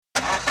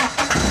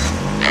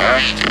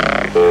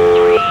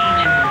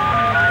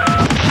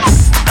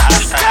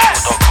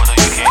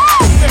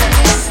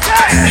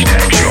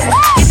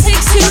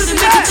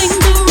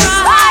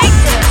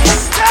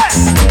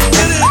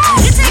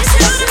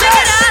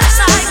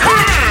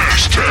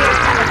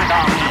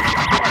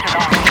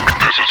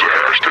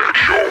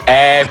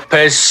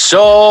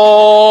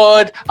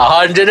Episode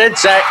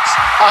 106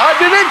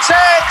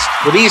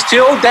 with these two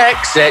old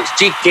dicks. It's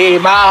Cheeky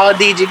Mal and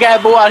DJ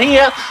Gabbo are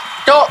here,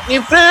 talking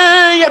you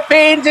through your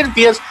pains and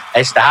fears.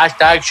 It's the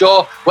hashtag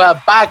show.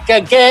 We're back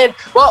again.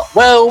 What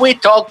will we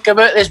talk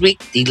about this week?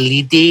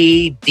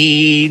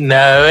 Diddly-dee-dee.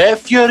 Now,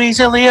 if you're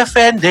easily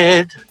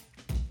offended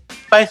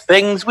by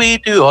things we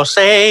do or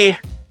say,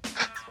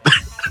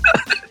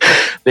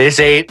 this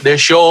ain't the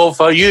show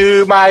for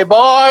you, my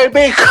boy.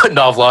 Because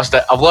no, I've lost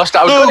it. I was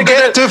going to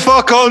get to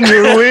fuck on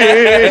your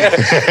way.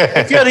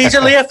 If you're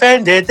easily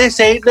offended, this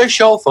ain't the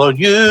show for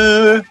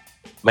you.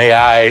 May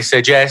I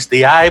suggest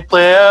the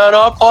iPlayer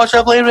or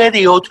possibly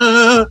Radio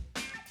 2?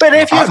 But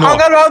if you've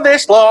hung around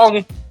this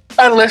long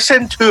and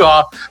listened to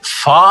a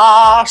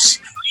farce,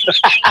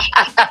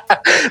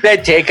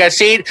 then take a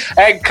seat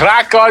and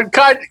crack on,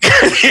 cunt.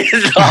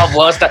 No, I've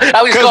lost it.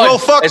 I was going. We'll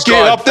fuck you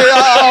gone. up the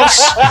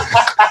arse.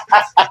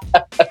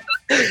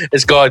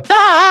 It's gone.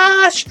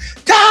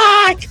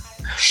 Hashtag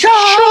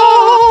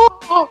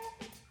show.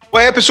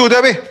 What episode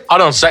are we?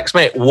 106,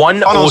 mate.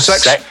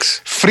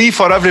 106. Free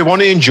for everyone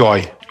to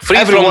enjoy.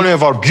 Every one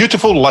of our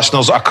beautiful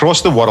listeners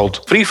across the world.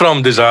 Free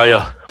from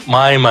desire.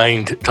 My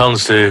mind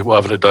turns to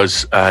whatever it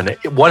does. And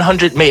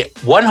 100, mate,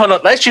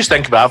 100, let's just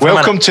think about it.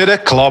 Welcome to the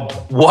club.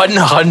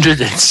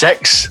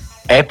 106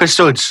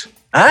 episodes.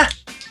 Huh?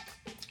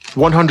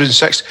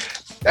 106.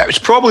 It was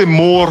probably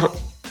more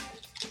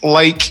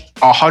like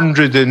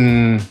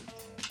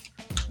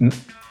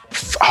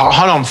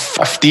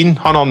 115,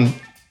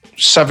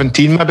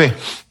 117 maybe.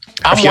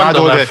 If you add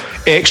all the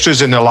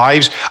extras and the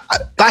lives.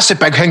 That's the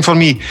big thing for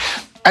me.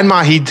 In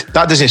my head,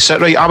 that doesn't sit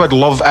right. I would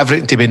love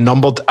everything to be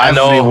numbered. I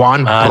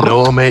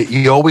know, mate.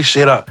 You always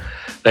say that.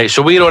 Right,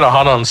 so we're on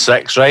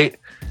 106, right?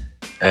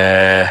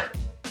 This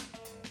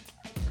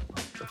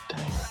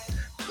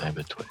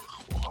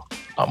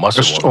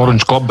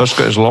Orange Club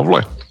biscuit is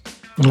lovely.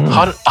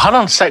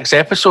 106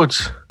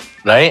 episodes,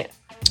 right?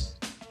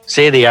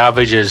 Say the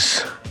average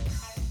is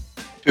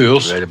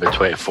around about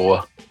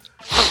 24.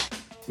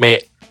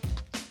 Mate,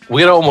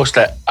 we're almost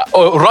at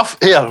rough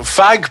here,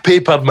 fag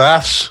paper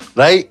maths,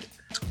 right?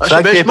 That's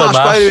the best maths,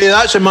 by the way.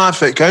 That's a math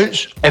that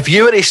counts. If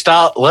you were to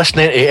start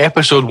listening to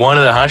episode 1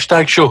 of the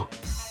hashtag show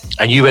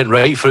and you went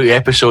right through to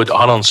episode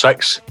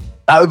 106,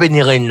 that would be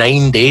nearly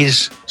 9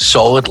 days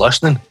solid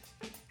listening.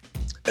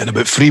 In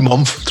about 3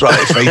 months, trying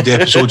to find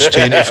episodes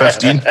 10 to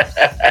 15.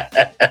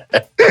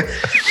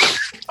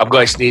 I've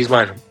got to sneeze,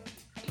 man.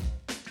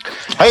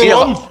 How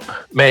long?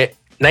 Mate,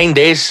 9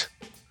 days.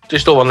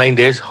 Just over 9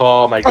 days.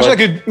 Oh my God. That's a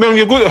good, when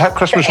you go to hit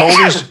Christmas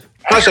holidays,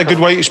 that's a good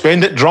way to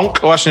spend it,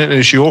 drunk, listening to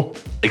the show.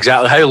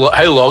 Exactly.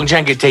 How long do you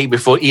think it take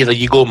before either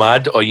you go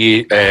mad or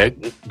you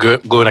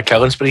go on a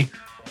killing spree?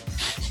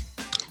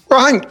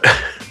 Well, I think,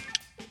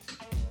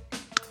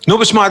 know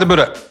what's mad about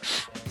it?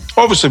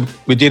 Obviously,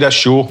 we do this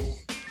show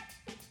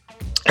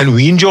and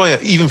we enjoy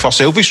it, even for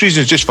selfish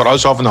reasons, just for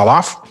us having a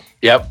laugh.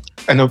 Yep.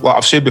 And like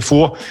I've said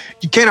before,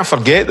 you kind of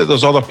forget that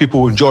there's other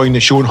people enjoying the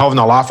show and having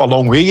a laugh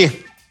along with you.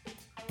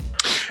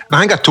 And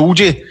I think I told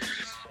you,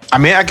 I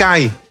met a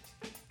guy.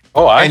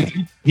 Oh, aye.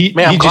 And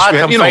Mate, I'm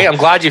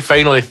glad you're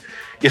finally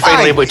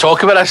able to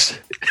talk about this.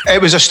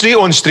 It was a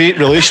straight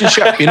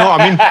relationship, you know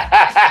what I mean?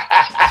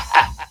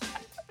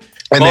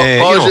 And,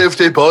 positive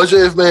to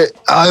positive, mate.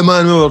 Aye,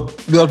 man,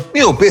 we were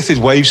both his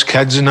wives,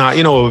 kids and that,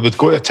 we'd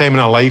go to a time in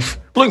our life,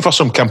 looking for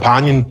some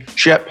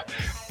companionship,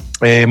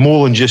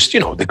 more than just,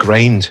 the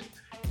grind.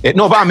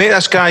 No, but I met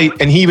this guy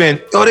and he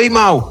went, all right,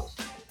 Mal,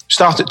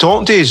 started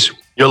talking to us.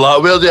 You're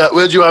like, where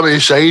do you want me to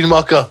sign,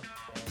 mucker?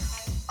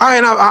 Aye,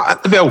 and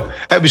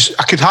it was,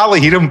 I could hardly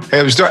hear him.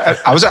 I was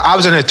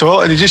in the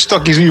toilet and he just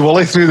stuck his wee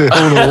willy through the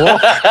hole in the wall.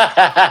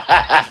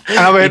 And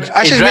I went,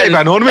 I should meant to be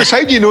anonymous.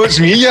 How do you know it's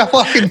me, you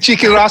fucking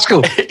cheeky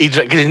rascal?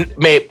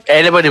 Mate,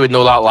 anybody would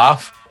know that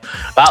laugh.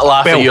 That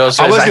laugh of yours is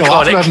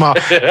iconic.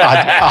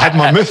 I had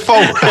my mouth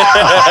full.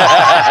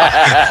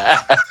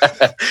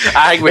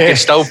 I think we can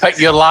still pick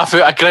your laugh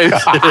out of crowd.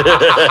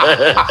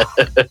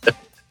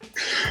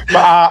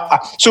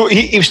 But so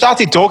he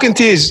started talking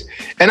to us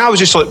and I was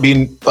just like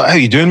how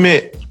you doing,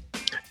 mate?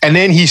 And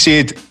then he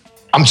said,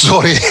 I'm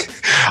sorry,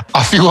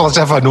 I feel as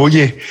if I know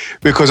you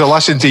because I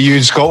listened to you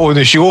and Scott on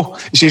the show.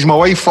 He says, my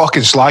wife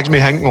fucking slags me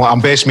thinking like I'm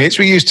best mates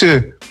we used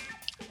to.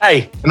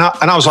 Hey. And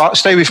I was like,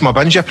 stay away from my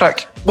binge, you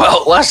prick.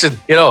 Well, listen,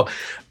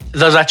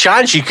 there's a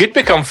chance you could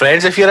become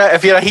friends if you're a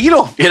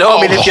hero. You know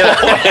what I mean?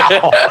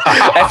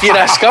 If you're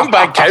a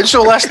scumbag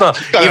council listener,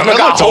 you've not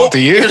got hope.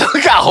 You've not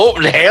got hope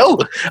in hell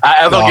at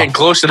ever getting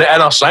close to the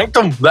inner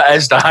sanctum that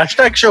is the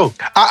hashtag show.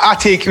 I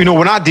take,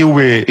 when I deal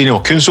with,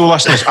 council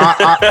listeners,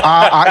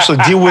 I actually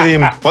deal with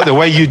them like the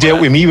way you dealt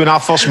with me when I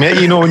first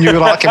met you, when you were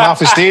like off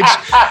the stage.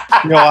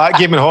 That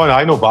gave me a horn.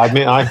 No bad,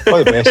 mate. Aye,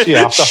 all the best. See you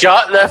after.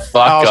 Shut the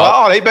fuck up. I was like,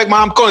 all right, big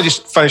man, I'm going to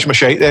just finish my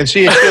shite then.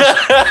 See you.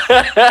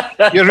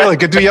 You're really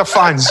good with your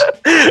fans.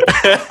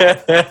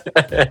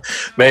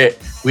 Mate,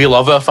 we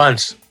love our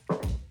fans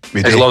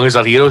as long as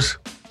they're heroes.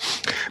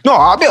 No,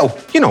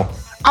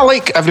 I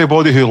like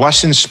everybody who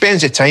listens,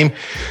 spends the time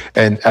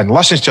and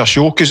listens to our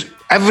show, because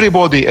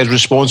everybody is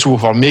responsible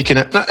for making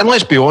it. And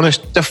let's be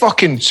honest, the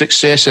fucking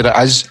success that it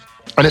is,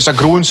 and it's a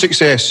growing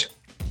success.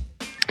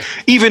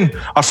 Even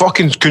our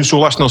fucking council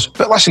listeners,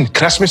 but listen,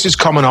 Christmas is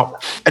coming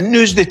up and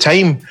now's the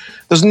time.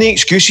 There's no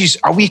excuses.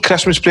 A wee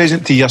Christmas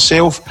present to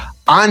yourself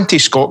and to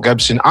Scott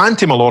Gibson and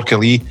to Mallorca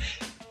Lee.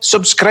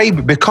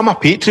 Subscribe, become a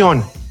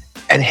Patreon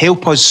and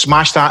help us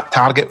smash that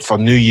target for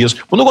New Year's.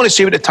 We're not going to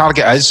say what the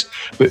target is,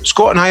 but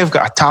Scott and I have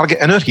got a target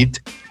in our head.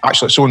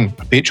 Actually, it's on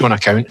a Patreon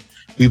account.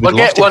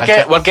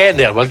 We're getting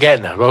there.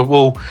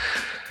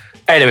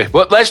 Anyway,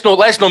 let's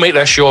not make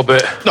this show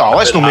about. No,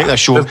 let's not make this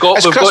show.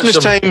 It's Christmas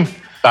time.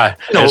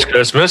 It's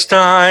Christmas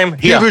time.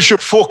 Give us your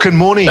fucking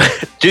money.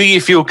 Do you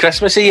feel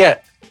Christmassy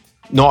yet?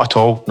 Not at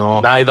all,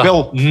 no. Neither.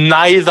 Well,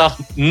 neither.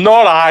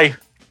 Nor I.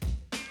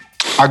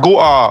 I go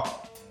to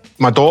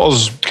my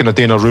daughter's kind of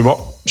doing her room up.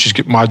 She's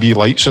got my wee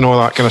lights and all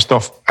that kind of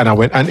stuff. And I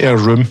went into her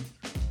room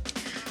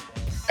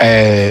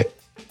and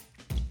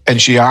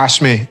she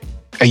asked me,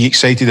 are you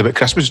excited about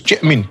Christmas? Do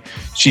you know what I mean?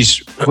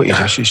 What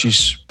is she?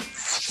 She's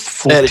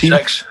 14.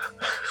 36.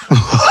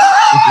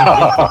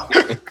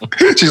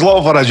 She's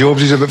looking for a job.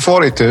 She's about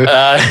 42.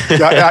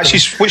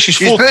 She's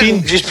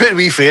 14. She's putting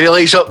wee fairy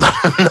lights up there.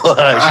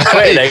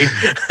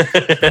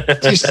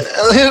 She's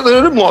 29.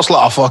 The room looks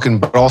like a fucking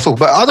brothel,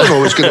 but I don't know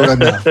what's going on in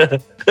there.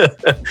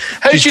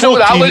 How do you know what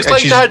that looks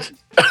like, Dad?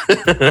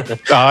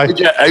 How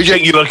do you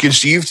think you were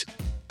conceived?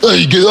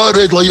 Hey, get that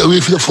red light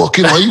away from the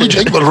fucking light. What do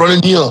you think we're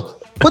running here?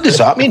 What does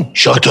that mean?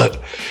 Shut it.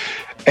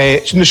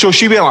 So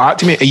she went like that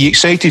to me, are you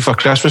excited for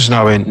Christmas? And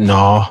I went,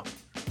 no.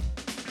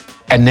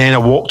 And then I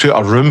walked out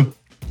of her room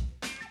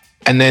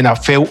and then I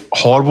felt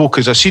horrible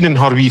because I seen in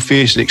her wee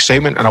face the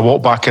excitement, and I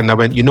walked back and I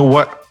went, you know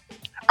what?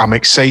 I'm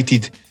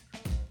excited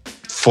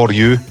for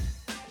you.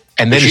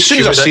 And then as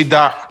soon as I said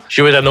that...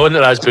 She would have known that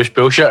that's bush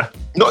bullshit.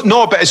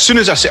 No, but as soon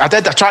as I said... I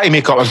tried to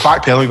make up, I was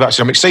backpedaling, but I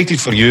said, I'm excited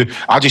for you.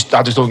 I just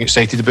don't get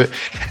excited about it.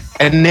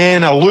 And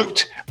then I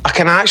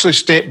can actually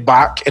step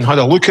back and had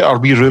a look at her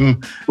wee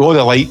room with all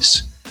the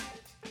lights,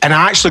 and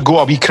I actually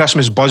got a wee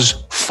Christmas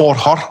buzz for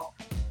her.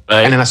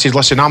 Right. And then I said,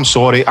 listen, I'm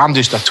sorry. I'm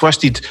just a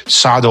twisted,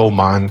 sad old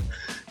man,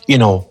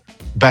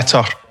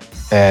 bitter.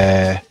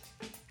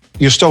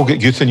 You still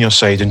get youth on your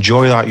side.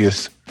 Enjoy that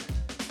youth.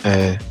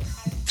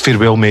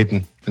 Farewell,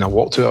 maiden. And I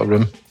walked out of the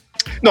room.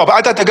 No, but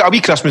I got a wee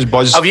Christmas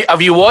buzz.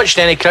 Have you watched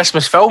any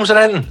Christmas films or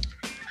anything?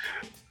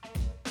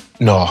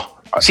 No.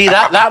 See,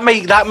 that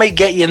might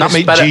get you in the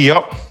spirit. That might G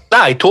up.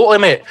 Aye, totally,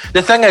 mate.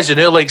 The thing is,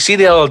 see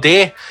the other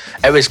day,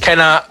 it was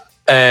kind of,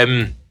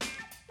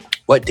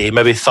 what day?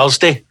 Maybe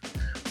Thursday.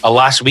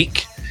 Last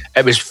week,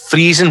 it was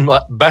freezing,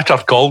 bitter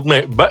cold,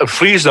 mate.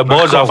 Freeze the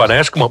balls off an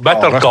Eskimo,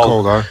 bitter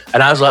cold.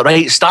 And I was like,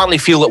 right, starting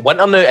to feel like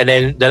winter now. And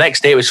then the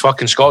next day it was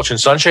fucking scorching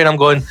sunshine. I'm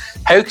going,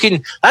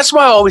 that's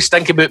why I always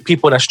think about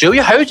people in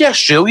Australia. How do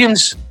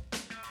Australians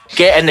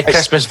get in the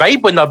Christmas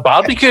vibe when they're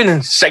barbecuing in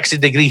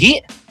 60-degree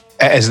heat?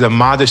 It is the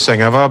maddest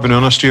thing ever. I've been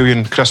on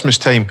Australian Christmas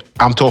time.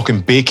 I'm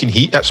talking baking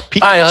heat. It's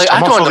peak. I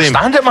don't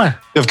understand it, man.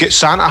 They've got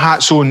Santa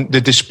hats on.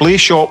 The display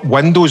shop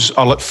windows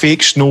are like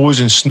fake snows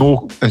and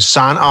snow and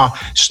Santa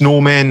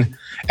snowmen.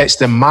 It's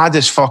the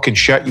maddest fucking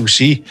shit you'll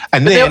see.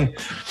 And then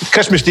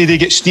Christmas Day they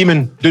get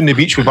steaming down the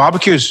beach with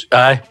barbecues.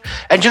 Aye.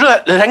 And you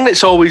know the thing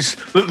that's always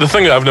the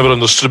thing that I've never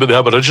understood about the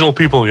Aboriginal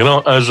people,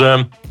 is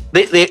the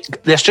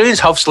Australians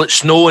have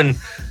snow and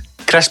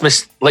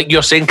Christmas, like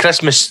you're saying,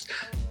 Christmas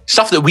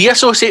stuff that we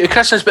associate with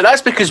Christmas, but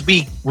that's because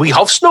we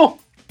have snow.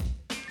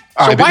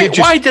 So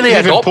why do they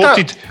adopt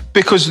that?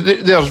 Because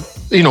they're,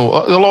 a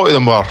lot of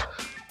them are,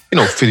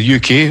 for the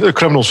UK, they're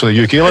criminals for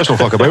the UK. Let's not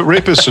fuck about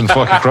rapists and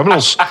fucking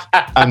criminals.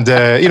 And,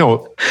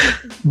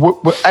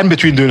 in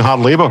between doing hard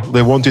labour,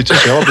 they wanted to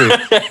celebrate.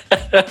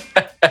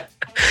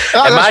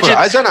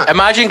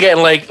 Imagine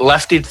getting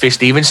lifted for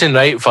Stevenson,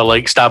 right,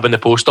 for stabbing the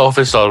post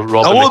office or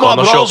robbing the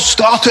corner shop.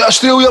 Start at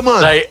Australia,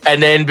 man. Right,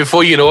 and then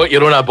before you know it,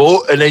 you're on a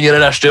boat, and then you're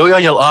in Australia,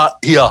 and you're like,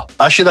 here,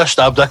 I should have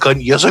stabbed a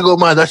cunt years ago,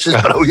 man. This is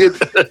brilliant.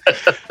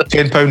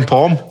 £10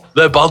 palm.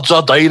 The birds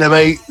are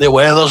dynamite. The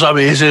weather's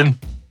amazing.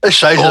 The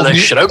size of this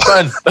shrimp,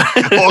 man.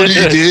 All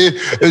you do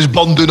is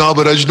burn down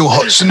Aboriginal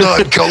huts and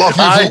that and kill off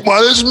you folk,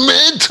 man. It's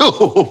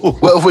mental.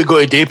 What if we go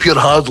to day pure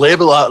hard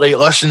labour? Right,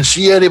 listen,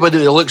 see anybody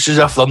that looks as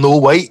if they're no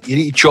white, you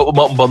need to chop them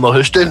up and burn their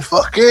house down.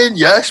 Fucking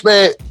yes,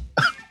 mate.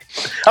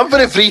 I'm for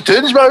the free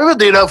tunes, man. We were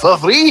doing that for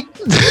free.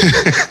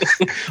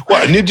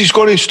 What, nobody's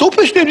going to stop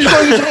us? Nobody's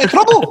going to get into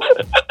trouble?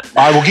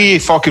 I will give you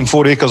fucking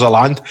 4 acres of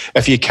land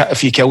if you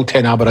kill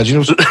 10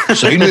 Aboriginals.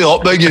 Sign me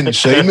up, Biggin.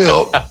 Sign me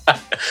up.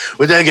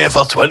 What did I get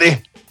for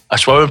 20? A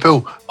swimming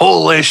pool?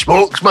 Holy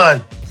smokes,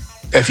 man.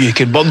 If you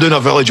can burn down a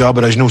village of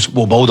Aboriginals,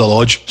 we'll build a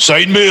lodge.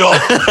 Sign me up.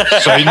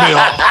 Sign me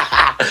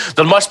up.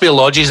 There must be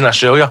lodges in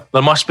Australia.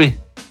 There must be.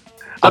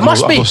 I've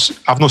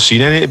not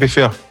seen any, to be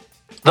fair.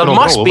 There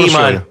must be,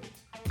 man.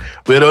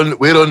 We're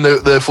on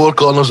the four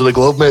corners of the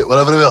globe, mate.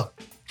 We're everywhere.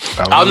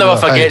 I'll never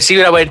forget. See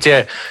when I went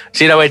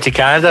to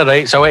Canada,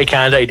 right? So I went to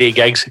Canada to do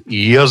gigs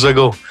years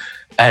ago,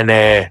 and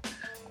it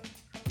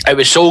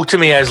was sold to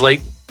me as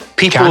like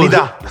people.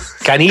 Canada.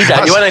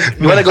 You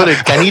want to go to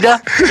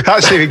Canada?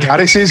 That's what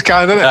Gary says,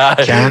 Canada.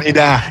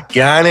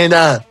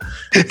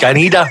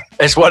 Canada.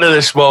 It's one of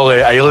the small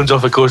islands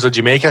off the coast of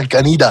Jamaica.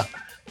 Canada.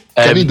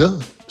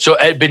 So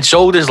it'd been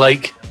sold as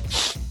like,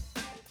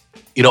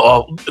 you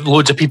know,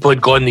 loads of people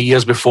had gone the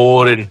years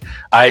before, and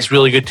it's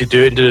really good to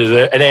do it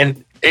and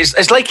then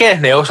it's like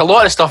anything else. A lot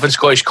of the stuff in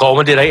Scottish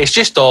comedy, right? It's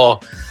just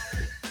all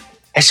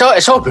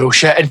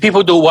bullshit, and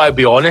people don't want to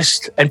be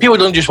honest, and people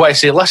don't just want to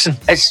say, listen,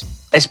 it's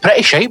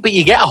pretty shite, but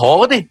you get a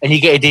holiday and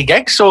you get to do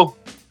gigs, so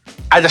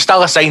I'd have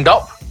still signed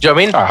up. Do you know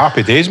what I mean?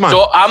 Happy days, man.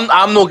 So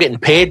I'm not getting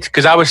paid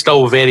because I was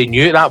still very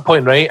new at that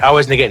point, right? I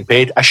wasn't getting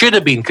paid. I should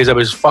have been because I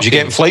was fucking... Was you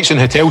getting flights and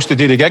hotels to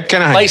do the gig,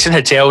 kind of thing? Flights and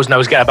hotels, and I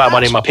was getting a bit of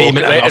money in my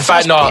pocket, right? In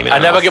fact, no, I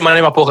never get money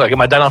in my pocket. I get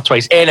my dinner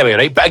twice anyway,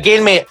 right? But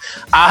again, mate,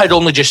 I had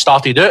only just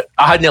started out.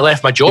 I hadn't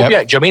left my job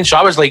yet. Do you know what I mean? So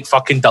I was like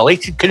fucking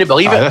delighted. Couldn't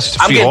believe it.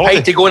 I'm getting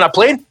paid to go on a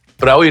plane.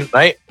 Brilliant,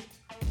 right?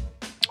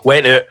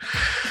 Went out.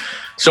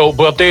 So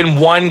we're doing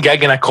one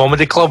gig in a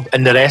comedy club,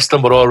 and the rest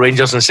of them were all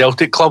Rangers and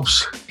Celtic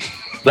clubs.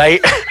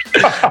 Right?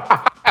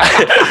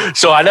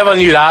 So I never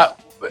knew that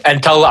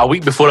until a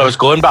week before I was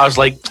going, but I was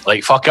like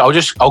fuck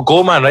it, I'll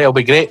go, man, right? It'll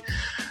be great.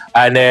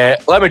 And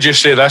let me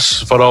just say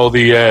this for all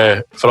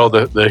the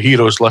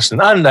heroes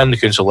listening and the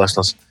council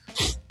listeners: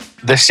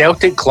 the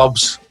Celtic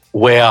clubs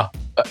were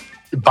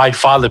by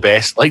far the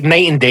best, like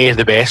night and day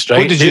the best, right?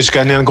 What did you just go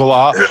in there and go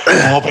like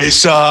that? Bobby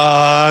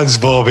Sands.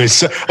 Or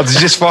did you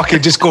just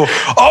fucking just go,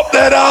 up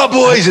there,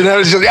 boys? And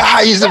everyone's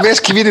like, he's the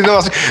best comedian.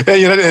 Then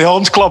you're into the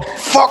Horns Club.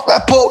 Fuck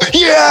that Paul.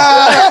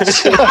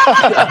 Yes!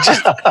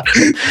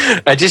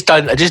 I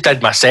just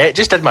did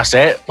my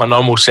set. My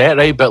normal set,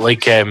 right? But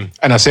like... in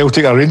a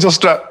Celtic or Rangers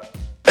strip?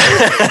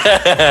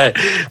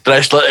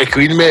 Dressed like a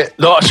queen, mate.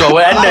 No, so I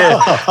went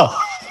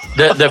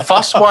in the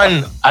first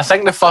one, I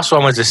think the first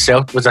one was the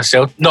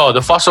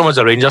first one was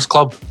a Rangers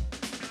club,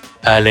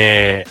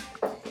 and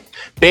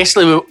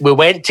basically we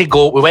went to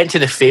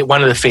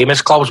one of the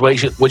famous clubs,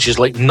 which is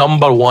like the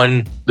number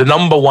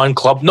one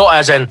club, not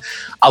as in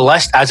a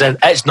list, as in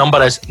its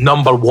number is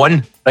number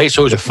one, right?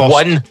 So it's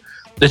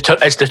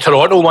it's the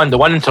Toronto one, the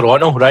one in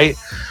Toronto, right?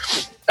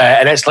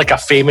 And it's like a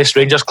famous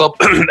Rangers club.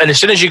 And as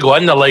soon as you go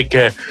in, they're like,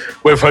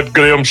 we've had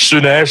Graham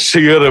Souness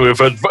here,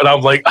 and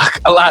I'm like,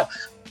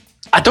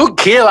 I don't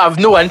care. I have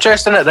no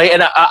interest in it, right?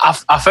 And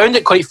I found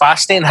it quite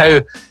fascinating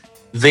how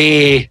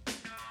they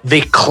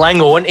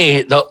cling on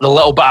to the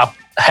little bit of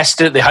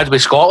history that they had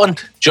with Scotland.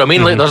 Do you know what I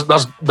mean? Mm-hmm.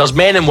 Like there's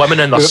men and women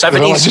in their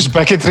 70s. Just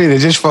bigotry. They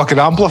just fucking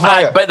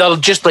amplify it. But they're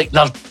just like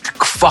they're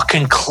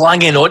fucking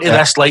clinging on to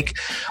this, like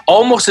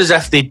almost as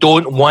if they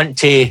don't want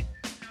to.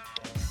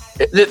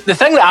 The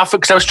thing that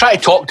because I was trying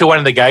to talk to one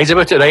of the guys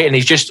about it, right, and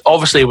he's just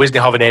obviously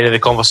wasn't having any of the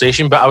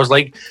conversation. But I was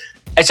like,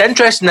 it's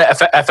interesting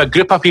that if a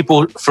group of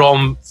people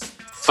from,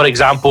 for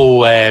example,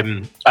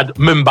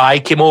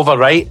 Mumbai came over,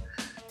 right,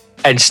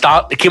 and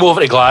came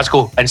over to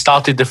Glasgow and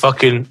started the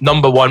fucking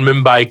number one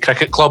Mumbai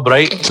cricket club,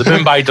 right, the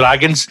Mumbai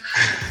Dragons.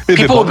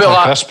 People would be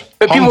like,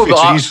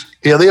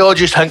 yeah, they all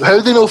just hang. How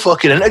are they not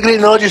fucking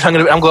integrating? They're all just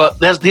hanging about. I'm going,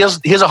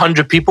 here's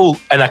 100 people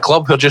in a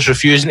club who are just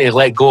refusing to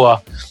let go.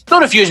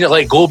 Not refusing to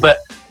let go, but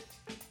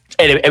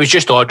anyway, it was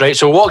just odd, right?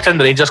 So we walked in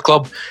the Rangers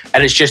club,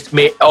 and it's just,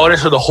 mate,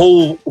 honestly, the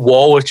whole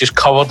wall is just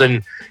covered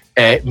in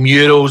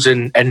murals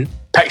and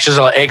pictures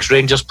of like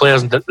ex-Rangers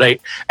players, and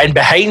right. And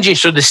behind you,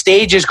 so the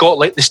stage has got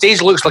like, the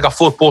stage looks like a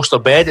 4-poster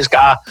bed. It's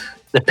got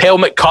the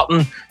pelmet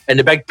curtain and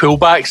the big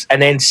pullbacks,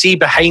 and then see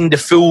behind the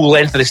full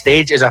length of the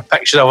stage is a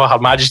picture of Her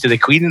Majesty the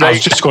Queen. Right? I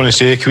was just going to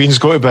say, Queen's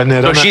got to be in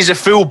there. So she's a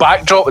full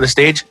backdrop of the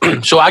stage.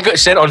 So I got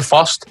sent on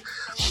first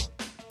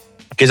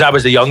because I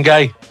was the young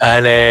guy,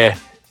 and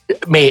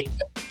mate,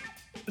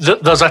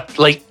 there's a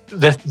like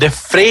the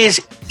phrase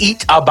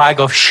 "eat a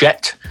bag of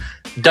shit"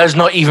 does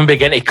not even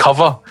begin to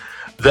cover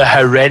the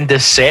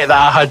horrendous set that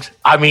I had.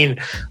 I mean,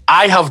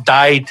 I have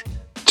died.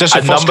 Just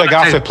the first gig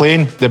after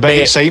playing, the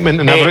big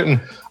excitement and everything.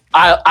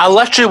 I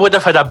literally would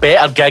have had a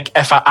better gig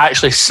if I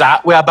actually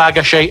sat with a bag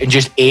of shit and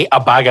just ate a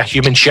bag of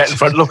human shit in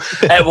front of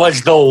them. It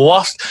was the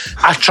worst.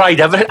 I tried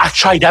everything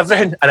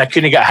and I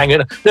couldn't get a hang of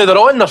it. Now, they're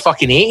all in their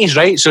fucking 80s,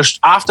 right? So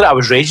after that, I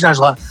was raging. I was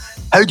like,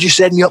 how'd you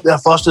send me up there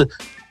first?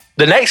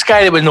 The next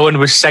guy that was known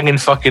was singing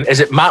fucking, is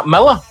it Mac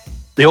Miller?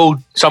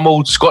 Some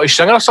old Scottish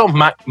singer or something?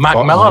 Mac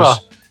Miller?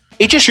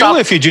 He just Surely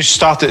if you just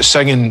started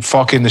singing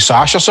fucking the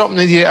Sash or something,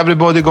 then you get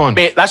everybody going.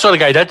 Mate, that's what the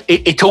guy did.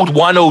 He told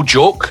one old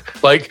joke,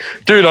 like,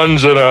 2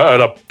 nuns and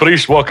a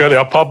priest walk into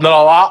a pub and they're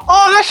all like,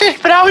 oh, this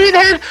is brilliant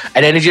then.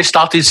 And then he just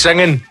started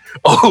singing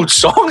old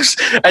songs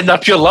and they're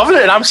pure loving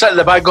it. And I'm sitting in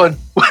the back going,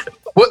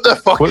 what the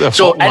fuck?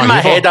 So in my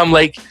head, I'm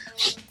like,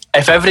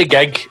 if every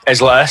gig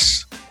is like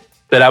this,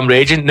 then I'm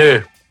raging.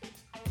 No.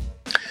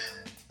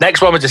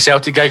 Next one was the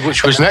Celtic gig,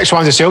 which was... The next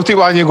one's the Celtic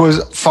one, you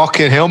goes,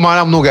 fucking hell, man,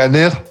 I'm not getting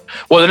there.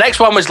 Well, the next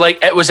one was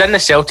like, it was in the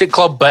Celtic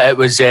club, but it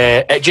was,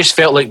 it just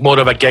felt like more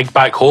of a gig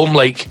back home.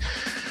 Like,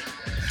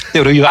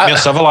 they were more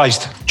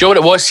civilised. Do you know what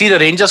it was? See, the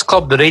Rangers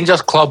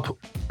club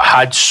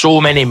had so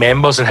many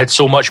members and had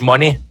so much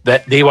money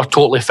that they were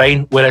totally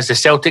fine. Whereas the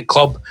Celtic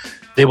club,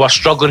 they were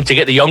struggling to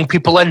get the young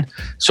people in.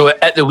 So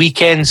at the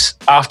weekends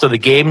after the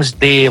games,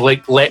 they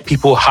like let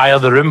people hire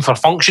the room for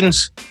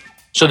functions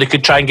so they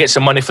could try and get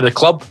some money for the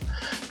club.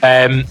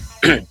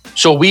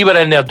 So we were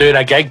in there doing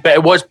a gig, but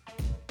it was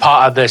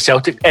part of the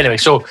Celtic. Anyway,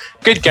 so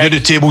good gig. The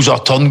tables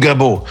are turned,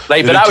 Gibbo.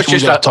 Like, but that was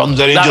just turned.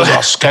 The Rangers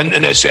are skint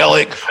and the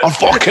Celtic are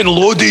fucking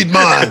loaded,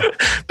 man.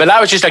 But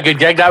that was just a good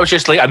gig. That was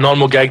just like a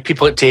normal gig.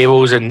 People at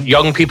tables and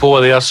young people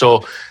were there.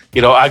 So,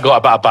 you know, I got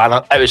a bit of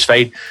banner. It was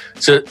fine.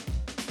 So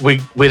we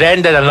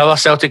then did another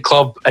Celtic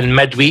club in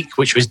midweek,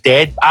 which was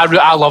dead.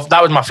 I loved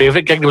that. Was my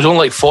favourite gig. There was only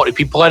like 40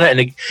 people in it,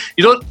 and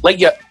you don't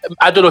like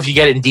I don't know if you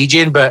get it in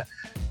DJing, but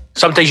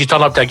sometimes you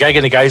turn up to a gig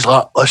and the guy's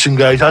like, "Listen,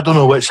 guys, I don't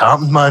know what's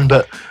happened, man,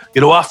 but you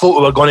know, I thought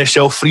we were going to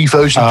sell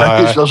 3,000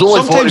 tickets. There's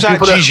only 40 people." Sometimes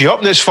that cheese you up,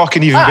 and it's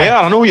fucking even better.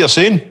 I know what you're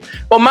saying.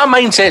 Well, my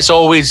mindset's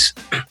always.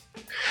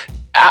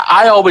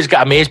 I always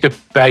get amazed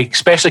by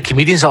especially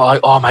comedians that are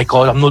like, "Oh my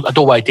god, I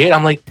don't want to date."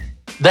 I'm like,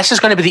 this is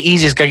going to be the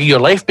easiest gig of your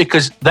life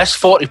because this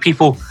 40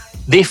 people,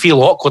 they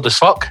feel awkward as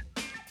fuck.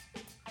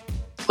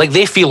 Like,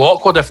 they feel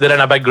awkward if they're in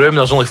a big room and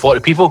there's only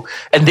 40 people,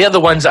 and they're the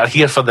ones that are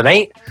here for the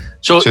night.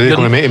 So they're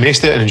going to make the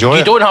most of it and enjoy it.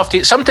 You don't have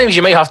to. Sometimes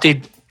you might have to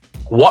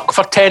work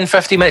for 10,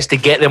 15 minutes to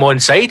get them on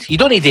side. You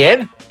don't need the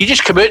end. You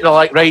just come out and they're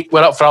like, right,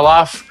 we're up for a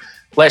laugh.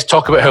 Let's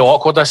talk about how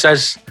awkward this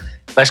is.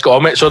 Let's go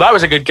on with it. So that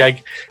was a good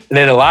gig. And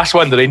then the last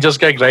one, the Rangers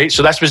gig, right?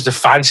 So this was the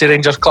fancy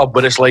Rangers club,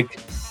 but it's like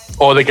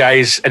all the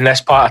guys in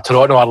this part of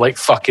Toronto are like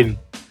fucking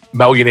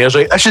millionaires,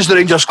 right? This is the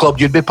Rangers club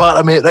you'd be part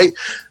of, mate, right?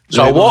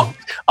 So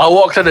I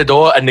walked in the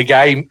door and the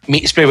guy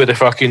meets me with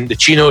the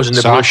chinos and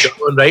the blue shirt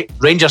on, right?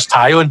 Rangers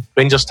tie,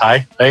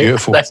 right?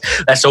 Beautiful.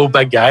 This old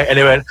big guy. And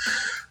he went,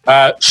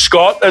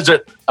 Scott, is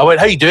it? I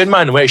went, how you doing,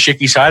 man? I went to shake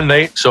his hand,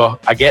 right? So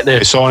I get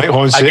the Sonic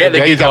handshake. I get the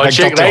good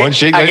handshake,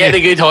 right? I get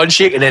the good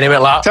handshake, and then he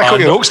went like, tickle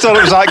your Hulkster,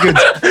 it was that good.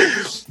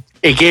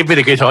 He gave me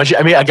the good handshake.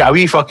 I mean, I got a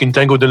wee fucking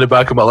tingle down the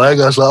back of my leg.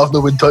 I was like, I've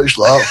not been touched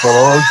like that for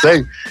a long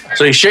time.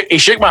 So he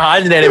shook my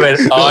hand, and then he went,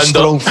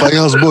 strong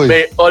fingers, boy.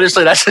 Mate,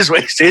 honestly, this is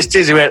what he says to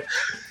us. He went,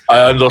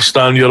 I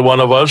understand you're one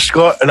of us,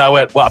 Scott. And I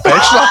went, what, a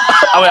pensioner?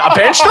 I went, a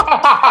pensioner?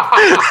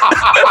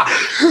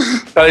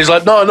 And he's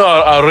like, no,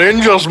 a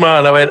Rangers,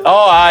 man. I went,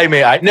 oh, aye,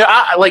 mate.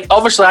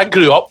 Obviously, I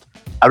grew up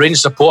a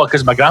Rangers supporter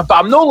because of my grandpa.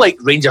 I'm no like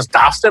Rangers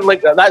dastard.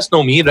 Like, that's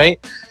no me,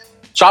 right?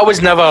 So I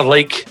was never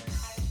like,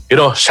 you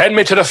know, send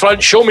me to the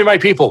front, show me my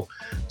people.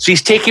 So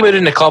he's taking me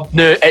around the club.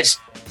 Now,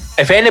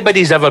 if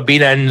anybody's ever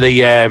been in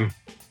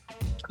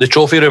the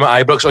trophy room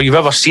at Ibrox, or you've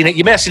ever seen it,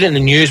 you may have seen it in the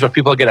news where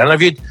people get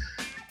interviewed.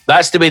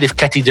 That's the way they've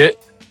kitted out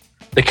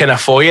the kind of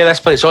foyer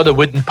this place. It's all the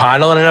wooden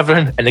paneling and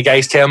everything. And the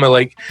guy's telling me,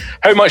 like,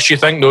 how much do you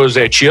think those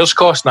chairs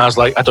cost? And I was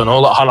like, I don't know,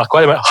 like £100.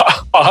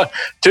 I went,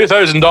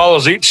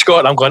 $2,000 each, Scott.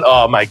 And I'm going,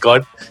 oh my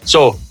God.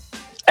 So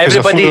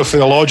everybody. It's a photo for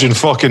the lodge in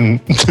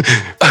fucking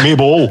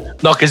Maple.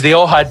 No, because they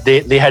all had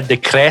the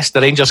crest,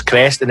 the Rangers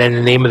crest, and then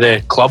the name of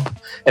the club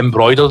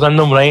embroidered in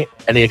them, right?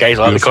 And the guys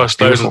like, they cost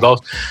 $1,000.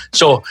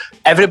 So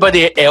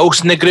everybody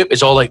else in the group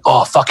is all like,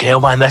 oh, fucking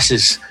hell, man, this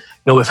is,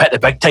 we've hit the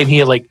big time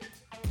here. Like,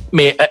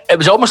 mate, it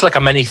was almost like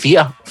a mini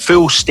theatre,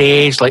 full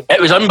stage. Like,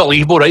 it was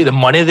unbelievable, right? The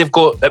money they've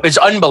got, it was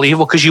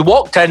unbelievable because you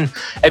walked in,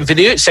 and for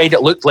the outside,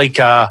 it looked like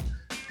a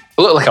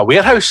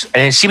warehouse. And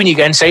then see when you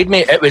get inside,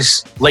 mate, it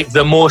was like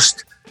the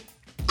most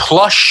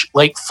plush,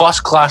 like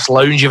first class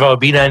lounge you've ever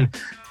been in.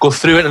 Go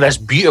through into this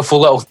beautiful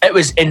little. It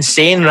was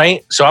insane,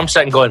 right? So I'm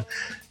sitting going,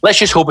 let's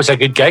just hope it's a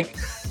good gig.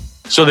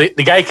 So the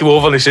guy came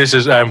over and he says,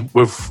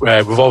 we've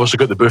obviously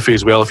got the buffet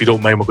as well. If you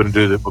don't mind, we're going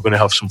to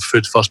have some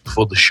food first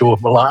before the show.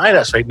 I'm like, aye,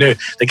 that's right. No,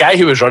 the guy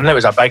who was running it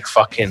was a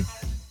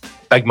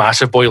big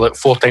massive boy, like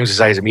 4 times the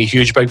size of me,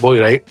 huge big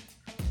boy, right?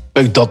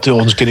 Big dirty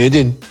orange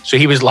Canadian. So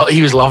he was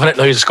loving it.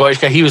 Now he's a Scottish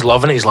guy. He was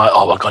loving it. He's like,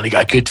 oh, we're going to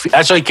get a good feed.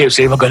 That's what he kept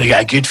saying. We're going to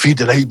get a good feed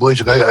tonight,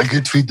 boys. We're going to get a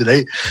good feed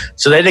tonight.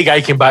 So then the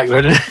guy came back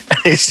around and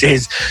he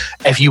says,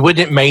 if you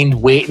wouldn't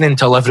mind waiting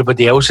until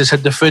everybody else has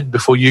had the food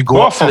before you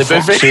go up to the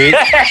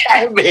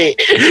buffet. Mate,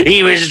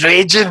 he was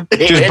raging.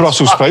 Just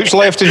Brussels sprouts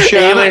left and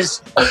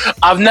shit.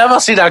 I've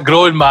never seen a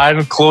grown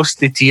man close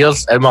to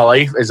tears in my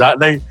life. Is that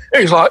now?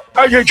 He's like,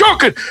 are you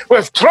joking?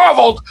 We've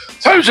travelled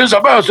thousands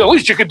of miles. The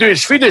least you can do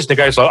is feed us. The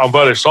guy's like, I'm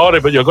very sorry. sorry,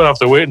 but you're going to have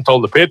to wait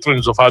until the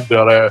patrons have had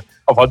their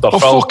I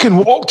fill. fucking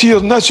walked here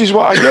and this is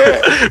what I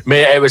get.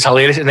 Mate, it was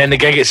hilarious. And then the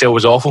gig itself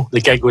was awful. The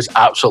gig was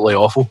absolutely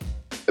awful.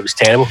 It was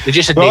terrible. They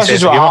just had Well, no this sense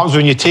is of what humour. happens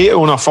when you take it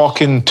on a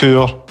fucking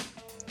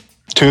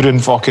touring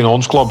fucking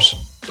arms clubs.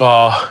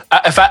 Oh,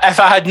 if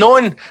I had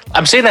known,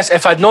 I'm saying this,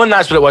 if I'd known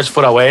that's what it was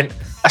before I went,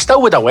 I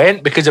still would have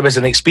went because it was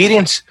an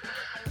experience.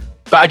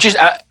 But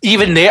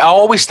even there, I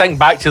always think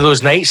back to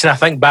those nights and I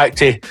think back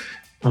to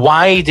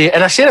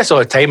and I say this all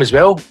the time as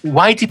well,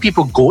 why do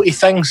people go to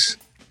things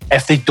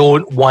if they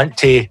don't want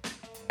to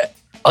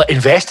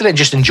invest in it and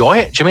just enjoy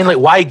it? Do you mean, like,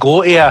 why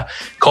go to a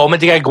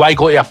comedy gig? Why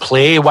go to a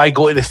play? Why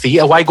go to the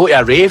theatre? Why go to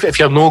a rave if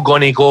you're not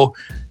going to go,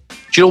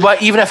 do you know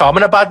what, even if I'm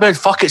in a bad mood,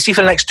 fuck it, see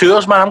for the next 2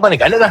 hours, man, I'm going to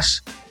get into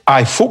this.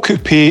 Aye, folk who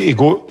pay to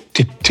go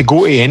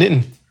to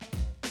anything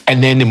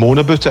and then they moan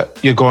about it.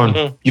 You're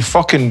going, you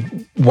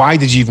fucking, why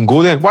did you even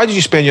go then? Why did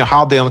you spend your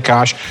hard-earned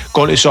cash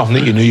going to something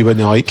that you knew you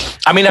wouldn't like?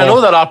 I mean, I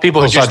know there are people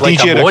who There's just a like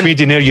DJ a or a moan.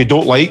 quid in there you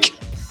don't like.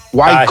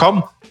 Why Aye.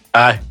 come?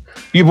 Aye.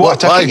 You bought a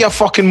ticket, Why? you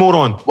fucking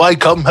moron. Why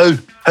come?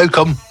 How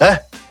come?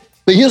 But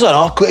here's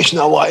another question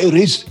I want to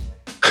raise.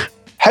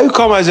 How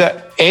come is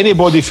it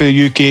anybody from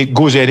the UK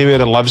goes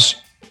anywhere and lives,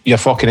 your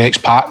fucking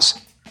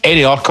expats,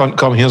 any other cunt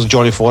come, here's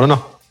Johnny Foreigner?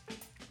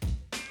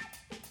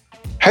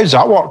 How does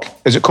that work?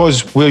 Is it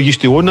because we used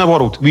to own the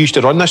world? We used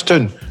to run this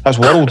town, this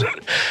world?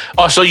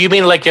 Oh, so you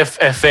mean like if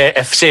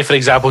say for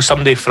example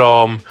somebody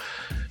from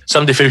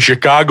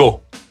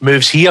Chicago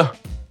moves here,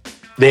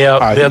 they're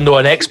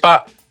not an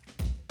expat.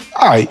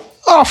 Aye.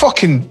 Or a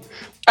fucking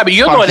I mean,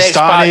 you're not an expat.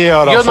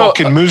 Pakistani or a You're not.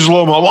 fucking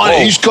Muslim or one of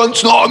these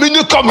cunts. No, I mean,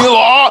 they come here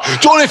like that.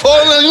 Johnny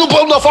Foreigner, you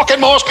build the fucking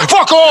mosque.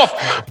 Fuck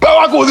off. But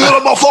I go there,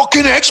 I'm a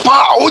fucking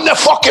expat. Own the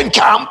fucking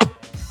camp.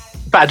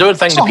 But I don't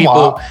think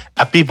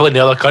the people in the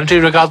other country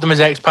regard them as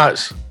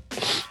expats.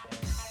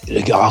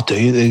 I'll tell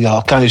you,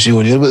 I can't see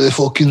on here, but they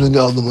fucking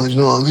regard them, you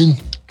know what I mean?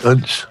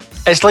 Cunts.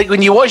 It's like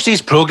when you watch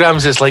these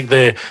programs, it's like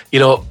I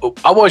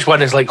watch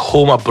one that's like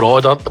Home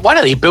Abroad or one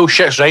of these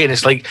bullshits, right? And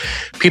it's like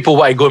people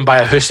want to go and buy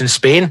a house in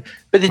Spain,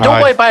 but they don't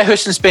want to buy a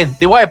house in Spain.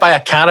 They want to buy a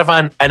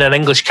caravan in an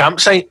English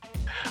campsite.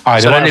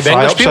 Aye, they want to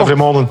fly ups every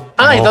morning.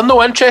 Aye, they're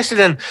not interested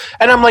in.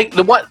 And I'm like,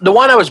 the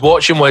one I was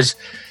watching it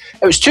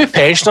was 2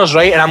 pensioners,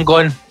 right? And I'm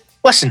going,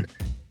 listen,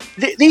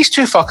 these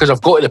 2 fuckers have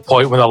got to the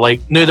point where they're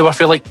like, no, they were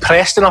for like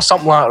Preston or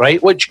something like that,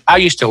 right? Which I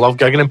used to love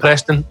gigging in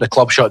Preston. The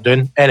club shut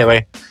down.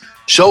 Anyway.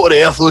 Salt of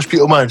the earth, those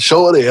people, man.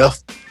 Salt of the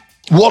earth.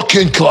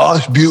 Working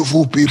class,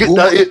 beautiful people.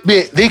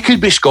 Mate, they could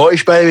be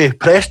Scottish, by the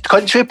way.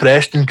 Country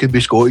Preston could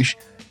be Scottish.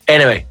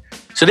 Anyway,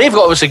 so they've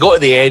obviously got to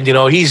the end,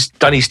 he's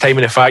done his time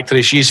in the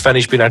factory, she's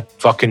finished being a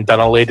fucking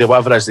dinner lady,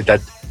 whatever it is they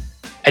did.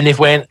 And they've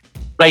went,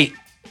 right,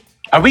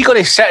 are we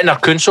going to sit in our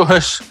council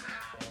house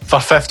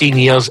for 15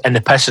 years in the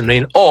piss and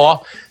rain,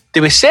 or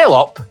do we sell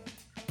up,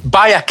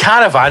 buy a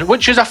caravan,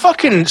 which is a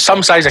fucking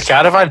some size of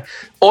caravan,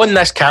 on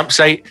this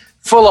campsite,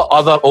 full of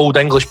other old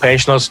English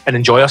pensioners and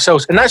enjoy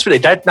ourselves? And that's what they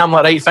did. And I'm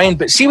like, right, fine.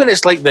 But see when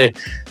it's like the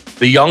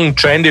young,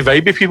 trendy,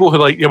 vibey people who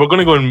are like, yeah, we're going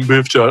to go and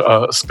move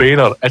to Spain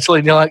or Italy.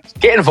 And you're like,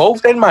 get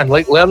involved then, man.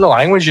 Like, learn the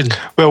language.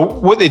 Well,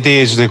 what they do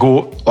is they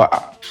go, like,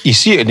 you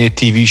see it in their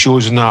TV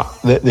shows and that,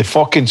 they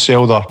fucking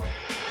sell their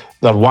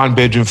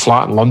 1-bedroom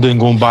flat in London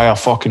and go and buy a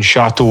fucking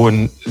chateau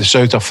in the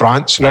south of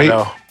France, right?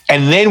 know.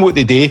 And then what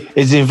they do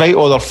is they invite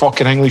all their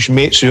fucking English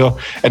mates here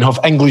and have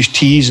English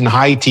teas and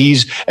high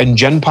teas and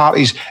gin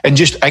parties and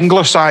just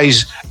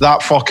Anglicise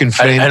that fucking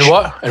French. And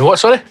what? And what,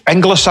 sorry?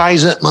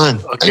 Anglicise it,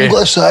 man. Okay.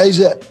 Anglicise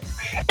it.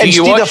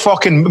 Instead of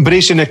fucking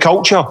embracing the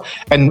culture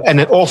and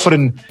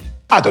offering,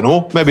 I don't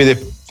know, maybe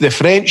the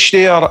French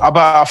there a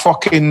bit of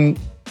fucking,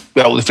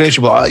 well, the French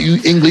will be like, You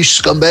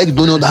English scumbag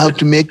don't know how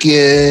to make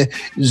the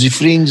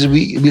friends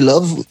we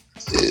love.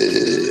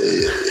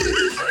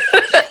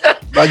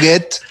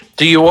 Baguette.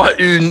 Do you watch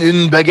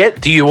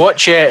baguette? Do you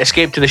watch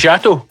Escape to the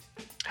Chateau?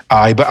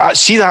 aye, but I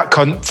see that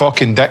cunt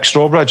fucking Dick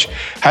Strawbridge,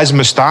 his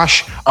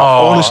moustache,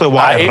 I honestly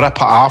want to rip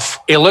it off.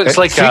 He looks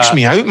like freaks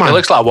me out, man. He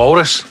looks like a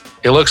walrus.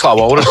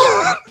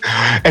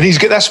 And he's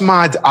got this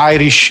mad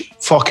Irish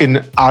fucking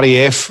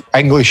RAF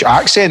English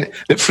accent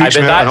that freaks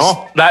me out and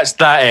all. That's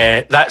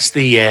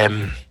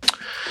the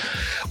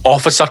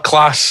officer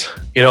class.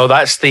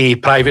 That's the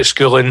private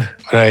schooling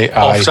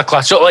officer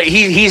class. So like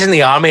he's in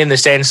the army in the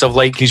sense of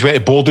like he's went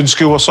to boarding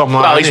school or something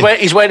like that. Well,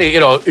 he's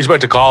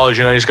went to college.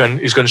 He's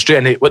gone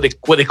straight into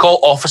what they call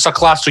officer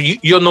class. So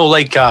you're no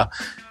like a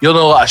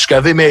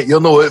skivvy, mate.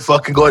 You're no out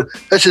fucking going,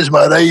 this is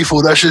my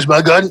rifle, this is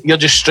my gun. You're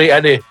just straight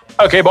into,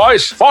 okay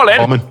boys, fall in.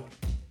 Bumming.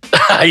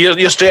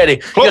 you're straight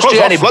into Let's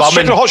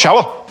straight to a hot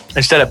shower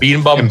instead of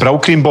being bum. and Brill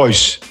Cream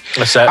boys.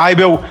 That's it.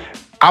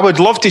 I would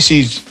love to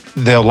see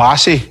the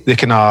lassie, the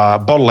kind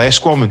of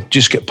burlesque woman,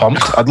 just get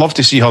pumped. I'd love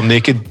to see her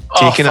naked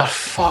taking it.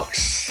 For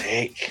fuck's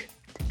sake.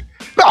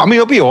 But I mean,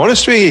 I'll be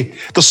honest with you.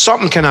 There's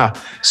something kind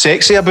of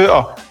sexy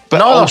about her. But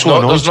No,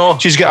 also there's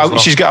not. she's got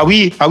a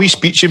wee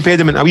speech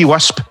impediment, a wee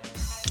wisp.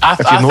 I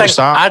think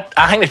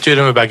the two of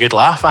them would be a good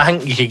laugh. I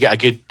think you could get a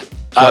good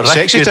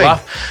sexy good time?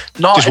 laugh.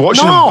 No, Just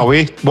watching him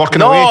away,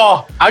 working away.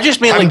 No, I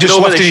just mean I'm like just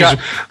go over the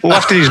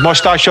lifting his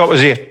moustache up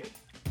as he.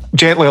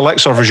 gently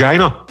licks her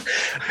vagina. Then,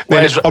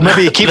 Whereas or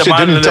maybe he keeps the it man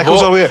down in and the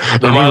tickles boat. away.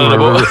 The man in the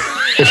boat.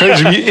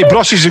 He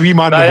brushes the wee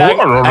man in I the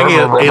boat.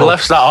 think he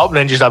lifts that up and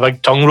then just a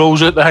big tongue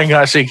rolls out the thing.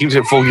 That's it. He keeps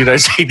it folded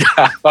inside.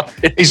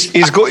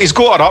 He's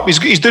got her up.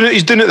 He's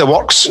doing it the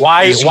works.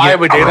 Why are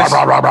we doing this?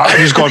 And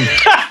he's gone,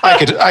 I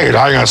could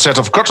hang a set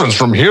of curtains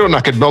from here and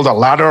I could build a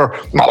ladder.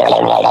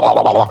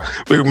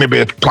 We could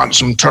maybe plant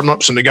some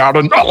turnips in the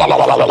garden.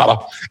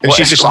 And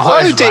she's just like,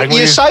 oh, Dick,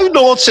 you're so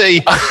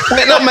naughty.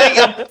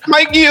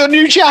 Make you a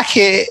new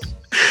jacket.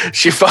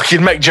 She fucking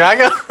Mick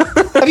Jagger.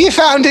 Have you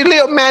found a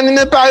little man in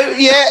the boat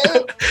yet?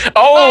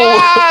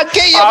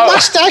 Get your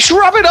moustache,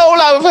 rub it all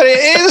over it.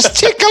 It's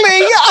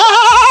tickling.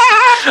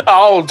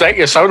 Oh, Dick,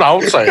 you sound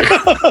outside.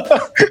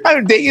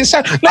 Oh, Dick, you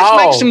sound.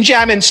 Let's make some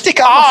jam and stick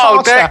up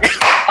my farts. Dick.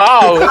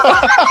 Oh.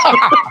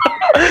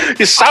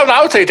 You sound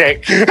outside,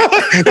 Dick.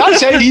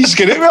 That's how he's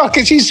going to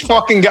because he's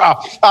fucking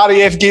got a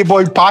RAF gay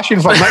boy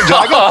passion for Mick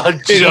Jagger. Oh,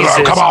 Jesus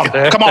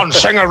come on,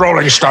 sing a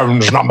Rolling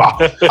Stones number.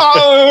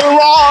 All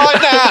right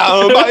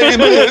now,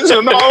 baby, it's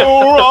an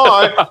all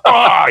right.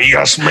 Ah,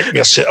 yes, make me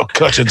a set of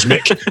curtains,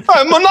 Mick.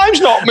 My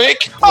name's not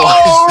Mick.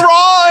 All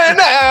right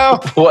now.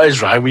 What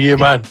is wrong with you,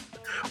 man?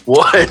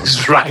 What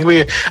is wrong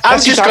with you? I'm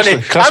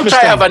trying to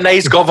have a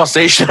nice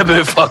conversation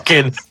about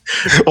fucking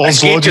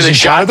Escape to the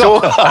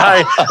Shadow.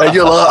 Aye. And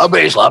you're like, I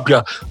bet he's slap you.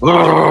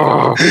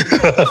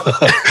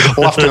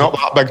 Lifting up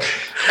that big,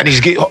 and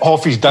he's got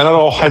off his dinner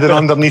all hidden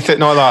underneath it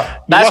and all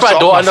that. That's what I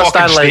don't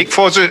understand. Like,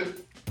 it.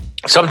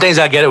 Sometimes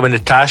I get it when the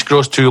tash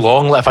grows too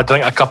long. Like if I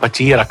drink a cup of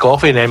tea or a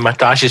coffee and then my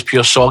tash is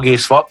pure soggy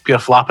as fuck, pure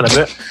flapping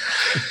about.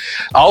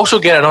 I also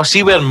get it, and I'll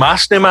see wearing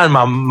masks now, man.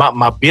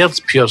 My beard's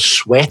pure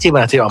sweaty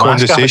when I take my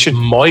mask off. It's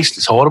moist.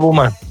 It's horrible,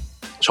 man.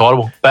 It's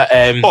horrible. But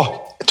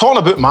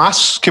talking about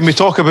masks, can we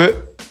talk about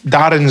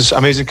Darren's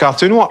amazing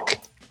cartoon work?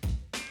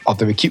 Or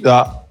do we keep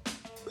that?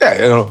 Yeah,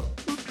 you know.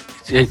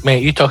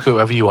 Mate, you talk about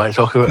whatever you want to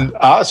talk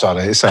about. It's all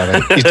right. It's all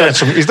right.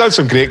 He's done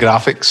some great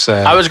graphics.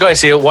 I was going to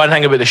say one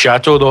thing about the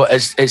Chateau though.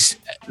 It's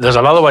there's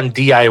another one,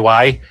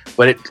 DIY,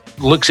 where it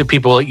looks at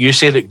people like you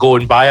say that go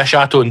and buy a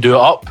Chateau and do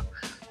it up.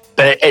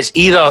 But it's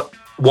either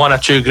one or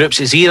two groups.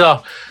 It's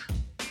either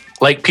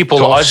like people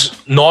like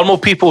us, normal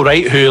people,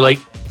 right? Who like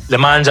the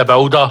man's a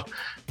builder.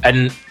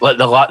 And like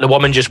the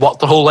woman just worked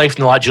their whole life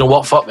and they're like, you know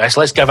what, fuck this,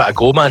 let's give it a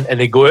go, man. And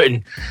they go out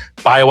and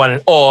buy one.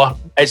 Or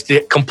it's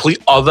the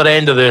complete other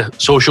end of the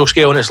social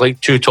scale and it's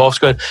like two toffs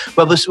going,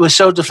 well, we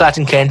sold the flat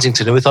in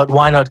Kensington and we thought,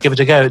 why not give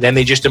it a go? Then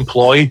they just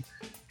employ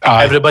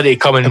everybody to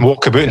come and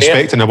walk about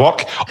inspecting the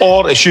work.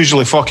 Or it's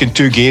usually fucking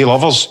two gay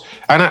lovers,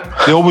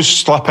 innit? They always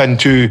slip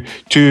into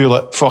two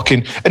like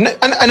fucking... And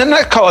in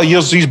that couple of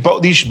years, these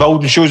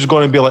building shows are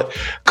going to be like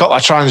a couple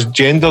of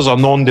transgenders or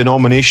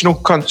non-denominational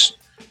cunts.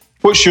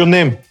 What's your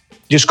name?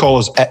 Just call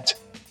us it.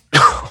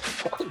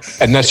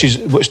 And this is,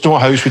 it's not a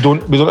house. We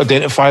don't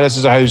identify this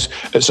as a house.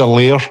 It's a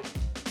lair.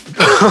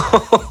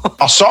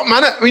 Or something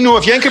in it. We know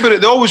if you think about it,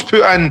 they always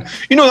put in,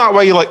 you know that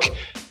way like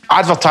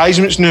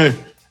advertisements now,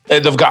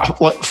 they've got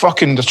like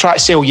fucking, they're trying to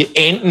sell you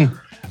anything.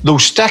 They'll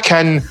stick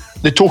in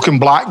the token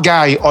black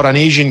guy or an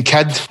Asian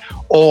kid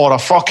or a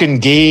fucking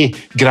gay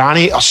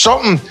granny or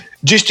something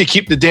just to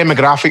keep the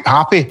demographic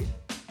happy.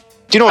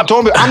 Do you know what I'm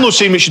talking about? I'm not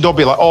saying we should all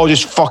be like, oh,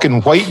 just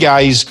fucking white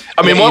guys.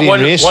 I mean,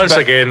 once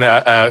again,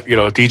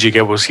 DJ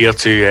Gibb was here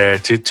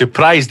to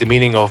prize the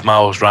meaning of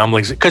Miles'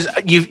 ramblings because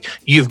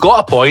you've got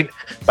a point,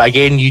 but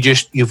again,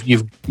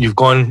 you've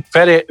gone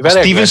very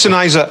very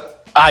Stevenson-ize it.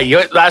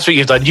 That's what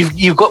you've done.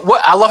 You've got.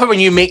 I love it when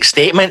you make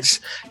statements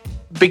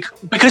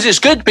because it's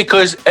good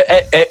because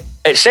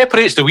it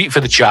separates the wheat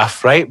from the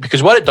chaff, right?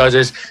 Because what it does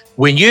is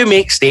when you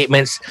make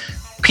statements,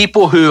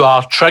 people who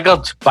are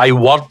triggered by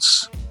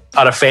words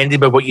are offended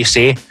by what you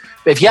say.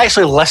 But if you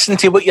actually listen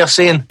to what you're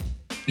saying,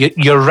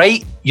 you're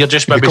right. You're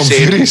just maybe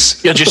saying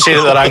furious. You're just saying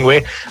it the wrong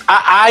way.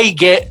 I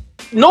get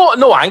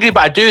no angry, but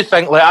I do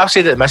think like I've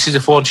said it to Mrs.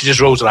 before, and she just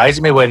rolls her eyes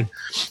at me when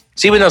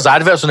there's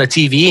adverts on the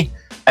TV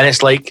and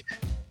it's like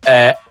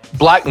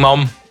black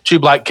mum, two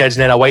black kids,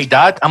 and then a white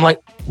dad. I'm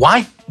like,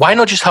 why? Why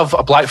not just have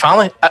a black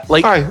family?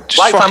 Black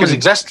families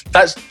exist.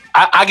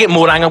 I get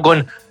more angry. I'm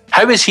going,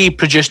 how is he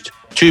produced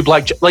two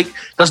black... Like,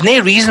 there's no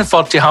reason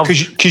for it to have...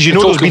 Because you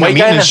know there's been a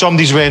meeting and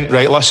somebody's went,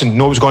 right, listen,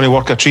 no one's going to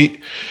work a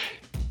treat.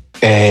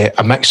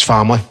 A mixed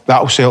family.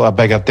 That'll sell a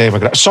bigger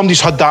demographic.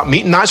 Somebody's had that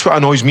meeting. That's what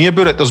annoys me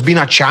about it. There's been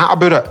a chat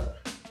about it.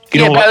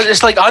 But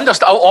it's like,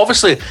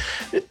 obviously...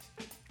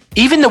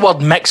 Even the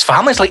word mixed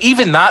family, it's like,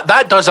 even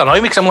that does annoy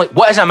me because I'm like,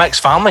 what is a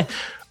mixed family?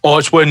 Oh,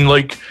 it's when,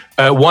 like,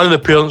 one of the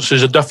parents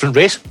is a different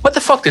race. What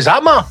the fuck does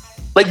that matter?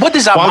 Like, what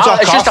does that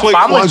matter? It's just a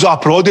family. One's a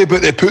proddy,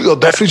 but they put their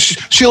differences.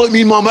 See, like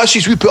me and my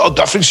missus, we put our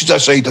differences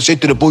aside. I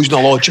said to the boys in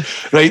the lodge,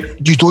 right,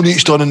 you don't need to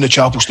stand in the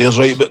chapel stairs,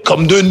 right, but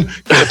come down,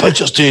 get the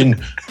pictures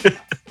taken,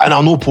 and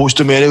I'll not post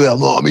them anywhere, you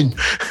know what I mean?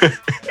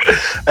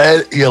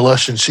 Here,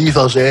 listen, see if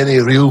there's any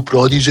real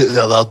proddies out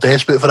there that are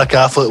desperate for a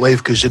Catholic wife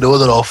because they know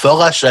they're all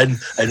full of sin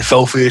and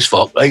filthy as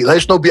fuck. Right,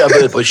 let's not beat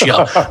about the bush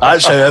here.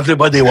 That's how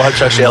everybody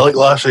wants a Celtic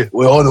lassie.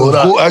 We all know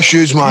that. What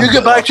issues, man? You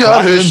get back to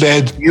her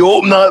house, you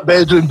open that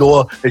bedroom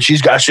door and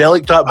she's got a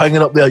Celtic tap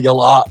hanging up there, you're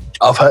like,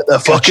 I've hit the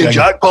fucking Ka-ching.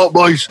 jackpot,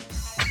 boys.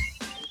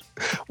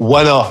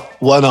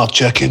 Winner,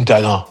 chicken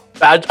dinner.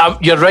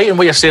 You're right in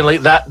what you're saying.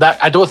 Like that.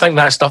 I don't think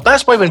that stuff.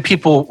 That's why when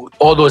people,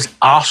 all those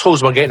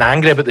arseholes were getting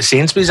angry about the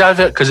Sainsbury's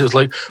advert, because it was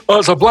like, oh,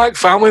 it's a black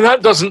family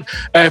that doesn't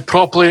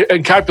properly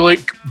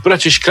encapsulate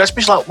British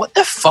Christmas. Like, what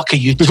the fuck are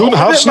you They talking don't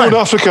have about, snow in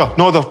man? Africa.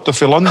 No, they're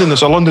for London.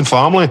 It's a London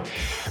family.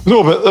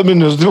 No, but I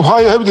mean,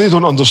 how they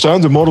don't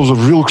understand the morals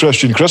of real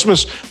Christian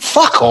Christmas?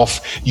 Fuck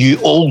off, you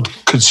old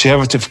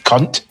conservative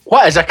cunt.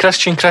 What is a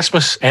Christian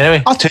Christmas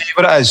anyway? I'll tell you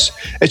what it is.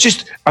 It's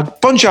just a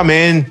bunch of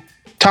men,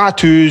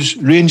 tattoos,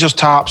 Rangers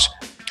taps,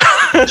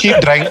 cheap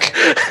drink,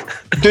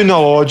 doing the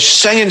lodge,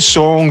 singing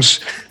songs.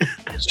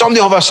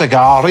 Somebody have a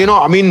cigar. You know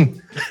what I mean?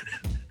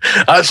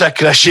 That's a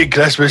Christian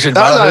Christmas in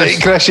That's Barbados.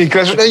 a Christian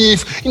Christmas. Then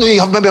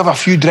you maybe have a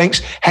few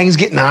drinks, things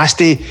get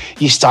nasty,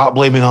 you start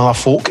blaming other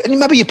folk, and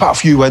maybe you put a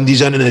few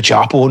windies in the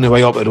chapel on the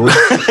way up the road.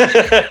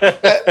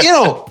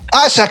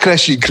 That's a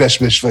Christian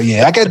Christmas for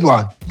you. A good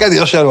one. Get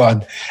the other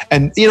one.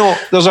 And,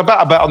 there's a bit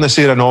of bitterness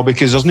there and all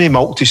because there's no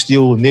milk to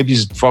steal and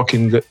nobody's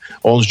fucking got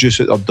orange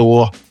juice at their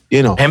door.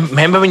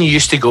 Remember when you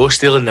used to go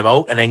stealing the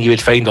milk and then you would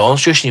find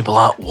orange juice and you'd be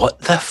like, what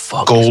the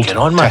fuck Gold is going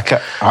on, man?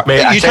 ticket.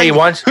 Mate, I tell you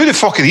once. Who the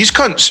fuck are these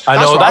cunts? I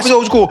know, That's what I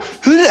would always go,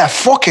 who the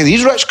fuck are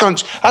these rich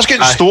cunts? That's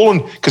getting stolen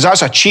because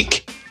that's a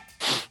cheek.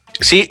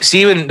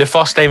 See when the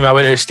first time I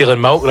went out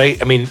stealing milk,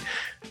 right? I mean,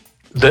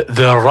 the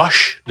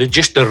rush,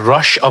 the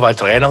rush of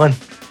adrenaline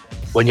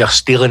when you're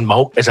stealing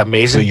milk is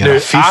amazing. When you're Now, a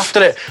thief.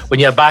 after it, when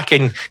you're back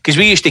in, because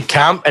we used to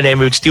camp and then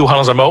we would steal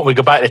hundreds of milk and we'd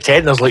go back to the tent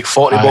and there's like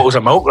 40 Aye. bottles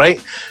of milk, right?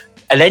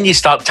 And then you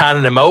start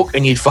tanning the milk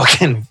and you'd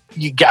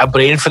get a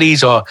brain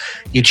freeze or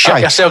you'd shit Aye.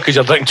 yourself because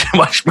you're drinking too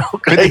much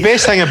milk, But right? the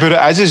best thing about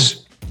it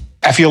is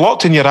if you're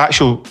locked in your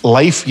actual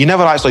life, you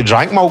never actually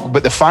drank milk,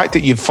 but the fact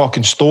that you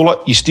fucking stole it,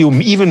 you steal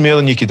even more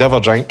than you could ever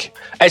drink.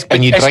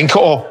 And you drink it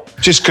all.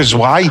 Just because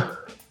why?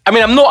 I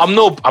mean, I'm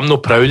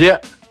not proud of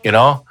it,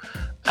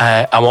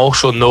 I'm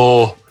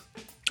also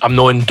I'm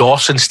not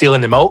endorsing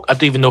stealing the milk. I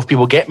don't even know if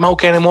people get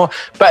milk anymore.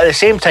 But at the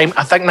same time,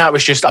 I think that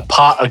was just a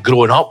part of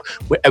growing up.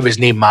 It was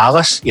named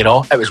malice, it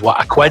was what,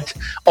 a quid?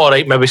 All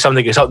right, maybe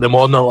somebody gets up in the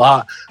morning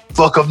like that.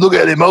 Fuck, I've not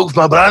got any milk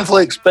for my bran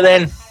flakes. But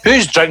then,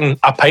 who's drinking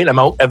a pint of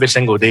milk every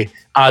single day?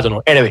 I don't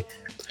know. Anyway,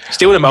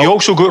 stealing the milk. You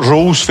also got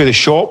rolls for the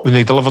shop. When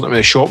they delivered them to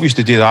the shop, we used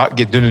to do that,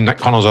 get down and nick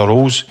hundreds of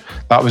rolls.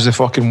 That was the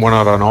fucking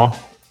winner and all.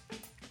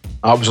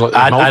 That was like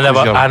the milk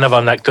was your- I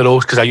never nicked the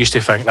rolls because I used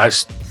to think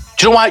that's...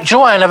 Do you know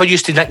why I never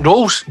used to nick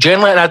rolls?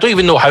 Generally, and I don't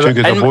even know how... Too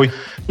good a boy.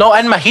 No,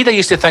 in my head, I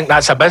used to think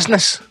that's a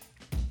business.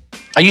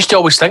 I used to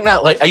always think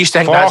that. Like, I used to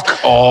think Fuck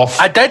that's... off.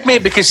 I did,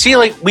 mate, because see,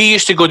 like, we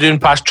used to go down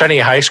past Trinity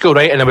High School,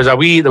 right? And there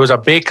was a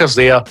baker's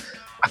there.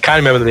 I can't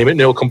remember the name of it, and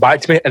they'll come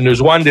back to me. And there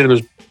was one day, there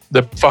was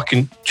the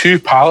fucking 2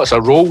 pallets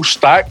of rolls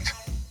stacked.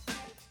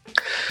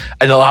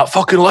 And they're like,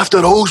 fucking lift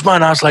the rolls,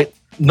 man. I was like,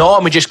 no,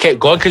 and we just kept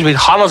going because we had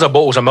hundreds of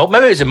bottles of milk.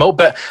 Maybe it was the milk,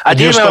 but I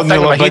You're didn't remember standing thinking there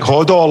in my like head... big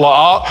hot dog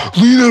like that.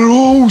 Leave the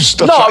rolls.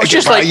 They're No, trying I was to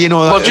just get like, by, you know,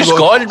 we're just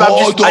gone.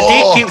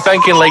 I did keep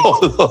thinking,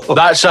 like,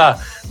 that's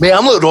a... Mate,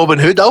 I'm like Robin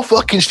Hood. I'll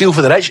fucking steal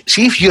for the rich.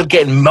 See if you're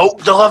getting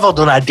milk delivered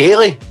on a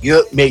daily.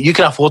 Mate, you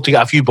can afford to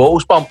get a few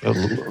bottles pumped.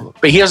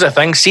 But here's the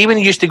thing. See when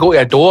you used to go to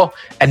a door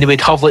and they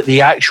would have, like, the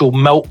actual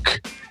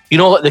milk,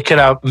 like the kind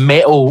of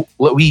metal,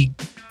 like, wee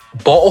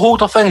bottle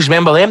holder things.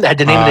 Remember them that had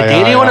the name of the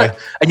dairy on it?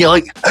 And you're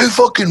like, how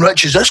fucking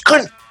rich is this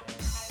cunt?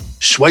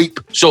 Swipe.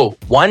 So,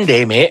 one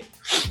day, mate,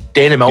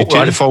 down the You milk take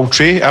run. the full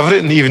tray,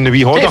 everything, even the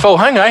wee Take the hodder. full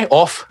hang, aye,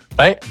 off,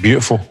 right?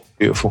 Beautiful,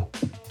 beautiful.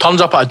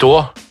 Turns up at a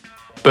door,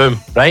 boom,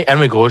 right, in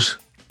we goes.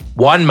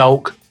 1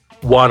 milk,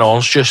 1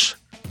 orange juice.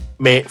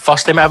 Mate,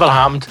 first time it ever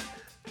happened,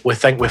 we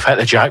think we've hit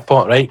the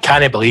jackpot, right?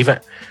 Can't believe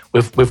it.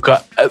 We've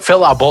got, it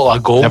felt like a bottle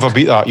of gold. Never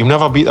beat that. You'll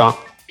never beat that.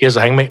 Here's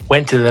the thing, mate.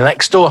 Went to the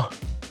next door.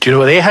 Do you know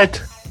what they had?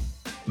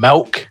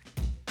 Milk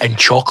and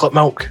chocolate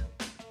milk.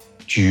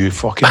 You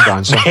fucking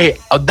dancer. Mate,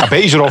 I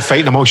bet you're all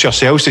fighting amongst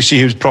yourselves to see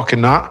who's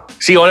procking that.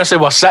 see, honestly,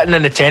 we're sitting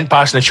in the tent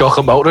passing the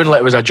chocolate milk round like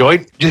it was a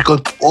joint. Just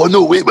going, oh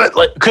no, wait,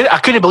 Like, I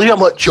couldn't believe it. I'm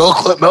like,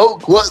 chocolate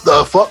milk? What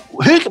the fuck?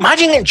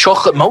 imagine getting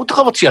chocolate milk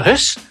delivered to your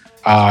house.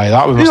 Aye,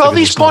 that was Who are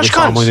these posh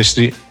family cunts? in the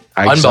street.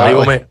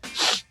 Unbelievable, Exactly.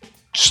 mate.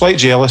 Slight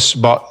jealous,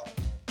 but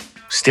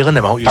Stealing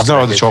the milk. I've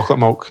never had the chocolate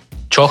milk.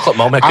 Chocolate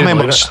milk, mate, I couldn't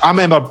remember. believe it.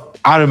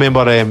 I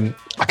remember.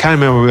 I can't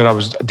remember where I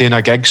was doing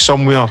a gig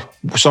somewhere,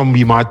 some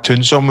wee mad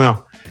tune somewhere,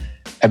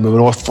 and we were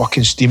all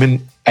fucking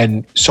steaming.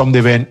 And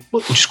somebody went,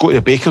 "Look, we'll just go to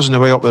the baker's on the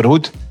way up the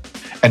road."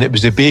 And it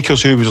was the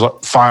bakers who was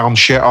like firing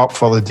shit up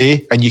for the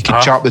day, and you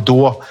could chap the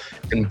door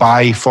and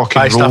buy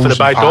fucking Buy stuff rolls at the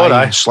back and door,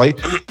 pie aye. and slide.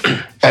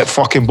 It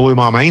fucking blew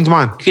my mind,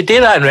 man. You could do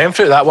that in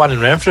Renfrew, that one in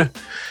Renfrew.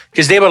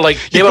 Because they were like,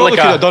 You probably could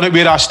have done it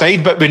where I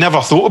stayed, but we never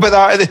thought about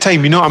that at the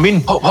time. You know what I mean?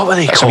 what were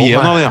they That's a called, wee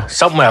man? earlier.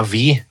 Something with a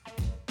V.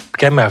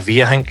 Give me a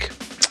V, I think.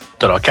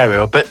 Don't know, I can't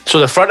remember. But so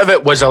the front of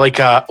it was like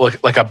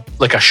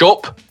a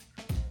shop.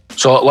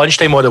 So at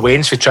lunchtime, all the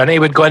Waynes for Trinity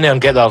would go in there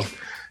and get their,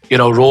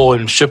 roll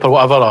and soup or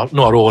whatever. Or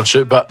not a roll and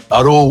soup, but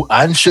a roll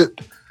and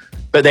soup.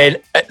 But then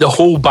the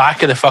whole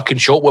back of the fucking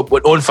shop, what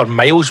went on for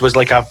miles, was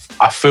like a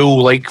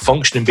full, like,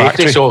 functioning bakery.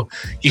 Factory. So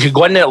you could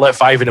go in there at like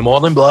 5 a.m,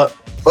 be like,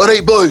 all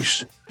right,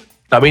 boys.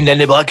 I mean, then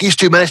they'd be like, he's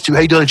 2 minutes to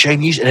hide all the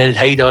Chinese, and then they'd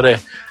hide all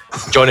the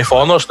Johnny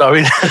Fawners. I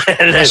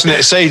mean, Listen at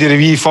the side of the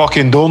wee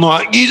fucking door,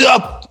 like, he's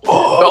up. but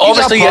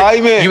obviously,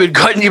 you would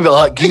go and you'd be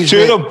like, Two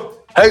geez, of mate,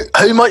 them.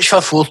 how much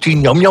for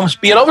 14 yum-yums?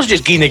 But you're obviously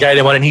just giving the guy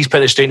the money and he's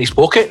putting it straight in his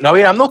pocket. No,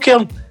 I'm not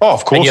caring. Oh,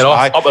 of course. And you're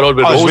off, up the road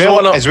with as Rolls well, and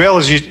whatnot. as well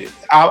as you,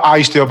 I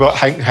used to about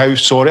think how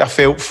sorry I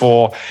felt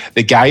for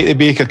the guy at the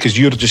baker, because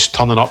you're just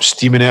turning up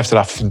steaming after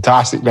a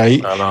fantastic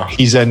night. I know.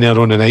 He's in there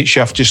on the night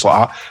shift just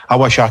like that. I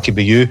wish I could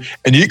be you.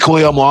 And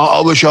equally, I'm like, I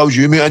wish I was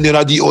you, mate. And then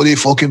I'd eat all the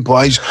fucking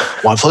pies.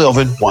 One for the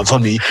oven, one for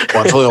me.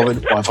 One for the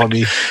oven, one for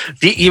me.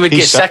 You would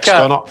He's get sick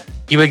done of. it.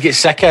 You would get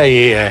sick of.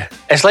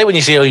 It's like when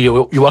you say, "Oh,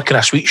 you work in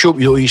a sweet shop,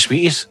 you don't eat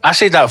sweeties." I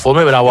said that for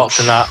me when I worked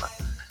in that.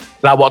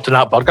 When I worked in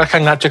that Burger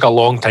King, that took a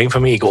long time for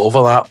me to go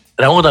over that.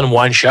 And I only done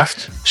one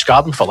shift.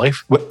 Scarred me for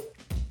life.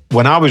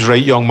 When I was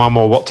right young, Mum,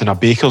 I worked in a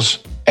baker's,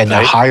 and the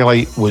Right.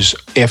 highlight was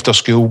after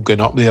school going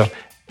up there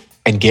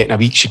and getting a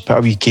wee. She'd put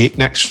a wee cake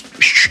next.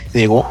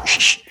 There you go.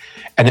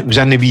 And it was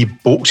in the wee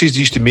boxes. They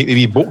used to make the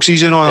wee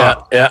boxes and all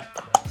that. Yeah.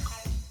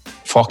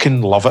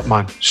 Fucking love it,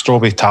 man.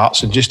 Strawberry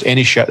tarts and just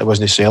any shit that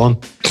wasn't selling.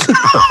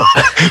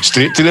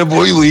 Straight to the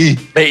boy Lee.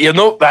 Mate, you're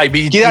not. I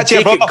mean, you Give that to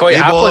your take it brother. quite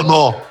Hey, happily.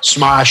 no.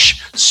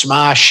 Smash,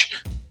 smash.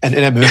 And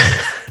in a move.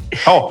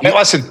 Oh, hey,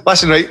 listen,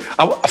 right.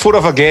 Before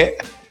I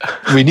forget,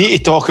 we need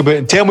to talk about,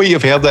 and tell me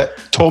you've heard it,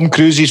 Tom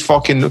Cruise's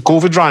fucking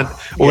COVID rant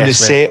on Yes, the mate.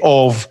 set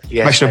of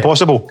Yes, Mission mate.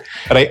 Impossible.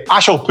 Right, I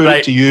shall put Right.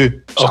 it to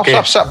you. So Okay.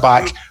 I'll sit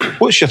back.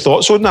 What's your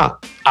thoughts on that?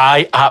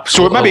 I So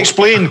absolutely.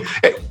 maybe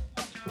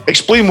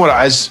explain what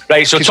it is.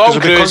 Right, so 'Cause- Tom 'cause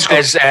of the Cruise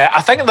is.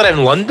 I think they're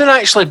in London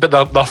actually, but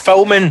they're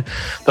filming.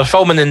 They're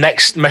filming the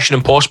next Mission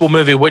Impossible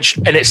movie, which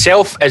in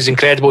itself is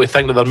incredible to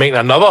think that they're making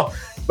another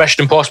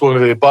Mission Impossible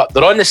movie. But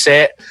they're on the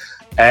set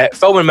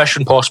filming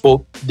Mission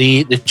Impossible.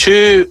 The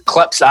two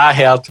clips that I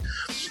heard.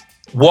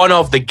 One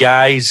of the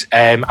guys,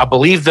 I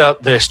believe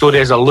the story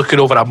is they're looking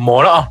over a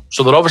monitor,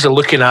 so they're obviously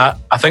looking at.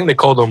 I think they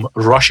call them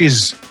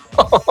rushes,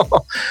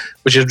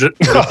 which is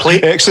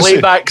Ecstasy.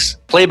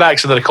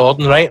 playbacks of the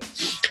recording, right?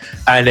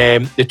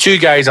 And the two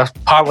guys are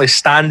apparently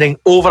standing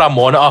over a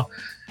monitor,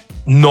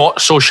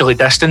 not socially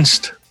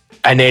distanced.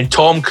 And then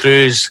Tom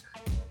Cruise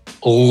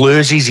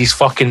loses his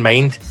fucking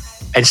mind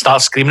and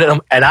starts screaming at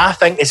them. And I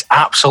think it's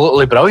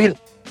absolutely brilliant.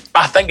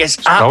 I think it's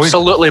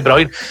absolutely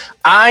brilliant.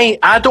 I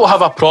don't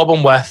have a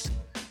problem with.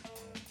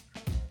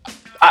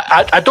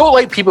 I don't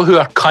like people who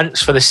are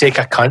cunts for the sake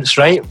of cunts,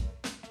 right?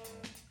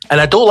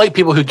 And I don't like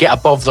people who get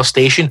above their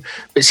station.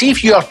 But see,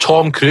 if you are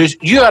Tom Cruise,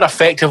 you are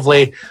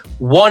effectively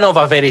one of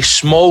a very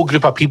small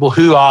group of people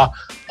who are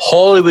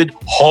Hollywood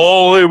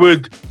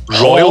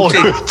royalty,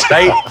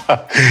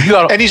 right? You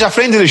are And he's a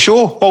friend of the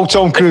show, old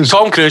Tom Cruise.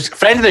 Tom Cruise,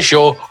 friend of the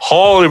show,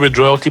 Hollywood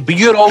royalty. But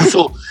you're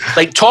also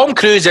like Tom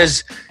Cruise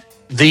is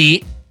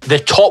the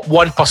top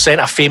 1%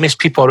 of famous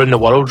people around the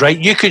world, right?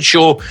 You could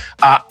show,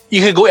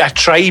 you could go to a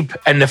tribe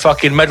in the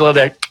fucking middle of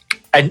the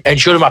and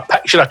show them a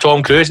picture of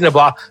Tom Cruise and they'll be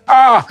like,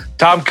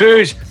 Tom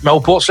Cruise,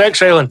 Millport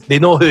Sex Island. They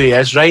know who he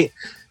is, right?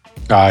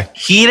 Aye.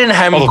 Hearing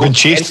him Well, they've go been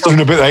chased mental, around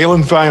about the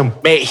island by him.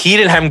 mate,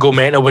 hearing him go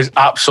mental was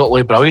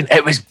absolutely brilliant.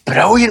 It was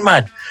brilliant,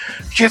 man.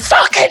 You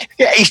fucking,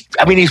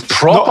 he's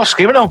proper No.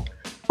 screaming at him.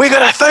 We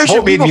got 1,000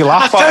 What made people. me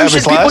laugh at it 1,000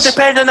 was people less.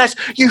 depend on this.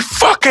 You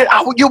fucking,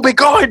 you'll be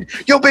gone.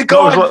 You'll be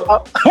gone.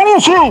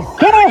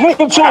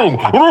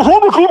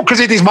 Because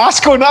he had his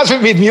mask on, that's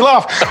what made me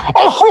laugh. You're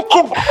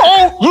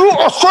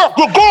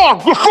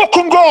gone. You're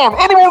fucking gone.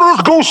 Anyone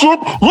else go shit,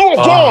 you're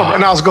gone.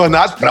 And I was going,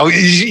 that's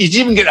brilliant. He's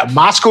even getting a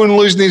mask on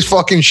losing his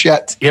fucking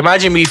shit. You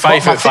imagine me But my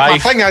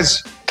 5'5", thing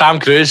is, Tom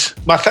Cruise.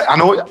 I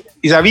know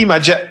he's a wee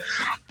midget.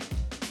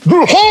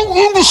 The whole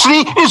industry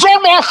is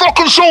on my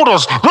fucking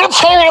shoulders. That's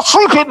how I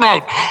sleep at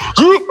night.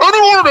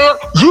 Anyone there,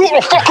 you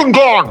are fucking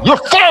gone. You're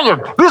fired.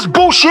 This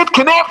bullshit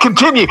cannot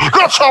continue.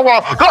 That's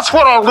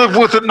what I live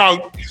with at night.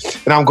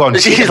 And I'm going,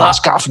 He's take the like,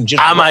 mask off and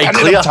just am I into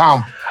clear? them,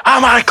 Tom.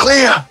 Am I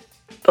clear?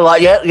 They're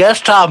like,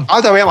 yes, Tom.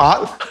 I'd have went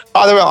like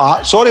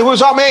that. Sorry, what was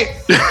that, mate?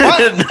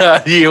 What?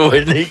 No, you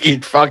wouldn't.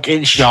 You'd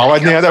fucking shit. No, I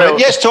wouldn't. I'd have went, yourself.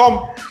 yes,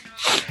 Tom.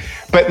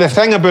 But the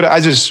thing about it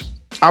is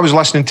I was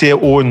listening to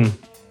it on,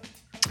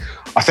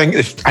 I think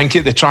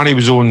the tranny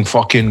was on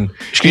fucking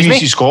Excuse me?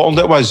 BBC Scotland.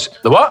 It was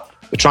The what?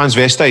 the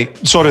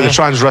transvestite. Sorry, the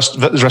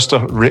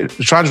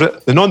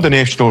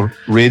non-denominational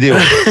radio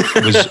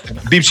was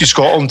BBC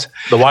Scotland.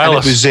 The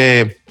wireless. And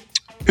it was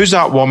who's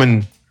that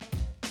woman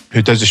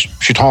who does?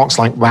 She talks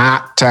like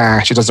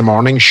that. She does the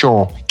morning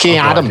show. Kay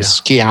Adams.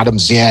 Kay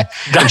Adams. Yeah.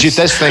 And she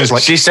does things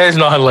like She says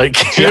nothing like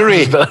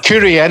Curie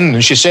in,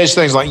 and she says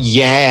things like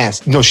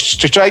yes. No, she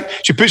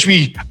puts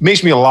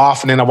makes me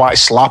laugh, and then I want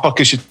to slap her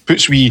because she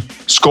puts wee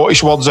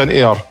Scottish words into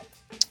her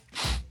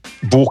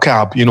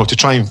vocab, to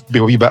try and be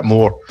a wee bit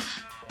more,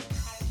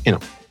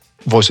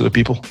 voice of the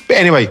people. But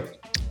anyway,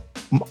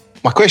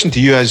 my question to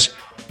you is: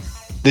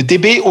 the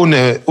debate on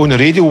the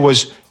radio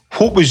was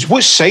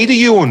what side are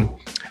you on?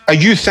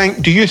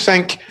 Do you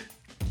think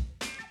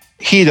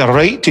he had a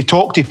right to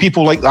talk to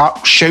people like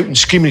that, shouting,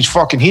 screaming his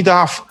fucking head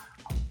off?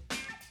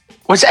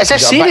 Is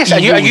this serious? Are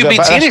you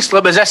being serious?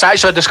 Was this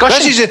actually a discussion?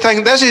 This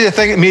is the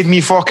thing that made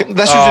me fucking.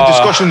 This was a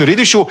discussion on the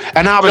radio show,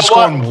 and I was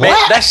going, mate,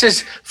 what? this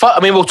is. I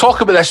mean, we'll talk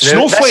about this.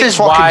 Snowflake this is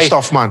fucking why,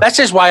 stuff, man. This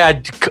is why I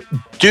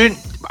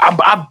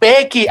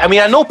beg you. I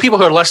mean, I know people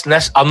who are listening to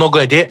this are not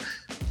going to do it.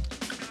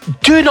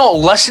 Do not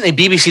listen to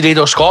BBC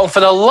Radio Scotland, for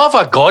the love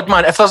of God,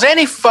 man. If there's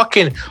any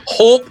fucking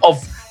hope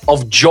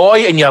of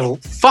joy in your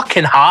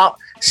fucking heart,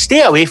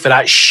 stay away from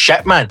that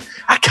shit, man.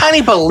 I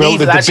can't believe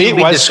that's even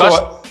been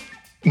discussed.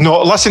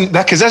 No, listen,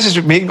 because this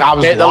is me. I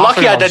was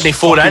lucky I didn't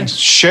phone in,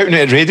 shouting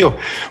at the radio.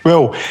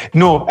 Well,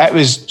 no, it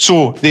was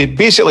so they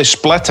basically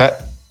split it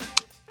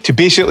to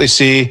basically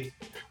say,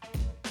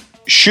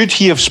 should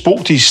he have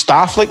spoke to his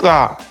staff like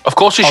that? Of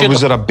course he should. Or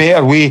was there a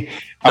better way?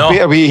 A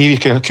better way he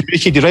can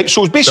communicate, right?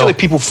 So it's basically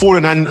people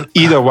phoning in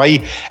either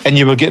way, and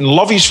you were getting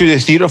lovies through the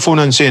theatre phone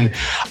in saying,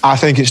 I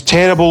think it's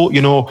terrible,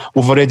 you know,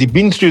 we've already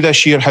been through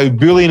this year, how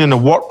bullying in the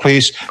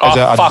workplace has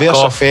an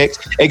adverse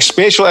effect,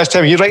 especially this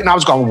time of year, right? And I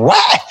was going,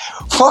 what?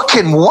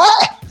 Fucking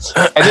what?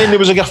 And then there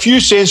was like a few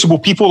sensible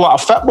people, like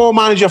a football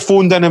manager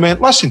phoned in and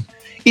went, listen,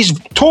 he's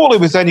totally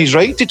within his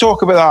right to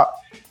talk about that.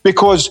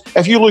 Because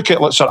if you look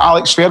at Sir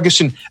Alex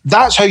Ferguson,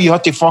 that's how you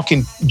had to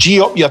fucking G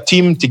up your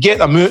team to get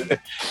them out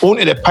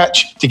onto the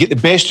pitch, to get the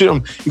best out of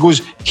them. He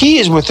goes, he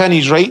is within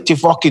his right to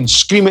fucking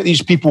scream at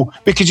these people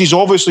because he's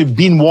obviously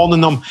been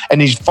warning them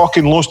and he's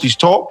fucking lost his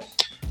top.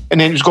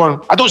 And then he was going,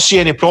 I don't see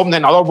any problem.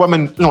 Then other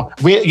women, no,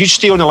 wait, you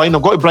stay on the line,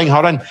 I've got to bring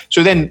her in.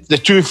 So then the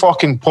two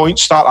fucking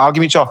points start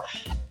arguing each other.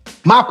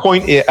 My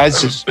point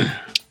is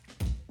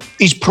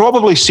he's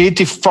probably said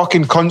to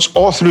fucking cunts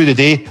all through the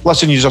day,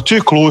 listen, yous are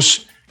too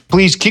close.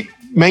 Please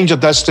mind your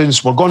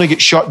distance. We're going to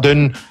get shut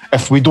down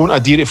if we don't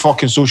adhere to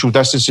fucking social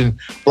distancing,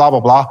 blah, blah,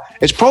 blah.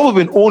 It's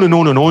probably been on and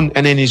on and on.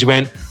 And then he's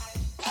went,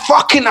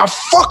 I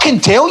fucking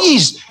tell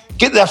yous,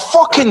 get the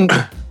fucking,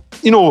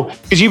 you know,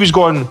 because he was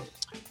going,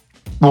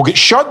 we'll get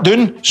shut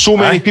down. So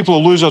many people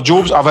will lose their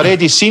jobs. I've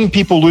already seen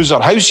people lose their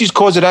houses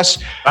because of this.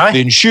 The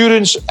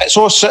insurance, it's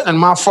all sitting on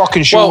my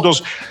fucking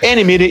shoulders.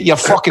 Any minute, you're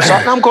fucking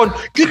sitting. I'm going,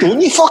 you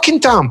don't, you fucking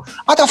damn.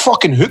 I'd have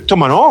fucking hooked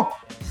him and all.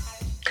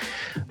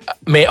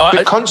 Mate,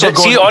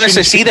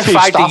 see the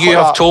fact that you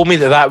have told me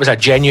that was a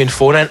genuine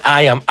phone in.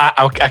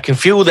 I can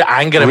feel the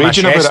anger in my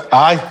chest.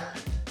 I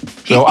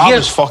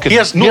was fucking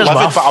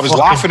I was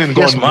laughing and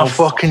going, here's my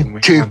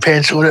fucking 2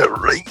 pence on it,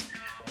 right?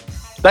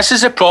 This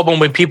is a problem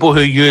with people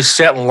who use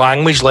certain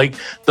language, like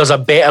there's a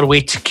better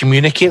way to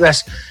communicate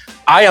this.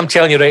 I am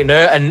telling you right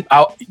now, and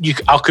I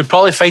could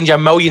probably find you a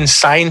million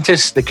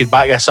scientists that could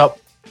back this up.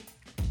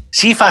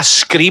 See if I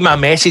scream a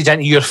message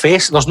into your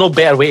face, there's no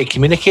better way to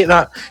communicate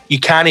that. You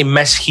can't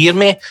mishear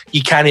me.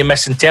 You can't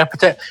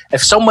misinterpret it.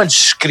 If someone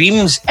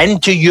screams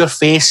into your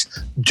face,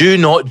 do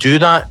not do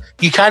that.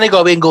 You can't go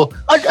away and go,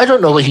 I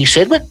don't know what he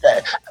said, but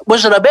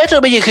was there a better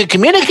way you could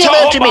communicate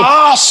that to me?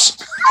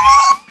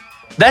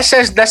 This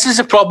is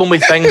a problem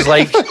with things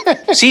like,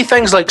 see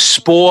things like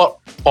sport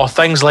or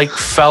things like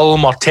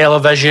film or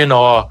television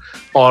or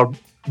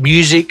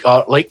music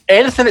or like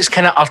anything that's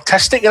kind of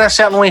artistic in a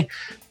certain way.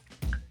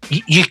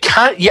 You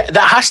can't. Yeah,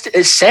 that has to.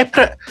 It's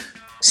separate.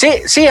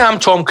 Say I'm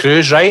Tom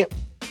Cruise, right?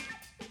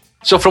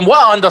 So from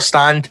what I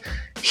understand,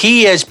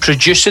 he is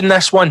producing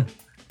this one.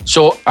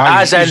 So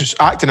as in just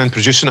acting and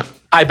producing it.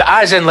 But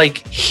as in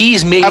like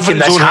he's making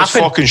this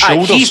happen.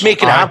 He's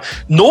making it happen.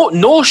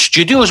 No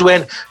studios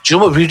went, do you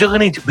know what we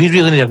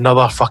really need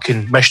another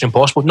fucking Mission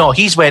Impossible. No,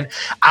 he's went,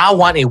 I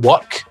want to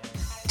work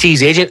to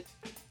his agent.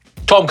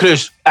 Tom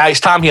Cruise, it's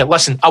Tam here.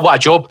 Listen, I want a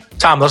job.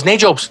 Tam, there's no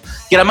jobs.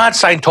 You're a mad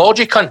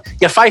Scientology cunt.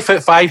 You're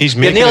 5'5".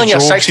 You're nearly in your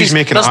 60s.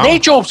 There's no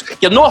jobs.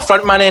 You're not a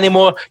front man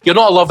anymore. You're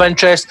not a love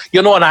interest.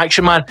 You're not an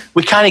action man.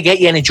 We can't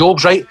get you any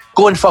jobs, right?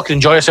 Go and fucking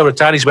enjoy yourself.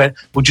 Retire. He's went,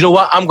 well, do you know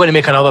what? I'm going to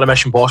make another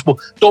Mission Possible.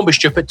 Don't be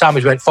stupid. Tam,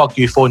 he's went, fuck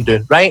you, phone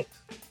down, right?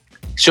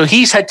 So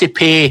he's had to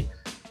pay,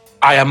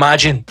 I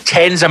imagine,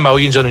 tens of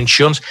millions on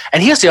insurance.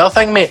 And here's the other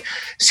thing, mate.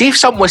 See if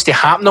something was to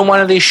happen on one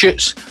of these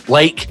shoots,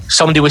 like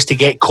somebody was to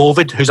get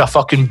COVID, who's a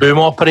fucking boom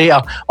operator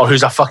or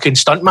who's a fucking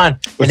stuntman,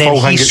 and then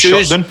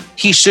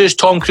he sues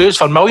Tom Cruise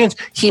for millions.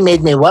 He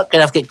made me work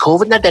and I've got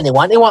COVID and I didn't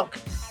want to work.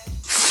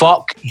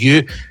 Fuck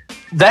you.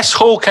 This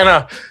whole kind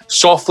of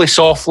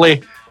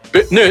softly,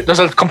 but no, there's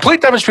a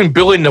complete difference between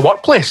bullying in the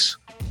workplace.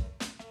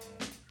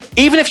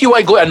 Even if you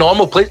want to go to a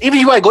normal place, even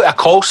if you want to go to a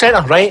call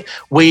centre, right?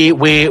 We're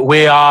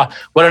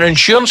an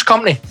insurance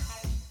company.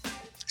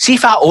 See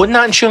if I own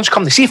that insurance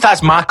company. See if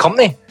that's my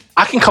company.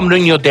 I can come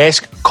round your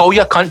desk, call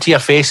you a cunt to your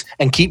face,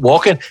 and keep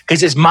walking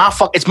because it's my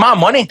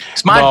money.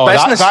 It's my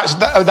business.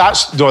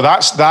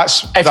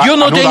 That's. If you're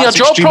not doing your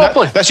job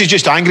properly, this is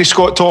just angry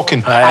Scott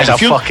talking. I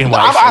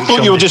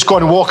thought you were just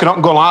going walking up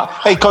and going like,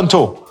 "Hey,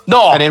 cunto."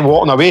 No, and then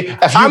walking away.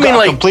 If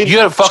you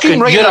you're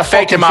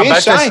affecting my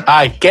business.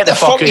 Aye, get the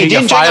fuck out.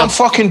 You're fired. I'm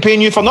fucking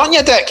paying you for nothing,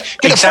 you dick.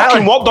 Get the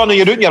fucking work done, or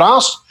you're out in your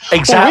ass.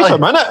 Exactly. Wait a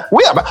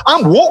minute.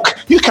 I'm woke.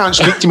 You can't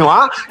speak to me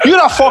like that.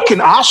 You're a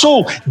fucking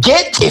asshole.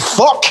 Get the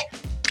fuck.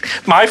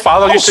 My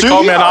father used to sue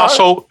call me you, an man.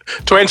 arsehole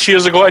 20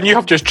 years ago, and you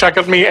have just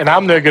triggered me, and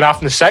I'm now going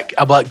off in the sick.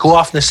 I'm like, go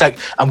off in the sick.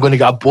 I'm going to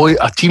get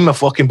a team of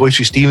fucking boys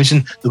from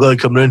Stevenson. They're going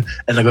to come round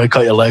and they're going to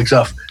cut your legs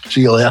off.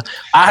 See you later.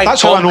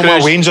 That's how I know my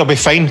Waynes will be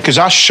fine, because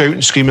I shout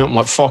and scream at them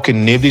like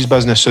fucking nobody's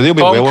business, so they'll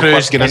be well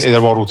equipped to get into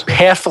their world.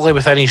 Perfectly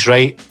within his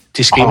right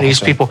to scream at these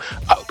people.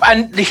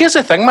 And here's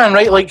the thing, man,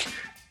 right? Like,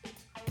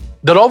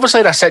 they're obviously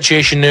in a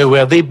situation now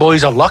where they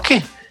boys are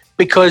lucky,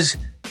 because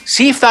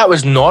see if that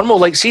was normal,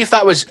 like see if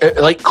that was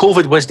like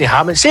COVID wasn't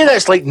happening, say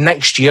that's like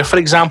next year, for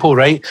example,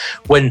 right,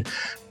 when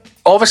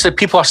obviously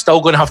people are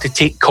still going to have to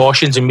take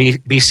cautions and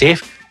be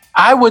safe.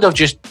 You would have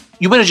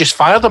just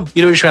fired them.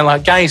 You would have just been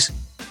like, guys,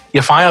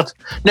 you're fired.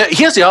 Now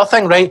here's the other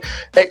thing, right,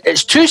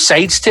 it's two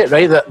sides to it,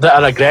 right, that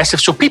are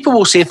aggressive. So people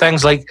will say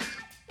things like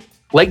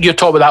you're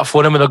talking about that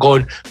forum, and they're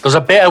going, there's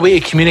a better way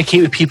to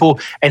communicate with people,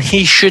 and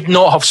he should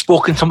not have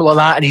spoken something like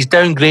that, and he's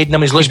downgrading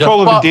him. He's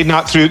probably been doing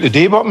that throughout the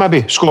day, but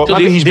maybe Scott,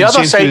 maybe he's been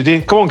saying through the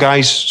day, come on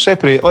guys,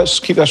 separate, let's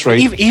keep this right.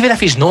 Even if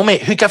he's no,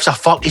 mate, who gives a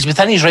fuck? He's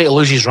within his right to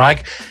lose his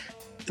rag.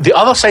 The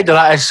other side of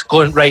that is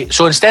going, right,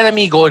 so instead of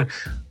me going,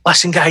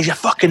 listen guys, you're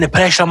fucking the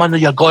pressure I'm under,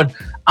 you're gone,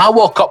 I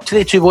walk up to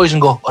the two boys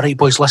and go, all right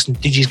boys, listen,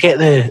 did you get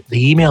the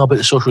email about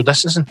the social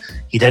distancing?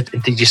 He did.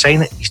 And did you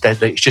sign it? He said,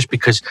 right, it's just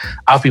because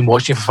I've been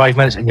watching you for 5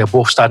 minutes and you're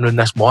both standing on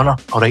this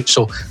monitor. All right,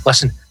 so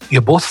listen,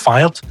 you're both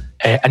fired.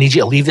 I need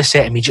you to leave the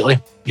set immediately.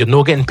 You're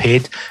not getting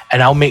paid,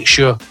 and I'll make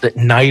sure that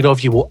neither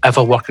of you will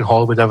ever work in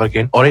Hollywood ever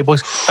again. All right,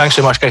 boys, thanks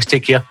so much, guys,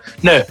 take care.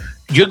 Now,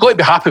 you're going to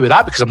be happy with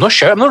that, because I'm not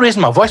shouting, I'm not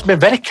raising my voice, I'm being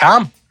very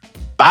calm.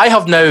 But I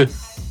have now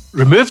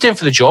removed them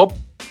for the job.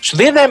 So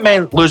they then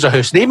might lose their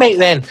house. They might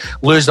then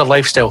lose their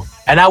lifestyle.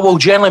 And I will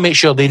generally make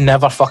sure they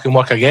never fucking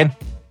work again.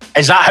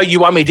 Is that how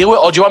you want me to deal with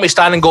it? Or do you want me to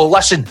stand and go,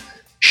 listen,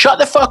 shut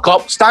the fuck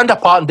up, stand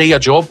apart and do your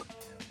job?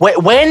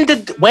 When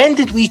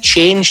did we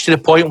change to the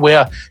point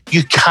where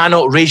you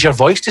cannot raise your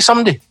voice to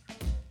somebody?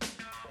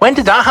 When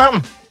did that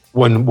happen?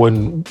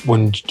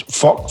 When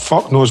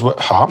fuck knows what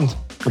happened.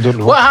 I don't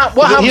know. What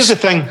happened? Here's the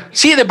thing.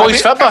 See the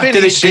boys' fibber.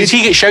 Did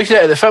he get shouted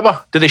at the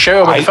fibber? Did they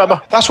shout about the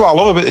fibber? That's what I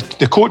love about it.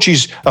 The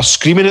coaches are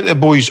screaming at the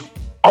boys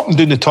up and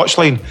down the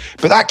touchline,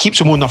 but that keeps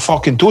them on their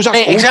fucking toes.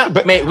 That's exactly.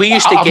 But mate, we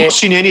used to I've not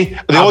seen any.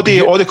 All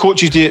the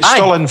coaches do it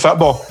still in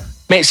football.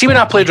 Mate, see when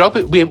I played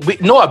rugby, we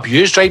not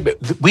abused, right?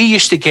 But we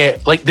used to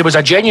get, like, there was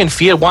a genuine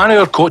fear. One of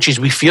our coaches,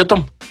 we feared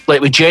them.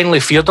 Like, we genuinely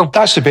feared them.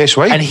 That's the best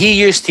way. And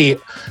he used to,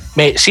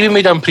 mate, see when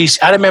we done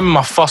I remember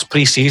my first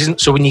pre-season.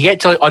 So when you get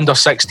to like under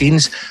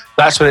 16s,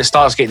 that's when it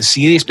starts getting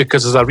serious,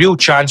 because there's a real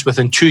chance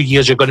within 2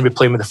 years you're going to be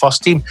playing with the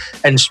first team.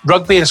 And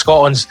rugby in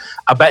Scotland's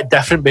a bit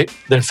different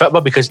than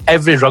football, because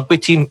every rugby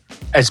team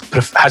has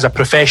a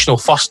professional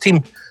first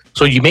team.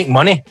 So you make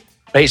money,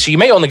 right? So you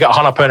might only get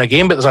 £100 a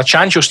game, but there's a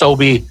chance you'll still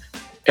be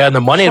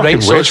earning money,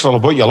 right? So it's for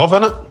about you love,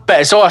 innit?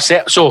 But it's all a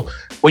set. So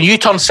when you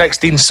turn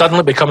 16, suddenly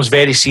it becomes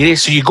very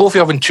serious. So you go from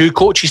having 2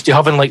 coaches to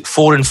having like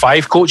 4 and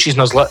 5 coaches, and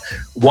there's like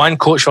one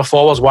coach for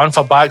forwards, one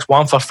for backs,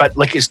 one for fit.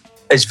 Like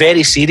it's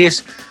very serious.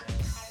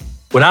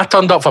 When I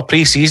turned up for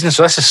pre-season,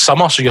 so this is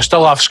summer, so you're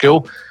still off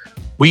school,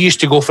 we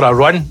used to go for a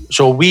run.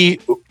 So we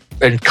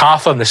in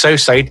Cartha on the south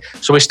side.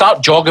 So we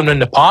start jogging around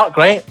the park,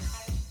 right?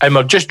 And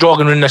we're just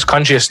jogging around this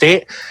country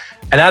estate.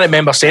 And I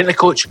remember saying to the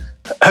coach,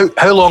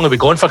 how long are we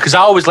going for? Because I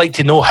always like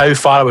to know how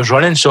far I was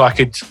running so I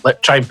could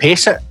like try and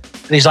pace it.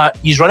 And he's like,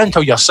 he's running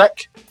until you're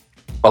sick.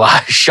 Well,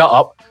 shut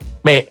up,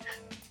 mate.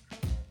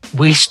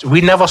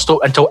 We never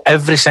stopped until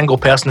every single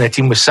person in the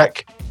team was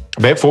sick.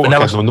 I bet folk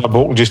kids were not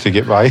bulking just to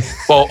get by.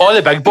 Well, all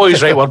the big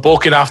boys, right, were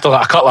bulking after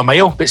like a couple of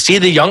mile. But see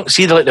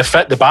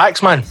the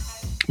backs, man.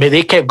 Mate,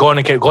 they kept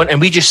going,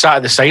 and we just sat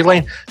at the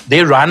sideline.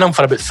 They ran them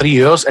for about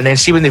 3 hours, and then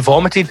see when they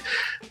vomited,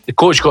 the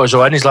coach got us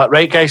all in. He's like,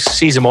 right, guys,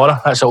 see you tomorrow.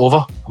 That's it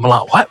over. I'm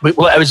like, what?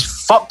 Well, it was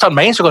fucked our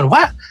minds. We're going,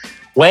 what?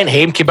 Went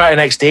home, came back the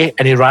next day,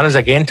 and he ran us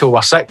again till we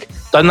were sick.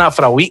 Done that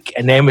for a week,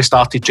 and then we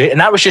started training.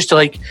 And that was just to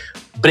like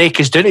break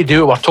us down to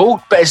do what we're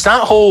told. But it's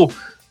that whole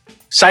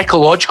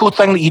psychological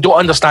thing that you don't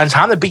understand's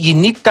happening. But you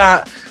need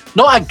that,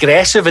 not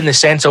aggressive in the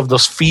sense of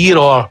there's fear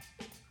or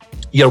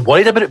you're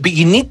worried about it, but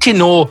you need to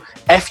know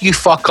if you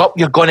fuck up,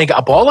 you're going to get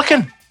a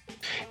bollocking.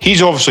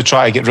 He's obviously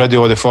trying to get rid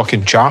of all the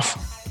fucking chaff,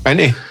 isn't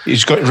he?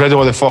 He's got rid of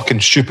all the fucking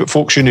stupid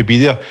folk shouldn't be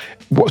there.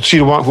 So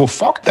you want to go,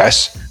 fuck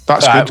this.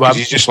 That's good, because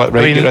he's just like,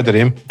 right, get rid of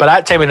him. But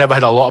that time we never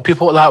had a lot of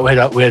people like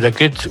that. We had a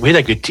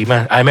good team,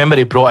 man. I remember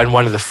he brought in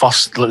one of the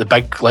first, like the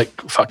big, like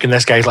fucking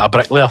this guy's like a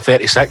bricklayer,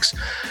 36.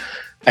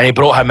 And he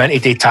brought him in to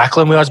do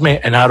tackling with us,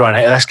 mate. And I ran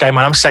out of this guy,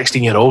 man. I'm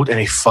 16-year-old, and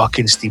he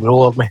fucking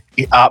steamrolled me.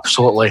 He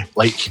absolutely,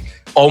 like,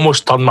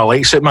 almost turned my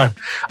lights out, man.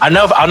 I'll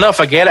never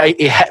forget it.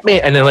 He hit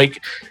me, and then,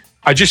 like,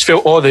 I just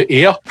felt all the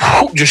air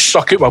just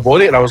suck out my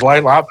body, and I was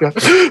lying like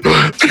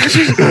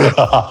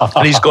that.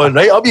 And he's going,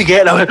 right, up you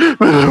get. And I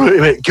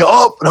went, get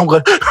up. And I'm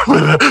going,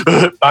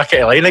 back at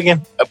the line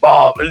again.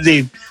 Oh,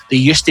 they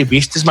used to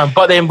beast us, man.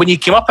 But then when you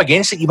came up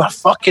against it, you were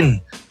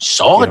fucking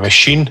solid. You're a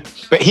machine.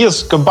 But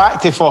here's, come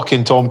back to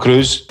fucking Tom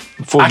Cruise.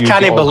 I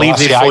can't believe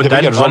they phoned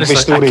in,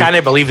 honestly. I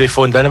can't believe they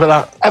phoned in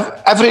about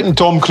that. Everything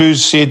Tom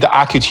Cruise said that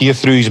I could hear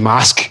through his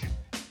mask.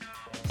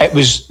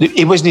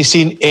 he wasn't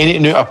seeing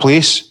anything out of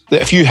place.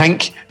 That if you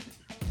think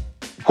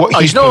what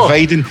he's not.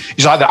 providing,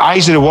 he's like, the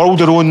eyes of the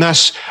world are on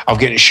this. I've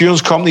got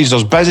insurance companies,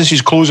 there's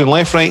businesses closing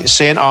left, right, and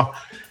centre.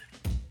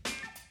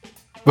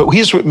 But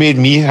here's what made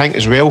me think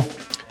as well.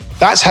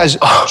 That's his.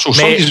 So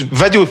somebody's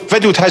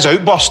videoed his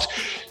outburst.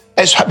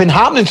 It's been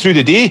happening through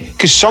the day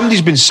because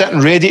somebody's been sitting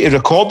ready to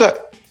record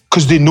it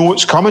because they know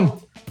it's coming.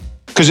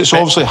 Because it's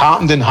obviously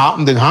happened and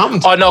happened and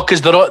happened. Oh no,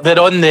 because they're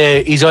on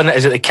the. He's on.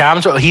 Is it the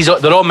cams?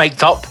 They're all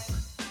mic'd up.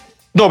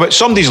 No, but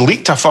somebody's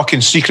leaked a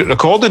fucking secret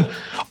recording,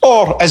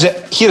 or is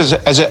it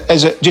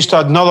just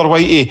another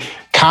way to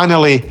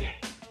cannily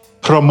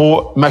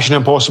promote Mission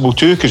Impossible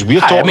 2? Because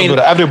we're talking about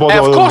it. Everybody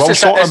of in the course world's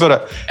talking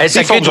about it. It's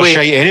These a good films are way.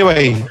 shite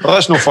anyway. Well,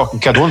 that's no fucking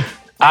kid on.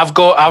 I've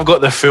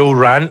got the full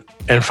rant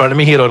in front of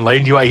me here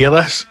online. Do you want to hear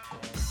this?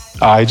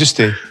 Aye, just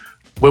It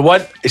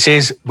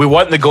says we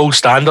want the gold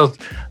standard.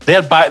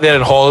 They're back there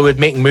in Hollywood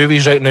making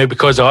movies right now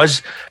because of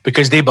us,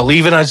 because they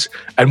believe in us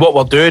and what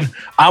we're doing.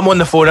 I'm on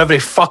the phone every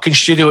fucking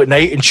studio at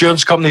night,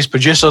 insurance companies,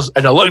 producers,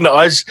 and they're looking at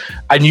us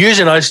and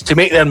using us to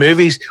make their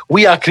movies.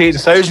 We are creating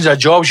thousands of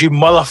jobs, you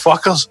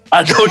motherfuckers.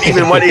 I don't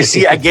even want to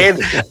see it again,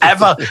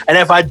 ever. And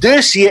if I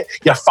do see it,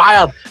 you're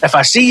fired. If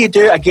I see you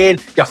do it again,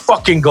 you're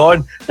fucking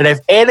gone. And if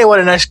anyone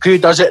in this crew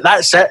does it,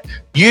 that's it.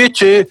 You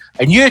two,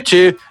 and you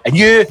two, and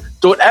you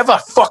don't ever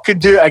fucking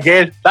do it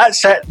again.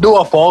 That's it. No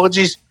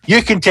apologies.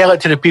 You can tell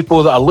it to the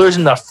people that are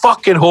losing their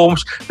fucking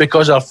homes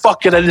because our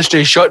fucking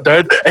industry is shut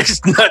down.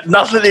 It's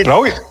nothing.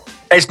 brilliant.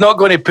 It's not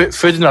going to put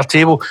food on their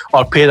table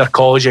or pay their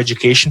college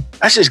education.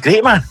 This is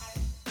great, man.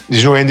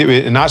 There's no end to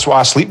it, and that's what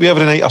I sleep with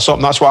every night or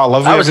something. That's what I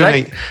live with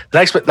every night.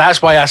 That's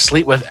what I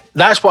sleep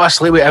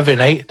with every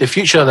night. The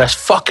future of this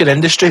fucking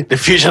industry. The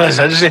future of this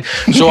industry.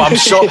 So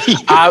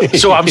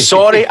I'm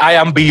sorry. I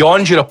am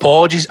beyond your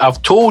apologies.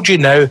 I've told you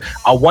now.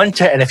 I want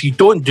it, and if you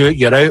don't do it,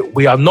 you're out.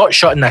 We are not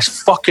shutting this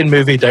fucking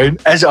movie down.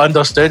 Is it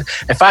understood?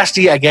 If I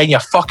see it again, you're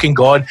fucking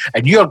gone,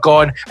 and you're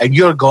gone, and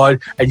you're gone,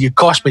 and you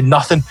cost me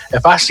nothing.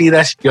 If I see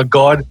this, you're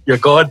gone. You're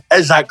gone.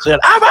 Is that clear?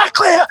 Am I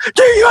clear?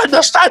 Do you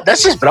understand?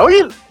 This is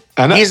brilliant.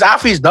 He's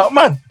half his nut,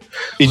 man.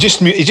 He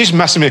just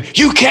missing me.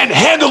 You can't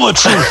handle the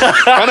truth.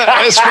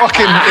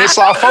 It's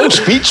like a false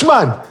speech,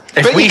 man.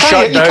 If we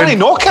shut down, you can't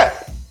knock it.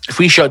 If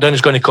we shut down,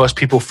 it's going to cost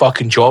people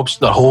fucking jobs,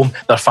 their home,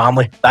 their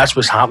family. That's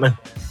what's happening.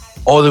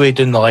 All the way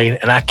down the line.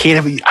 And I care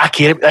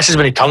about. This is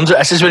when he turns it.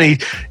 This is when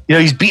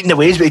he's beating the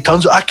waves, but he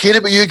turns it. I care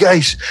about you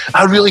guys.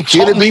 I really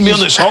care about you.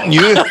 It's hurting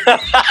you.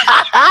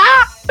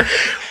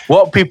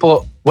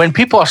 When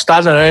people are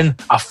standing around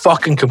a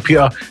fucking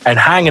computer and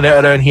hanging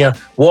out around here,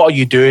 what are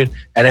you doing?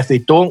 And if they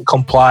don't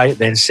comply,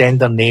 then send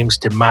their names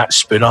to Matt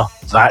Spooner.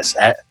 That's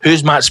it.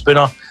 Who's Matt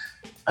Spooner?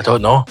 I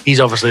don't know. He's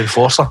obviously the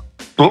enforcer.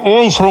 But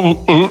always when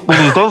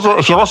he does it,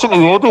 if you listen to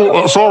the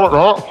audio, it's all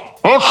like that.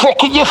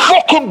 You're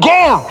fucking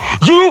gone.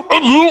 You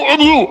and you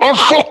and you. I'm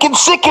fucking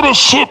sick of this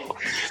shit.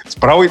 It's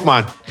brilliant,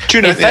 man.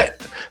 Tune in.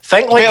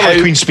 Think like how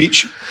Queen's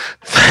speech.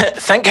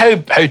 Think how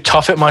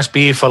tough it must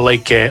be for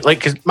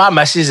cause my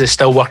missus is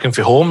still working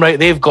from home, right?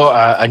 They've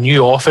got a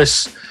new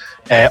office,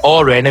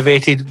 all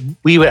renovated.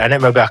 We went in it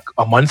maybe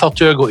a month or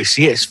two ago to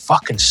see it. It's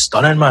fucking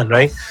stunning, man,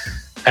 right?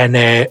 And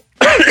they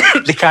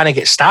can't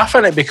get staff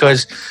in it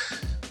because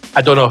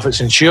I don't know if it's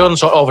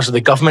insurance or obviously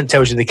the government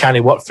tells you they can't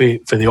work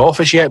for the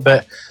office yet.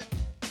 But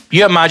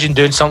you imagine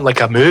doing something like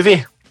a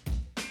movie.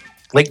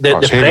 Like the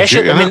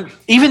pressure, I mean,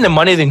 even the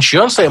money, the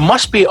insurance, it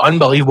must be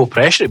unbelievable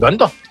pressure to be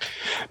under.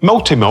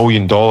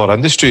 Multi-million-dollar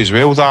industry as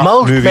well, that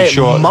movie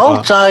shot.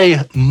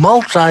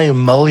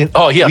 Multi-million.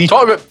 Oh, yeah,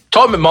 talking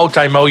about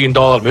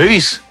multi-million-dollar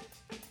movies.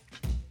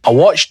 I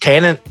watched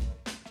Tenet.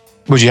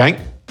 What do you think?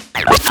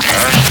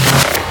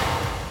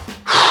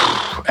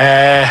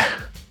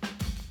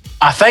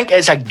 I think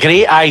it's a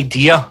great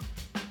idea,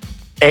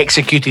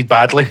 executed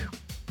badly.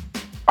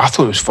 I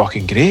thought it was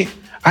fucking great.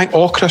 I think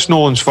all Chris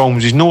Nolan's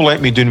films, he's no let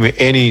me doing with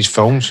any of his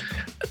films.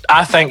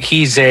 I think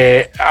he's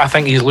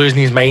losing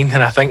his mind,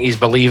 and I think he's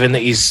believing that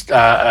he's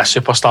a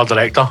superstar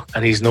director,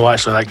 and he's not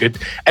actually that good.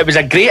 It was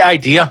a great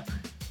idea.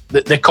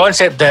 The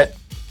concept that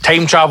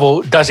time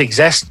travel does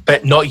exist,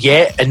 but not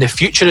yet, and the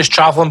future is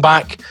travelling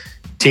back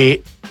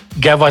to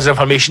give us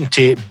information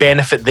to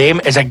benefit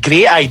them is a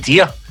great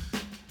idea,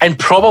 and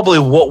probably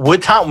what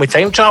would happen with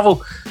time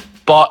travel,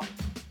 but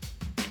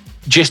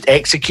just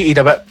executed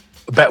a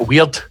bit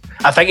weird.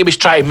 I think he was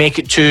trying to make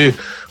it too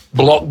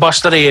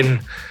blockbustery and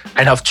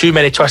have too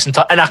many twists and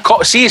turns. And I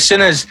see as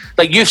soon as,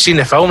 like, you've seen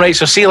the film, right?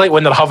 So see, like,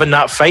 when they're having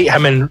that fight,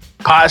 him and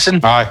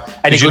Patterson. Aye.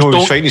 And he goes, he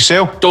was fighting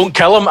himself? Don't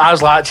kill him. I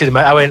was like to him.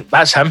 I went,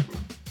 that's him.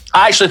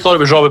 I actually thought it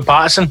was Robert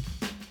Pattinson.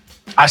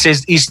 I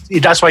says,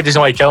 that's why he doesn't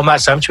want to kill him.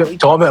 That's him. She went, what are you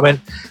talking about? I went,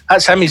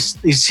 that's him.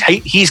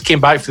 He's came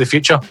back for the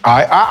future.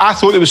 I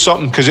thought it was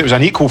something because it was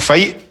an equal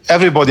fight.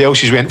 Everybody else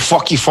just went,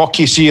 fuck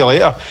you, see you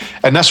later.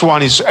 And this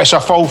one it's a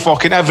full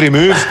fucking every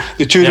move.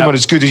 The two of them are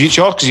as good as each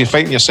other because you're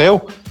fighting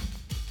yourself.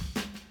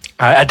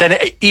 I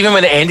didn't, even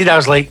when it ended, I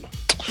was like,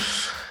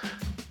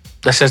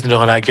 this isn't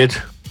really that good.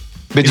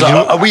 But He's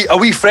like, are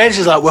we friends?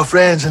 He's like, we're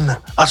friends, and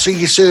I'll see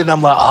you soon.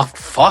 I'm like, oh,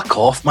 fuck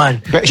off,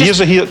 man. But here's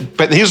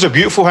the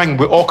beautiful thing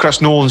with all Chris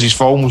Nolan's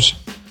films.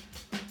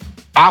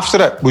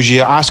 After it, was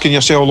you asking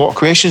yourself a lot of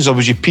questions, or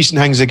was you piecing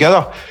things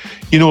together?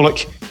 You know,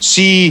 like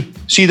see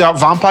that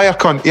vampire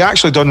cunt. He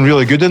actually done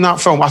really good in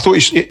that film. I thought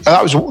that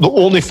was the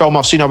only film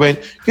I've seen. I went,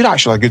 you're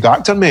actually a good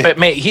actor, mate. But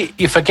mate,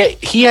 you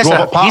forget he is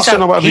Robert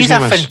Pattinson or whatever he's his a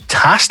name is.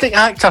 fantastic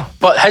actor.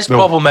 But his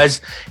problem is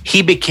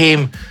he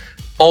became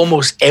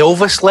almost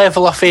Elvis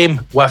level of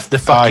fame with the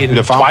fucking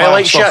the vampire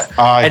Twilight stuff. shit,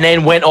 Aye. and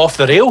then went off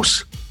the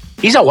rails.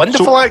 He's a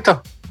wonderful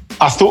actor.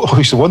 I thought,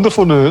 he's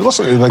wonderful now.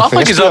 Listen to the big I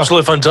think he's fest there.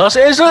 absolutely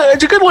fantastic. It's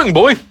a good looking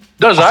boy.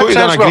 Does I thought he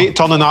done accents a well. great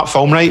turn in that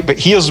film, right? But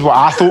here's what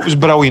I thought was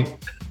brilliant,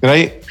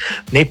 right?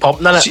 Nae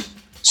pumping in it.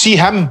 See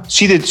him.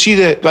 See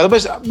the. Well,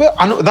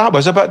 I know that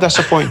was a bit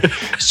disappointing.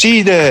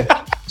 see the.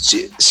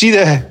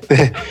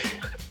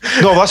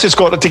 No, this has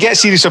got to get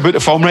serious about the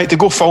film, right? To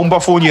go film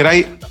buff on you,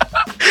 right?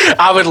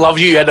 I would love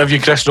you to interview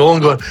Chris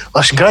Nolan going,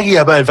 listen, can I give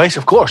you a bit of advice?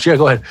 Of course, yeah,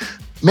 go ahead.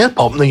 More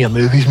pumping in your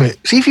movies, mate.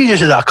 See if you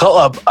just had a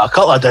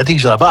couple of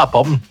ditties or a bit of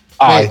pumping.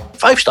 Aye. Mate,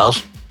 5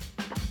 stars.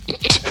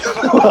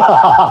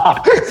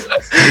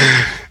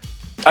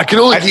 I can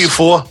only give you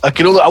 4. I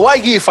want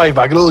to give you 5,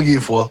 but I can only give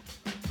you 4.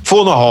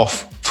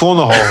 4.5.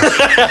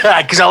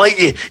 4.5. Because I like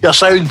you. Your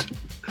sound.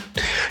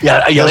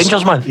 Yeah, you're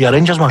Rangers man. You're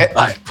Rangers man.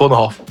 Aye,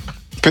 4.5.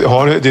 Put the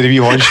horn out, did a wee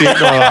horn shake and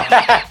all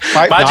that.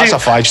 That's a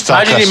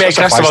 5-star. Imagine he met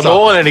Christopher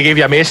Nolan and he gave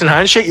you a Mason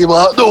handshake. You're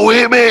like, no,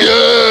 wait, mate.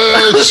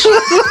 Yes.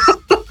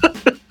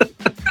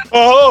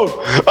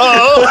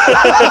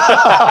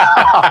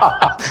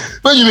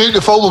 When you make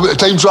the film about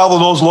time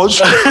travelling Oz Lodge.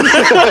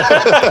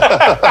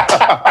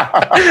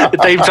 The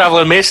time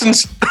travelling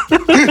Masons.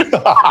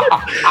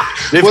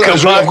 They've Well,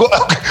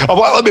 come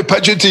back. let me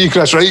pitch it to you,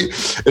 Chris, right?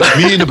 It's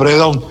me and the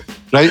brethren,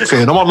 right? For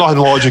number nothing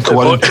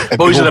logical. And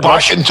Boys we in go the back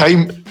bush. in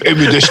time and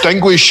we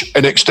distinguish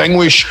and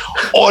extinguish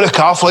all the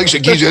Catholics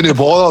that gives you any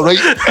bother, right?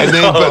 And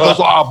then but there's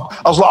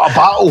like a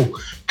battle.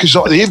 Because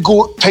they've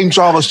got time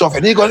travel stuff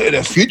and they go into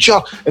the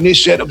future and they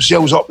set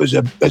themselves up as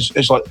like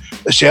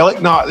the Celtic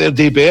that their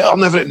day better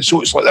and everything.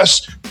 So it's like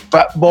this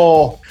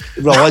football,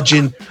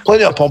 religion,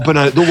 plenty of pumping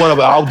in it. Don't worry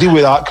about it. I'll deal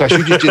with that, Chris.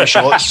 You just do the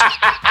shots.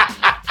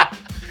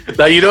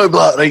 Now, you know,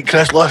 Black, right,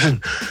 Chris, listen.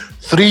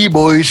 3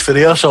 boys for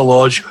Ayrshire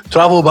Lodge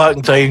travel back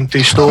in time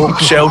to Stoke,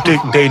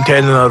 Celtic, doing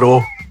 10 in a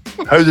row.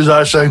 How does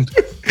that sound?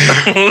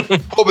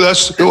 What about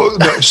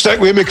this? Stick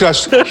with me,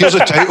 Chris. Here's the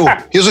title.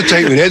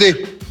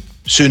 Ready?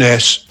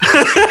 Soon-S.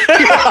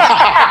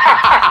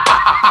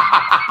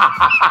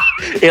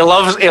 He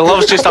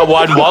loves just a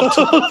one word.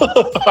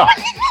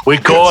 We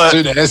call it.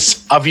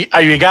 Soon-S. Have you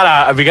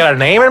got a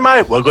name in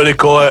mind? We're going to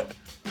call it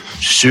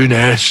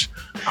Soon-S.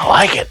 I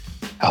like it.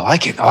 I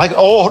like it.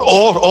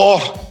 Or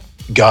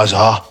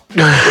Gaza. What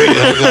do you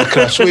think there,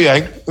 Chris? What do you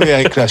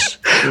think, Chris?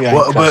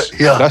 What about,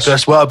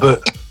 Chris, what about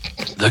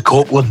the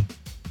Copeland?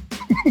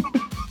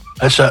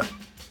 That's it.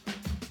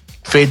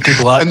 Fade to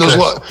black, And there's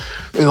Chris. like,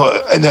 in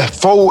the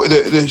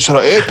the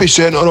sort of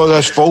epicentre of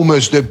this film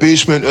is the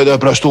basement of the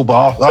Bristol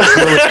bar. That's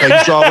where the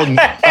time travelling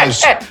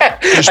is.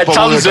 Just It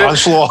below the turns out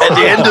dance floor. At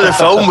the end of the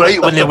film,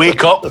 right, when they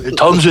wake up, it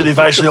turns out they've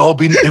actually all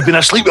been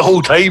asleep the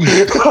whole time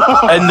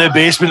in the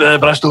basement of the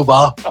Bristol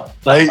bar,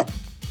 right?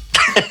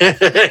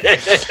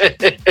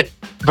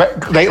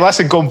 But right,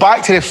 listen, going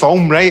back to the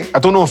film, right? I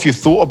don't know if you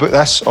thought about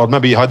this or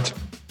maybe you had.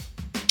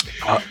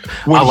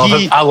 When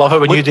I love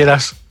it when you do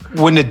this.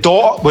 When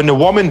the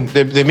woman,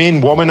 the main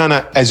woman in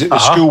it is at the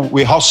school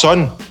with her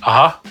son.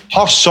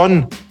 Her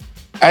son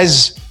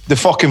is the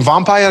fucking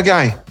vampire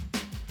guy.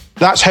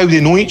 That's how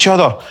they know each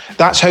other.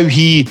 That's how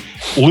he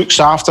looks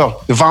after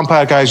the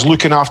vampire guy's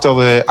looking after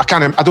I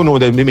don't know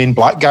what the main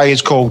black guy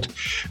is called,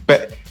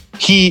 but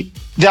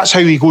that's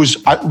how he goes,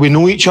 we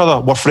know each other,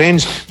 we're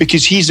friends,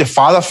 because he's the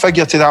father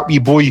figure to that wee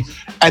boy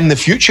in the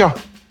future.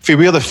 For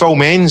where the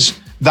film ends,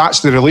 that's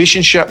the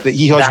relationship that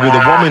he has with the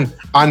woman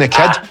and the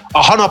kid.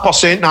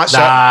 100%, that's it.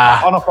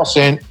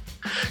 100%.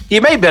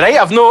 You might be right.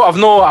 I've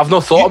no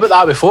thought about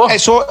that before.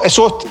 It's all,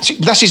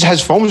 this is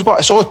his films, but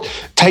it's all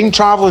time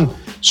traveling.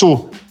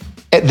 So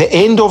at the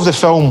end of the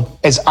film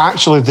is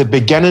actually the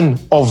beginning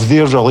of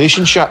their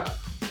relationship,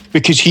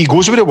 because he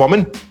goes with a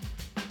woman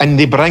and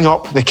they bring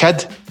up the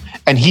kid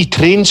and he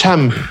trains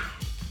him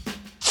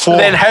for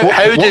Then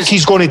what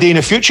he's going to do in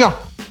the future.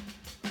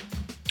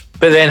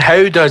 But then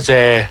how does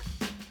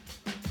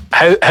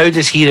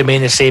he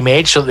remain the same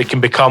age so that they can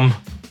become...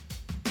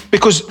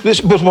 Because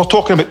we're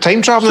talking about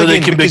time traveling So they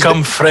again, can because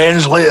become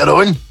friends later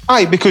on.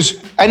 Aye,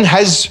 because in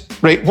his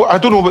I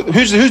don't know, but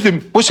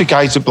what's the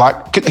guy's the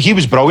black? He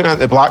was brilliant at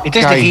the black He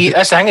doesn't guy. give,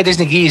 that's the thing, he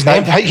doesn't give his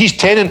name. He's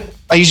Tennant.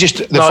 He's just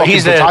the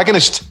fucking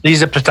protagonist. He's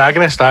the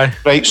protagonist, aye.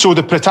 Right, so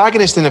the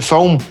protagonist in the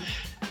film,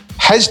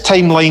 his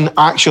timeline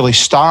actually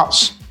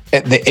starts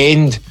at the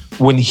end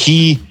when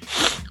he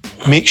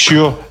makes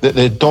sure that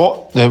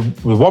the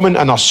woman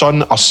and her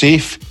son are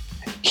safe.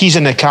 He's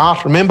in the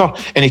car, remember?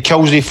 And he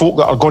kills the folk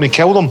that are going to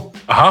kill them.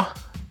 Uh-huh.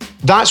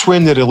 That's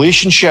when the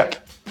relationship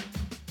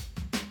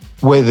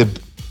with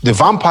the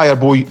vampire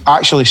boy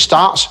actually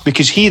starts,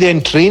 because he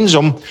then trains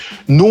him,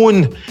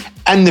 knowing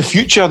in the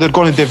future they're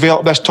going to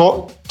develop this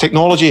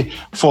technology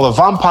for the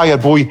vampire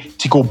boy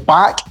to go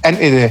back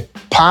into the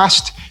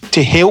past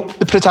to help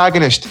the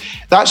protagonist.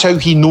 That's how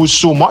he knows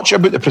so much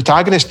about the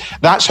protagonist.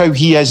 That's how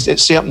he is at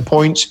certain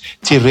points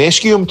to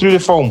rescue him through the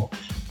film.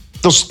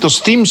 There's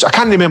themes, I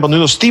can't remember now,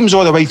 there's themes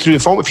all the way through the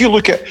film. If you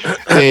look at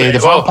the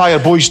vampire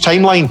boy's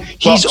timeline,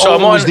 he's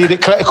always there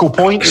at critical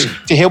points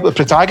to help the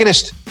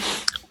protagonist.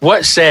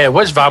 What's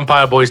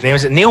vampire boy's name?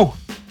 Is it Neil?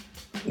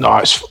 No,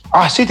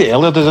 I said it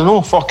earlier, did I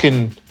know?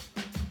 Fucking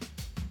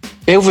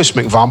Elvis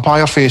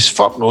McVampire Face,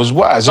 fuck knows,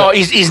 what is it? Oh,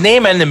 his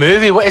name in the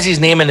movie, what is his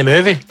name in the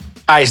movie?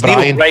 It's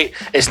Brian. Neil, right,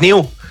 it's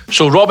Neil.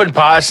 So Robin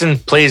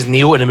Pattinson plays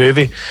Neil in the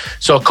movie.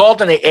 So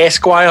according to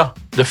Esquire,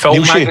 the film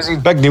Neil Shea, magazine,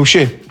 big Neil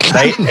Shea.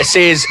 right, it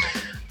says,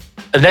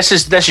 and this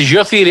is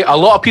your theory, a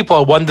lot of people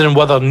are wondering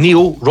whether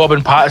Neil,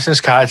 Robin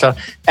Pattinson's character,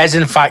 is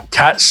in fact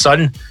Kat's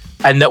son,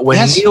 and that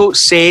when Neil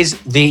says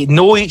they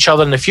know each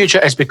other in the future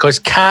is because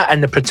Kat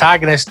and the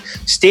protagonist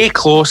stay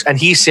close, and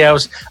he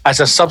serves as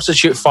a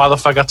substitute father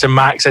figure to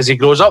Max as he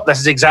grows up. This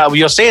is exactly what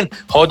you're saying.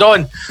 Hold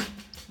on.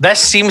 This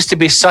seems to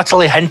be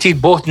subtly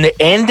hinted both in the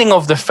ending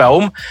of the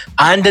film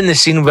and in the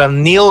scene where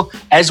Neil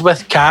is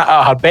with Kat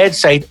at her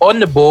bedside on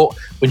the boat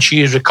when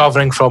she is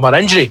recovering from her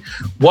injury.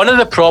 One of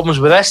the problems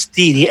with this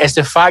theory is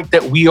the fact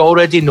that we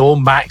already know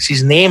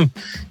Max's name.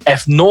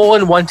 If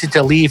Nolan wanted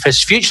to leave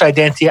his future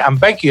identity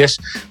ambiguous,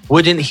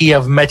 wouldn't he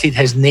have omitted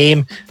his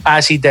name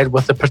as he did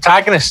with the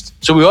protagonist?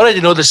 So we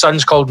already know the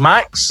son's called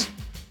Max.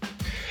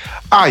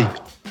 Aye.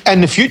 In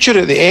the future,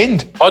 at the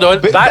end. Hold on,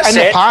 but in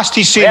the past,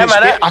 he's saying,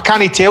 I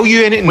can't tell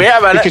you anything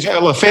because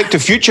it'll affect the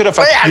future if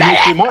I know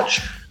too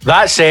much.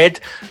 That said,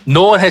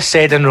 Nolan has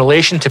said in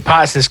relation to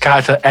Pattinson's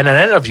character in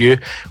an interview,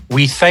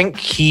 we think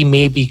he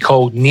may be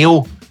called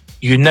Neil.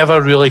 You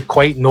never really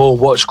quite know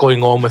what's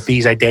going on with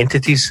these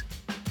identities.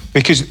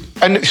 Because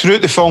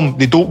throughout the film,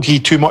 they don't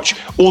give too much,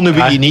 only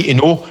what you need to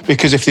know,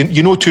 because if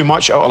you know too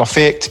much, it'll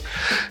affect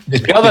the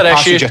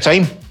passage of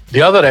time.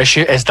 The other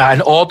issue is that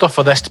in order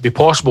for this to be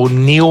possible,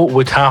 Neil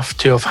would have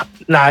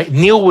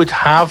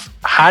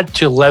had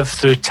to live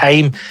through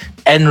time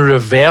in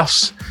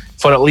reverse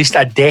for at least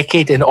a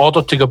decade in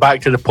order to go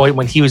back to the point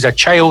when he was a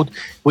child,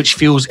 which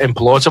feels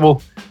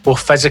implausible, both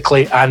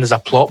physically and as a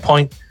plot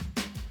point.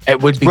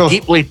 It would be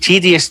deeply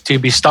tedious to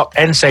be stuck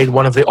inside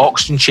one of the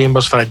oxygen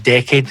chambers for a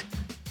decade,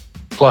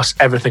 plus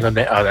everything on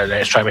it.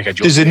 Let's try and make a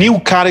joke. Does the Neil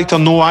character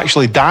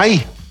actually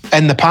die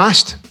in the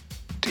past?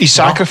 He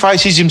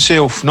sacrifices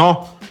himself,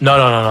 no?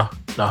 No.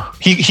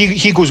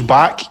 He goes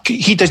back.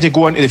 He doesn't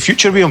go into the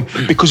future with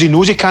him because he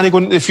knows he can't go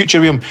into the future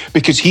with him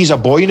because he's a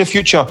boy in the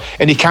future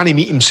and he can't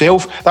meet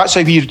himself. That's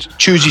how he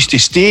chooses to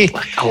stay.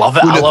 I love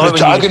it. When the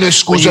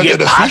protagonist goes into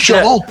the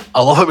future.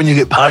 I love it when you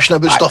get passionate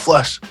about stuff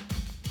like this.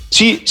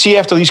 See,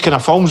 after these kind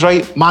of films,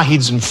 right, my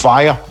head's on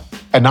fire.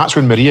 And that's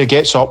when Maria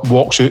gets up,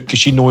 walks out, because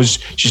she knows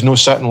she's not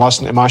sitting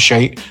listening to my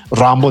shite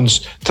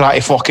ramblings, trying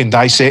to fucking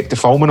dissect the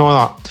film and all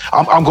that.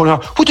 I'm going,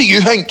 what do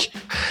you think?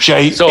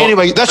 Shite. So,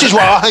 anyway, this is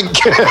what I think.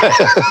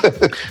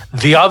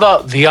 The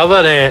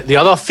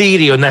other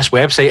theory on this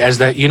website is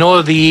that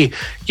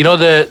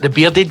the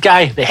bearded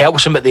guy that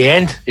helps him at the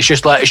end. It's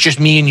just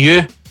me and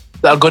you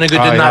that are going to go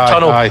down that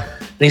tunnel. And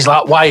he's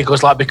like, why? He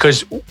goes like,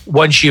 because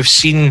once you've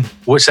seen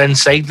what's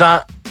inside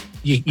that,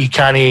 you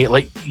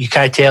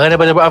can't tell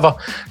anybody, whatever.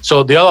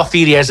 So the other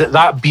theory is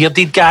that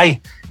bearded guy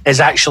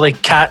is actually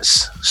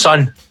Kat's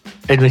son,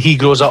 and when he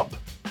grows up,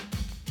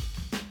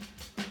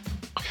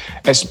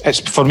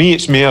 it's for me.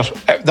 It's mere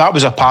that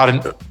was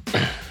apparent.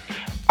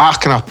 I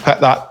kind of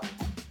put that.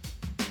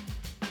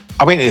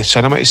 I went to the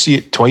cinema to see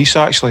it twice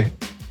actually,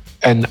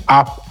 and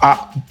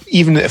I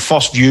even at the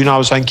first viewing I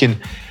was thinking,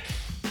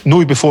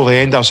 no, before the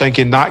end I was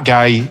thinking that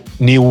guy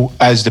Neil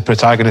is the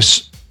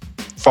protagonist's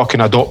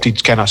fucking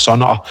adopted kind of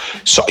son.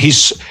 So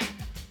he's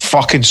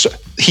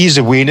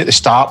the Wayne at the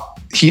start.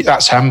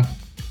 That's him.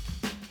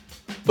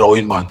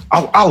 Brilliant, man.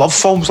 I love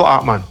films like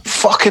that, man.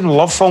 Fucking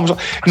love films. So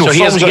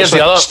here's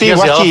the other stay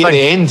with you at the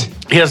end.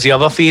 Here's the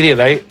other theory,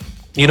 right?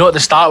 You know, at the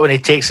start when he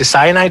takes the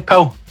cyanide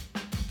pill,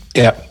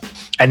 yeah,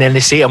 and then they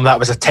say to him that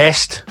was a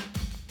test.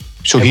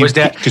 So he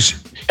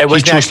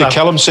chose to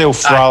kill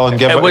himself rather than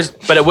give it.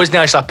 But it wasn't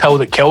actually a pill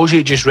that kills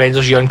you; it just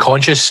renders you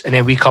unconscious, and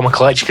then we come and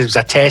collect you because it was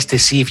a test to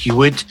see if you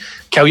would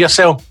kill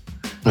yourself.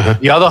 Uh-huh.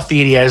 The other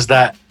theory is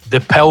that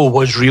the pill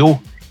was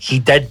real. He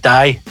did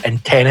die,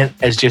 and Tenet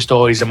is just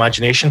all his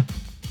imagination.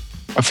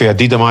 For a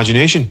deed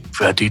imagination.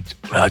 For a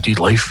deed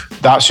life.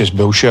 That's just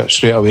bullshit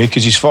straight away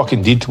because he's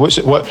fucking dead. What?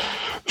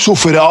 So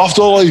for the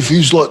afterlife,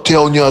 he's like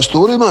telling you a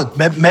story, man.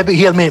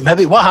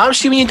 Maybe what happens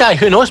to you when you die?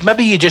 Who knows?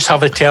 Maybe you just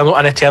have an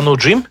eternal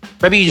dream.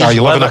 Maybe you just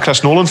live in a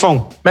Chris Nolan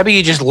film. Maybe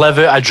you just live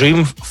out a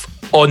dream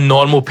on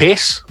normal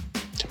pace.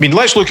 I mean,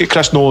 let's look at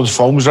Chris Nolan's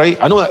films, right?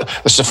 I know that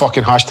this is a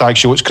fucking hashtag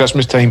show. It's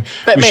Christmas time.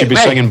 We should be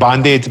singing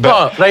Band-Aid.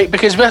 But no, right,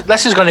 because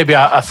this is going to be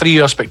a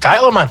 3-year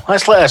spectacular, man.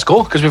 Let's let this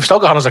go because we've still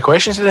got hundreds of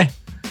questions today.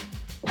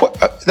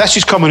 This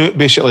is coming out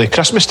basically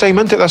Christmas time,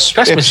 isn't it? This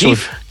Christmas episode?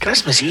 Eve.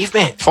 Christmas Eve,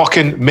 mate.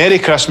 Fucking Merry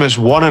Christmas,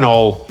 one and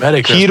all.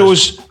 Merry Christmas.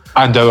 Heroes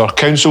and our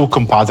council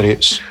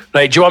compadres.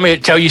 Right, do you want me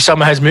to tell you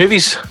some of his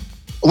movies?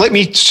 Let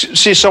me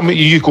say something.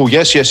 You go,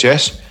 yes.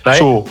 Right.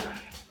 So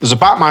there's a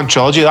Batman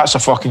trilogy. That's a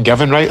fucking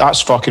given, right? That's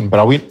fucking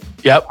brilliant.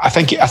 Yep. I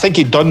think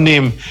he'd done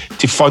them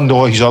to fund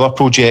all his other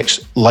projects,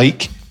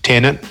 like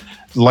Tenet,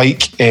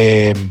 like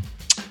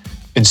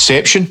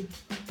Inception.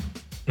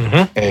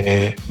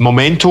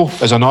 Memento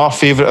is another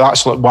favourite.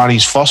 That's like one of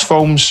his first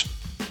films.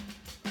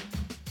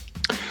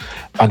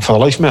 And for the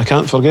life of me, I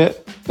can't forget.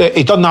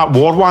 He done that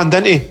war one,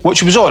 didn't he?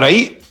 Which was all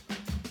right.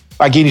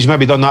 Again, he's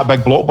maybe done that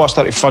big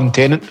blockbuster to fund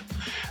Tenet.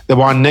 The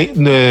one night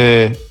in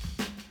the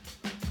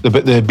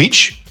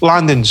beach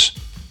landings.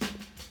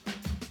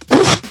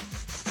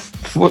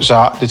 What's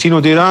that? Did he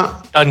not do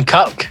that?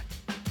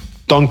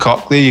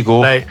 Dunkirk, there you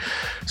go. Right.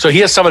 So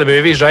here's some of the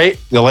movies, right?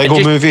 The Lego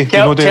And just movie, did he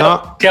not do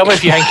that? Tell me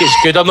if you think it's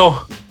good or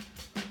no.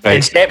 Right.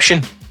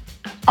 Inception.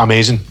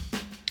 Amazing.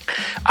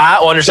 I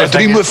honestly It's a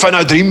dream think, within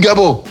a dream,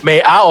 Gibbo.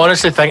 mate, I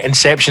honestly think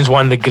Inception's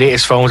one of the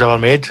greatest films ever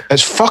made.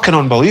 It's fucking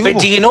unbelievable.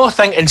 But do you not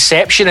think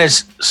Inception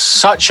is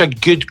such a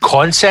good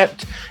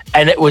concept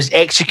and it was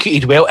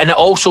executed well and it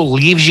also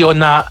leaves you on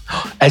that,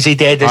 is he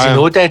dead, is he Aye.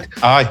 no dead?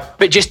 Aye.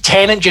 But just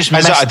Tenet just Is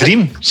missed it a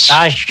dream?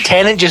 Aye,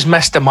 Tenet just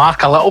missed the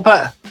mark a little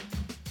bit.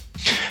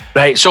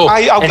 Right, so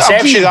I'll give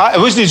Inception, you that. It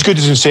wasn't as good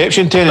as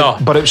Inception, Tenet, No.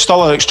 but it was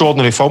still an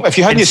extraordinary film. If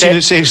you hadn't seen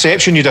it, say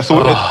Inception, you'd have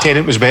thought that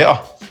Tenet was better.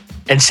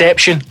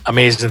 Inception,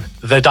 amazing.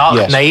 The Dark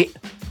Yes. Knight,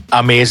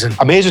 amazing.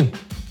 Amazing.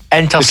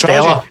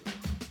 Interstellar.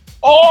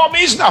 Oh,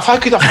 amazing. How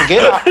could I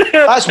forget that?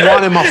 That's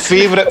one of my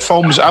favourite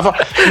films ever.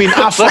 I mean,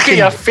 Look at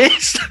your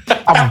face.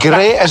 I'm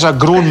great as a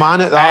grown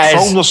man at that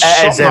film. There's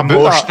It is something about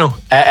that. emotional.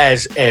 It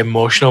is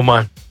emotional,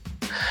 man.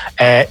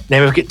 Then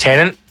we've got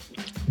Tenet.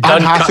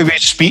 Anne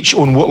Hathaway's speech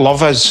on what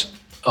love is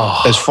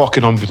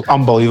fucking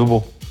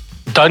unbelievable.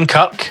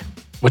 Dunkirk,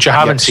 which I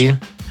haven't Yes. seen.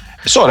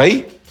 It's all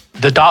right.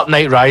 The Dark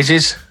Knight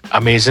Rises,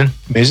 amazing.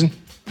 Amazing.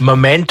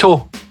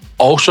 Memento,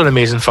 also an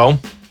amazing film.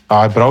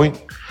 Aye, brilliant.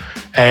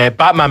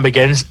 Batman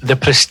Begins. The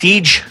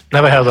Prestige,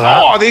 never heard of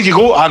that. Oh, there you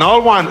go.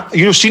 Another one.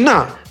 You not seen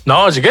that?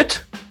 No, is it good?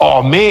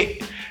 Oh,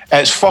 mate,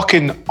 it's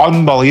fucking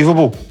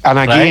unbelievable. And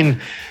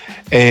again,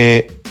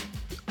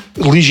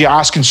 leaves you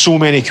asking so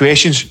many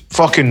questions.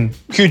 Fucking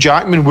Hugh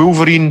Jackman,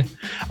 Wolverine,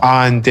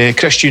 and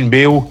Christian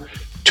Bale,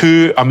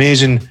 two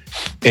amazing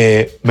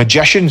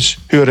magicians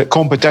who are at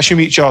competition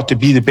with each other to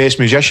be the best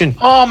magician.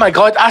 Oh my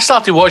God, I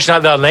started watching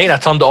that the other night and I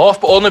turned it off,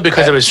 but only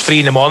because it was 3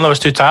 in the morning, I was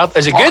too tired.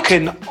 Is it good?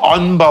 Fucking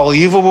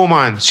unbelievable,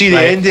 man. See the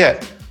Right. end of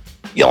it.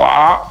 You're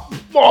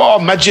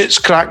like, midgets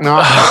cracking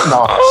that.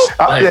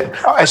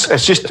 No,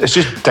 it's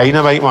just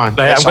dynamite, man.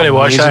 Right, It's I'm going to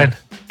watch amazing.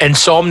 that.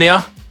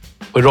 Insomnia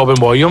with Robin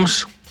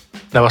Williams.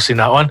 Never seen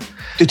that one.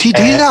 Did he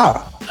do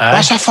that?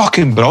 That's a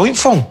fucking brilliant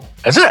film.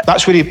 Is it?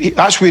 That's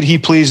where he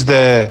plays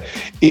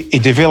he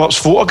develops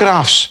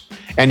photographs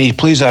and he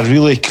plays a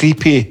really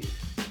creepy.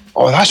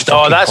 Oh, that's No,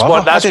 fucking that's clever.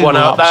 one. I That's didn't one.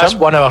 know that was That's him.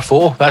 1 hour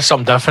photo. That's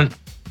something different.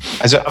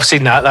 Is it? I've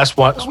seen that. That's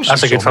one. was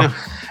That's a good film.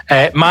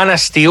 Insomnia. Man of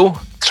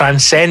Steel,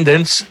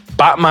 Transcendence,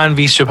 Batman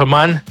v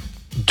Superman,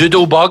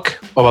 Doodlebug,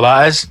 whatever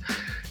that is,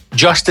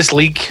 Justice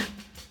League,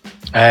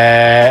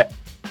 Side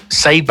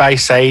by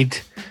Side.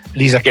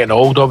 These are getting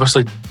old,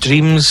 obviously.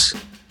 Dreams,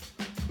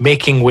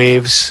 Making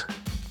Waves,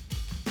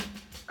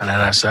 and then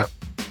that's it.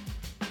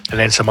 And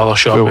then some other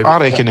short Well, movies. I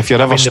reckon if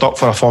you're ever mean, stuck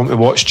for a film to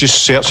watch,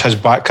 just search his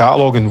back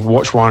catalogue and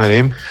watch one of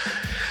them.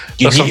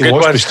 You There's some need to good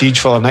watch ones. Prestige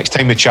for the next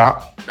time we chat.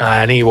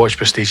 I need to watch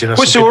Prestige. There's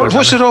What's some good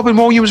ones the in there. Robin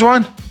Williams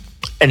one?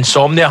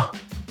 Insomnia,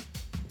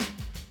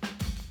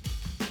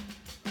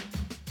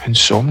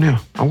 Insomnia.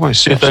 I'm going to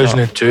search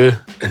that. 2002.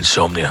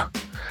 Insomnia.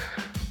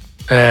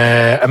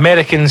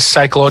 American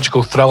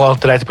psychological thriller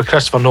directed by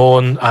Christopher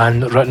Nolan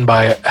and written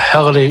by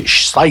Hilary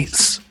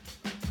Schleitz.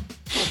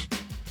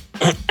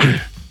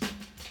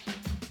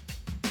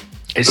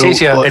 It says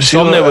here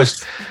Insomnia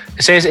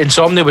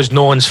was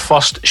Nolan's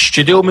first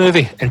studio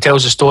movie and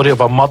tells the story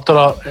of a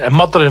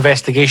murder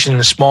investigation in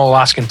a small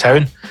Alaskan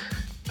town.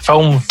 The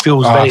film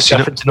feels very I've seen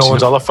different it, to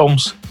Nolan's seen it. other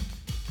films,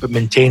 but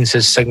maintains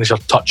his signature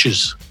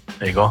touches.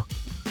 There you go.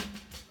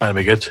 That'll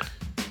be good.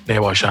 Need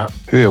to watch that.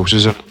 Who else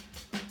is it?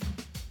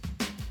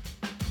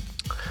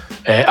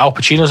 Al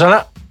Pacino's in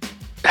it.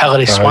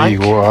 Hilary There you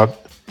Swank. go.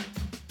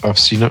 I've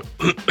seen it.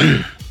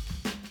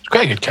 It's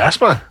quite a good cast,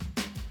 man.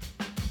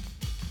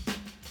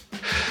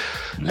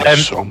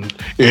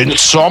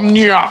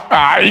 Insomnia.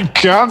 I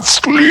can't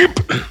sleep.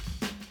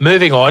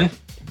 Moving on.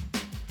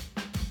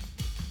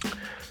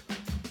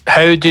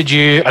 How did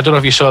you? I don't know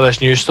if you saw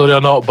this news story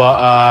or not, but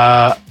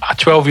a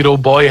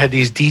 12-year-old boy had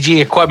his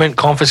DJ equipment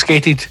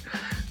confiscated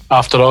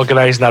after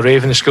organising a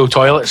rave in the school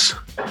toilets.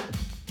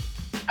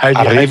 How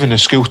do A rave in the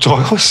school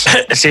toilets.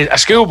 It says a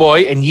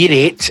schoolboy in year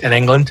 8 in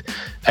England,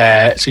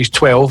 so he's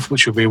 12,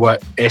 which would be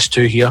what,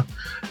 S2 here,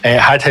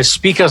 had his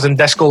speakers and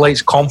disco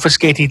lights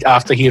confiscated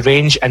after he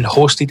arranged and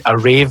hosted a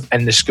rave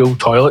in the school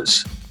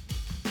toilets.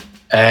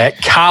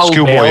 Cal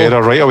Schoolboy Bell,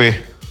 error right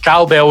away.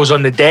 Cowbell's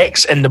on the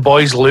decks and the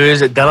boys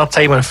lose at dinner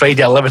time on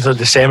Friday 11th of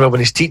December when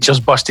his teachers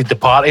busted the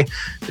party.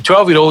 The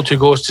 12-year-old who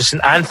goes to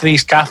St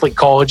Anthony's Catholic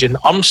College in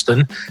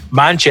Urmston,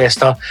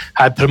 Manchester,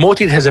 had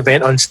promoted his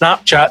event on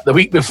Snapchat the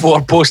week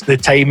before, posting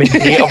the time and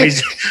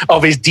date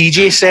of his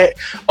DJ set.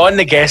 On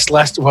the guest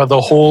list were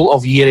the whole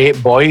of Year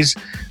 8 boys.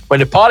 When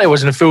the party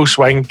was in full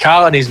swing,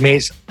 Carl and his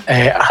mates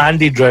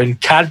handed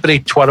round Cadbury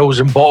twirls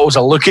and bottles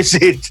of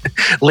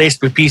Lucozade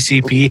laced with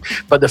PCP,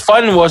 but the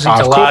fun wasn't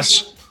to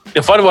last.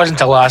 The fun wasn't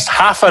to last.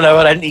 Half an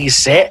hour into his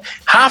set,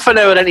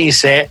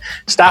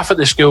 staff at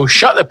the school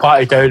shut the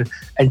party down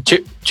and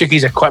took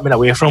his equipment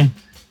away from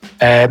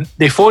him.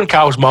 They phoned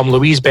Carl's mum,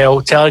 Louise Bell,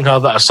 telling her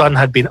that her son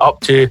had been up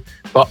to,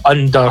 but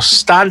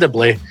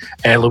understandably,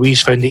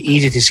 Louise found it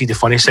easy to see the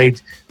funny side.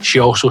 She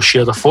also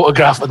shared a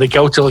photograph of the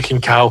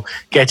guilty-looking Carl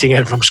getting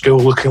in from school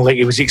looking like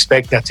he was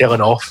expecting a telling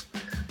off.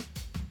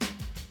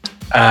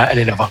 And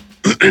he never.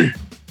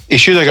 He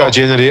should have got a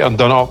generator and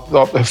done up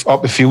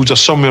the fields or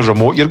somewhere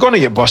remote. You're going to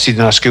get busted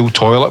in a school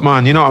toilet,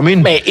 man. You know what I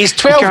mean? Mate, he's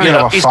 12 years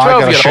old. He's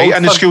 12 years old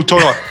in the school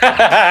toilet.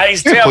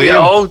 He's 12 years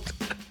old.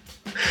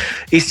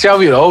 He's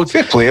 12 years old.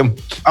 Fair play him.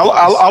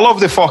 I love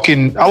the fuck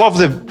these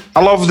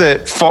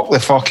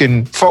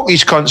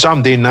cunts,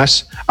 I'm doing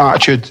this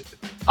attitude.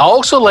 I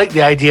also like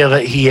the idea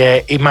that he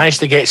managed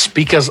to get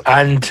speakers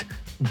and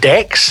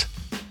decks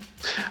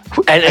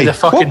into the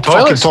fucking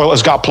toilet. Fucking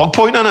toilet's got a plug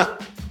point in it.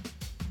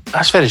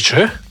 That's very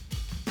true.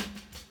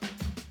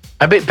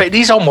 But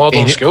these are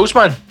modern schools,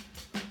 man.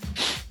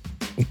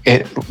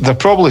 They're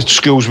probably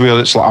schools where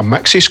it's like a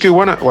mixy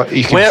school, isn't it? Like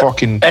you can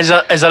fucking. Has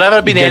there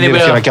ever been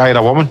anywhere? If you're a guy or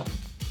a woman.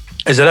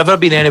 Has there ever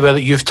been anywhere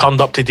that you've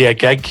turned up to do a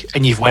gig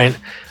and you've went,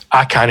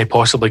 I can't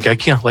possibly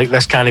gig here. Like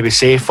this can't be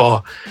safe,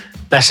 or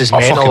this is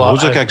mental. Fucking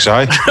loads of gigs,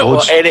 aye.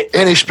 Loads.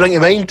 Any spring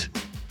to mind?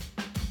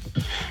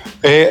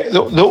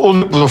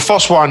 The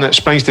first one that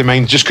springs to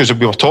mind, just because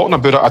we were talking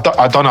about it,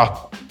 I done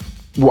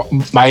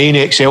my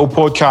NXL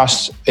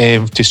podcast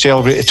to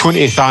celebrate the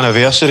 20th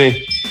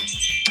anniversary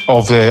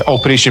of the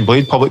Operation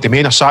Blade public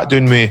domain. I sat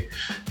down with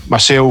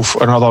myself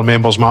and other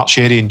members, Mark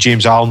Sherry and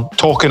James Allen,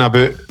 talking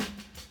about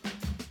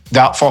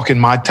that fucking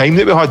mad time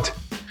that we had.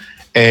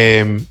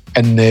 And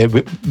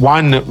the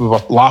one that we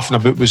were laughing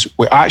about was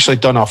we actually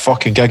done a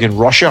fucking gig in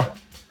Russia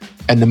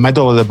in the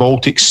middle of the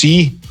Baltic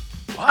Sea.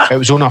 What? It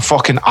was on a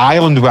fucking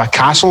island with a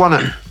castle in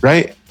it,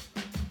 right?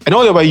 And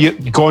all the way you're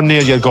going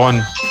there, you're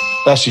going,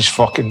 this is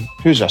fucking,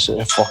 who's this at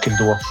the fucking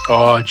door?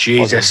 Oh,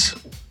 Jesus.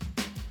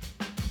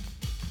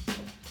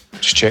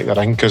 Just check the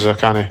ring because I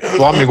can't.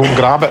 Let me go and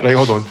grab it. Right,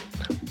 hold on.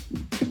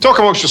 Talk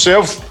amongst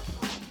yourself.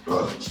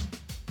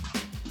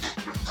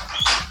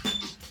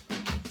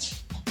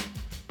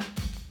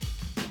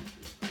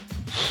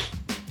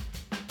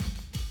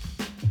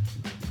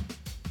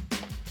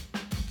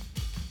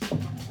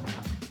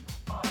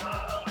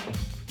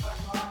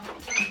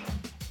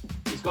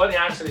 He's got to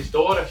answer his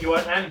door if you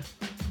want in.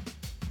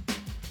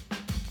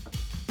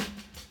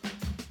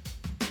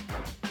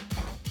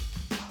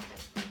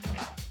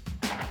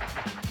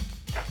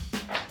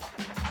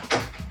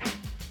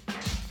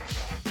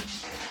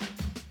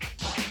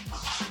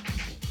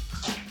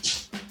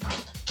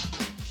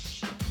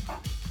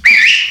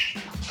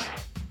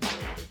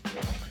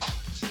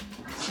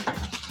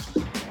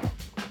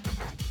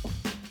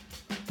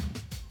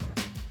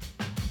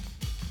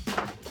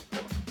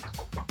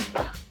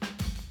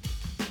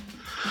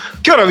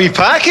 Got a wee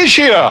package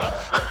here. A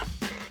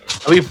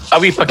wee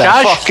package? What the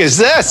fuck is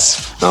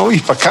this? A wee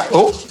package.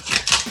 Oh.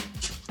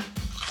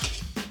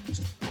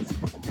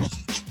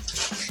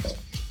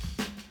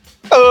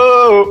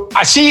 Oh,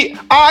 I see.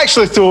 I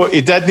actually thought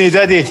he didn't,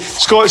 did he?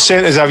 Scott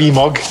sent us a wee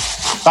mug.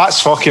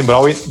 That's fucking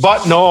brilliant.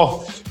 But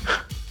no.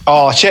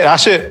 Oh, check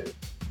this out.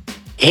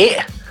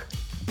 8.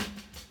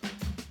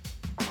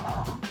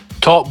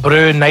 Top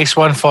brew, nice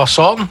one for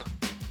sorting.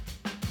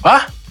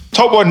 What?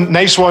 Top one,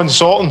 nice one,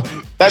 sorting.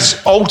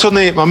 That's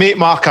alternate. My mate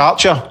Mark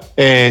Archer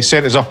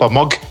sent us up a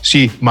mug.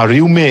 See, my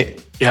real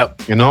mate.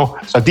 Yep. You know,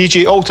 it's a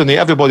DJ alternate.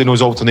 Everybody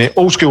knows alternate.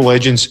 Old school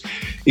legends.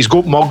 He's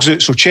got mugs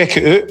out, so check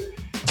it out.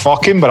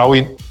 Fucking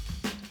brilliant.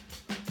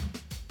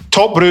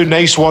 Top brew,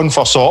 nice one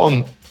for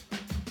sorting.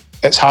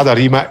 It's had a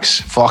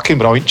remix. Fucking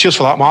brilliant. Cheers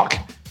for that, Mark.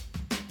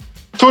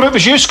 Thought it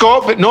was you,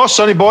 Scott, but no,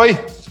 sonny boy.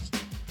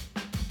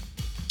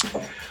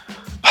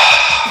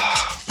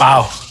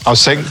 Wow. I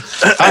was thinking,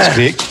 that's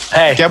great.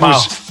 Hey,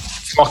 Gibbons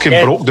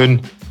fucking broke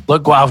down.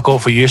 Look what I've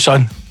got for you,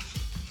 son.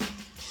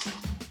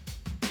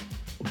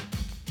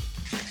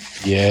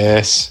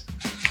 Yes.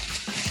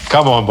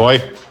 Come on,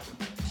 boy.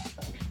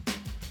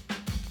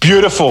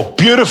 Beautiful,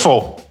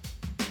 beautiful.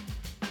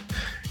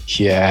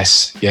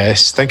 Yes,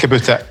 yes. Think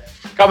about it.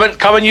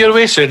 Coming your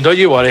way soon, don't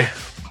you worry.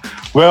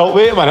 Well,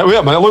 wait a minute.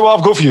 Look what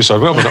I've got for you, son.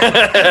 Wait a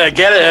minute.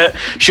 Get it out.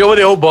 Show me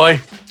the old boy.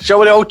 Show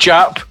me the old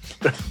chap.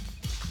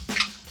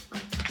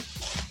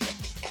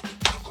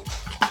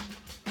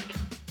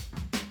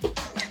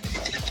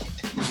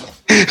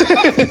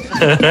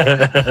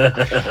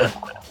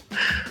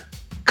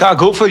 Can't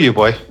go for you,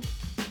 boy.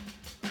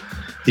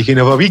 You can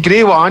have a wee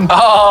grey one.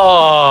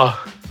 Oh,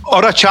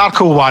 or a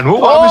charcoal one?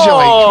 What one was you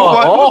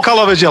like? What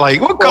colour was you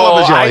like? What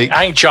colour was you like?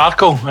 I think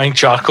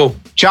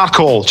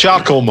charcoal.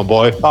 Charcoal, my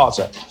boy. That's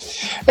it.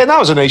 And that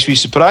was a nice wee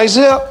surprise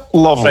there.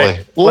 Lovely.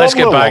 Right, let's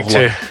get back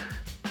lovely.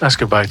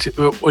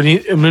 to. We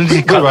need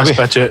to cut this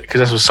bit out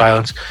because this was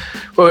silence.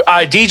 Well,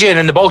 DJing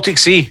in the Baltic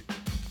Sea.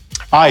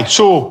 Aye,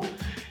 so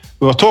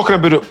we were talking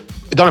about it.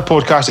 We done a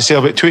podcast to say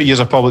about 20 years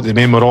of public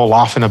domain. We're all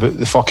laughing about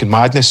the fucking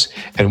madness.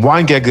 And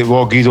one gig that we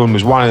all agreed on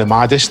was one of the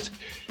maddest.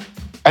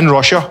 In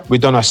Russia,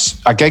 we'd done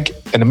a gig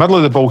in the middle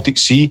of the Baltic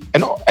Sea,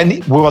 and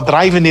we were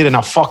driving there in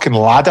a fucking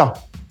ladder.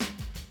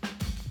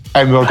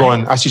 And we were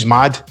going, this is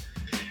mad.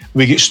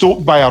 We get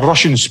stopped by a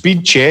Russian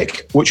speed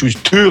check, which was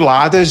 2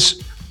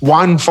 ladders.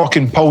 One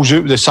fucking pulls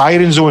out with the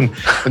sirens on,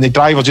 and the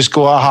driver just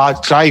go,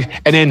 drive.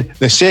 And then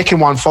the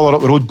second one followed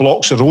up the road,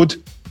 blocks the road.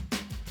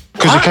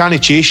 Because they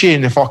can't chase you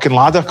in the fucking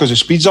ladder because the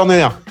speed's on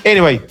there.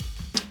 Anyway,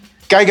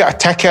 guy got a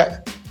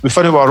ticket. We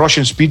found out what a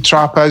Russian speed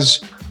trap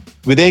is.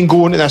 We then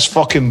go into this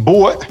fucking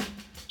boat.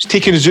 It's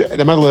taking us out in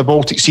the middle of the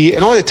Baltic Sea.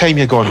 And all the time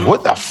you're going,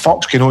 what the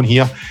fuck's going on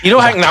here? You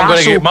don't think I'm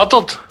going to get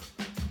murdered?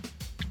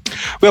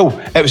 Well,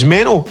 it was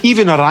mental.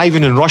 Even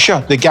arriving in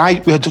Russia, the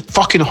guy, we had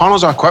fucking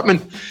hundreds of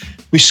equipment.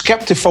 We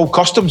skipped to full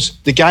customs.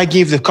 The guy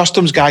gave the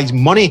customs guys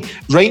money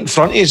right in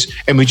front of us,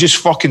 and we just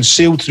fucking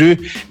sailed through.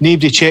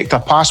 Nobody checked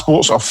our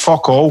passports or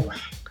fuck all.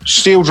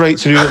 Sailed right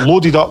through,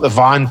 loaded up the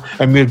van,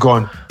 and we're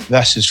going,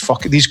 this is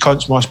fucking, these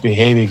cunts must be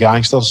heavy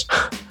gangsters.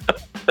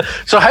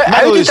 So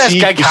how did this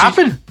gig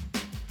happen?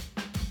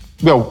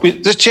 Well,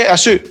 just check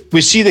this out.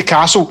 We see the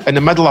castle in the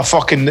middle of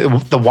fucking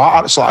the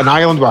water. It's like an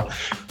island with a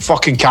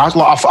fucking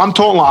castle. I'm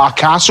talking like a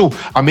castle,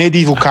 a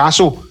medieval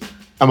castle.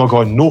 And we're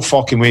going, no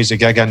fucking way is the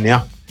gig in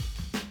there.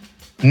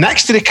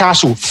 Next to the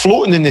castle,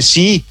 floating in the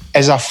sea,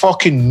 is a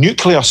fucking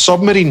nuclear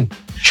submarine.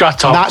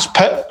 Shut up.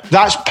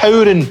 That's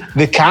powering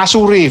the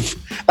castle rave.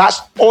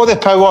 That's all the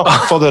power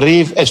for the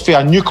rave is for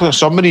a nuclear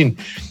submarine.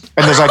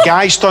 And there's a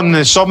guy stood in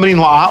the submarine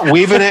like that,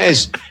 waving at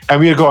us.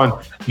 And we're going,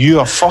 you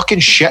are fucking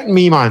shitting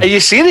me, man. Are you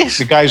serious?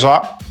 The guy's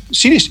like,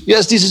 serious?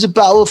 Yes, this is a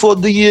power for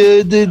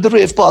the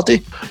rave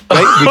party.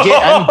 Right, we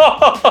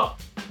get in.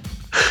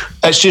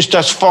 It's just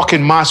this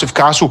fucking massive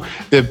castle.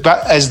 The bit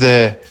is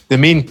the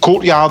main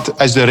courtyard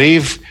is the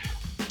rave.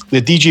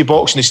 The DJ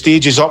box and the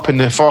stage is up in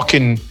the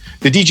fucking...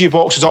 The DJ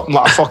box is up in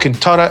like a fucking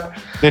turret.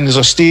 Then there's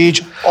a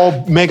stage,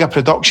 all mega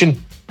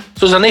production.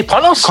 So is there no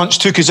punters? Cunts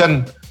took us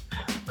in.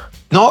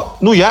 No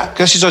yet.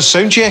 This is us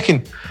sound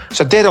checking. It's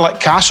a derelict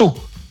castle.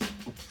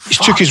 He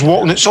took us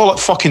walking. It's all like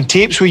fucking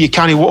tapes where you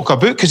can't walk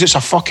about because it's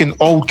a fucking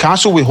old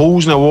castle with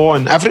holes in the wall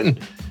and everything.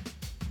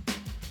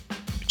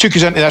 Took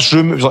us into this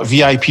room. It was like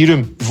VIP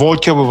room.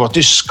 Vodka. We were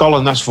just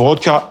sculling this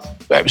vodka.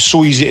 It was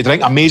so easy to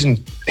drink.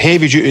 Amazing,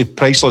 heavy duty,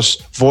 priceless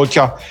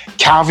vodka,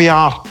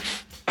 caviar,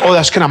 all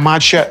this kind of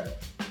mad shit.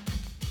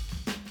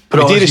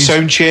 We did a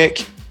sound check.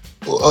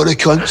 Oh, the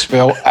cunts.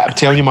 Well, I'm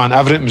telling you, man,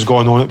 everything was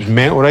going on. It was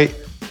mental, right?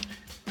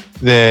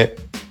 The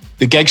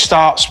gig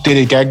starts. We did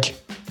a gig.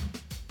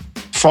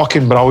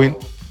 Fucking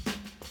brilliant.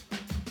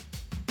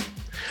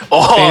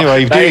 Oh,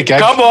 anyway, we did a gig.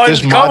 Come on,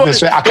 There's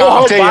madness. I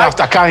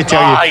can't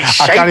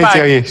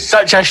tell you.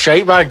 Such a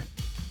shite bag.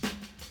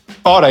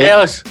 All right.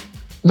 Jealous.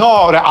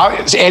 No,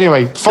 right.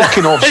 Anyway,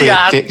 fucking obviously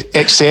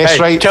excess,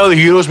 right? Tell the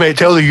Euros, mate.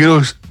 Tell the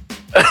Euros.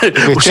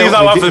 We'll see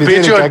that one for the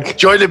Patreon.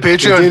 Join the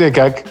Patreon. We did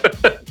a gig.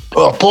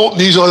 Oh, popping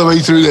these all the way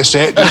through the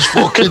set. Just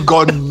fucking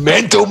gone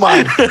mental,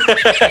 man.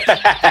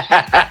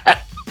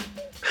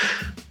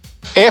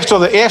 After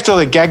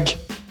the gig,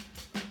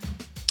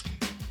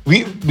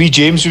 we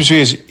James was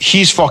with us.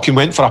 He's fucking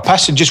went for a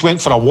piss and just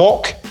went for a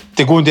walk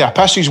to go and do a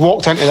piss. He's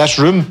walked into this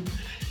room,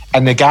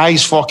 and the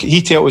guy's fucking.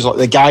 He told us like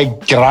the guy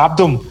grabbed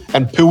him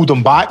and pulled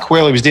him back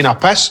while he was doing a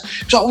piss.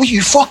 He was like, "What are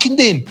you fucking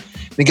doing?"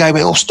 The guy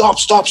went, "Oh,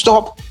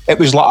 stop. It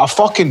was like a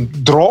fucking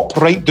drop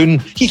right down.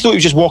 He thought he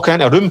was just walking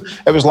into a room.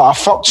 It was like a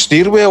fucked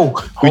stairwell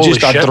with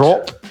just a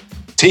drop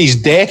to his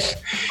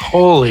death.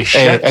 Holy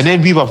shit. And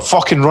then we were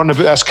fucking running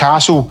about this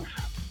castle,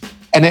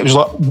 and it was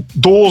like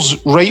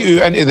doors right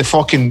out into the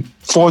fucking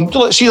font.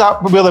 See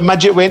that where the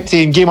midget went to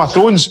in Game of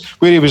Thrones,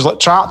 where he was like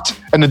trapped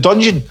in the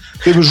dungeon?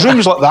 There was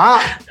rooms like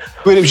that,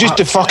 where it was just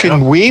the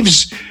fucking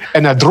waves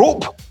and a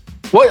drop.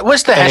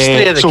 What's the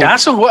history of the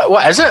castle?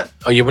 What is it?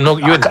 Oh, you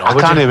wouldn't know. I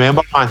can't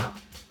remember, man.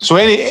 So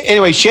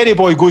anyway, Sherry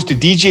Boy goes to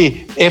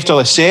DJ after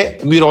the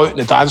set, and we're out in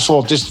the dance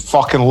floor just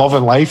fucking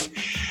loving life.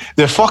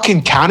 The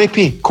fucking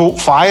canopy caught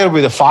fire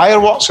with the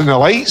fireworks and the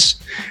lights,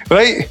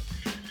 right?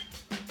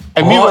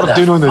 And we were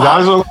doing on the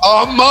dance floor.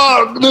 Oh,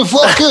 Mark, the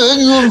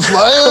fucking on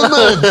fire,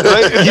 man.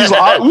 Right? And he's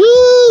like,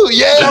 woo,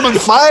 yeah, I'm on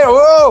fire,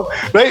 whoa.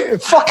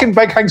 Right? Fucking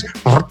big things,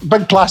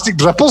 big plastic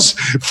drippers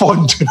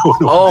falling down.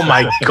 Oh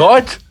my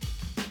God.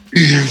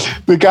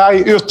 The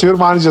guy, our tour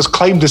managers,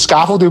 climbed the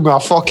scaffolding with a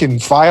fucking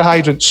fire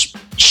hydrant,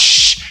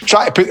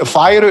 trying to put the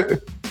fire out.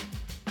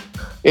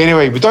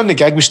 Anyway, we done the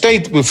gig. We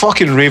stayed, we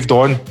fucking raved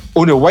on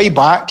the way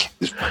back.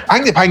 I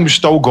think the ping was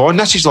still gone.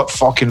 This is like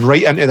fucking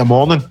right into the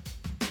morning.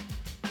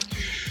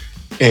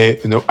 I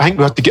think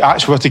we had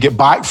to get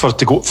back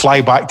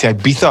fly back to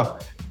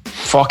Ibiza.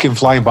 Fucking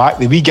flying back.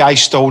 The wee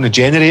guy's still on the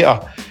generator.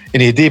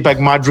 and he had the big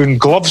maroon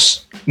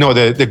gloves. No,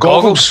 the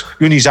goggles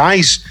in his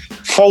eyes,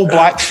 full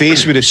black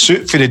face with a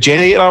suit for the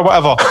generator or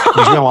whatever.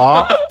 He's going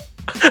like that.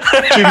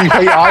 2 wee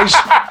white eyes.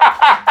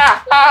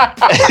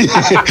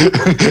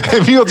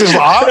 And we were just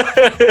like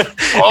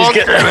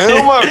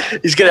that.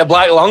 He's got a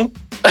black lung.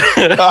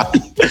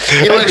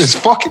 He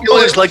looks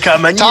like a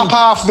minion. Tap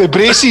half the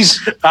braces.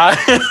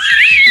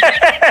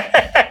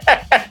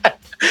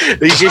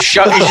 He's just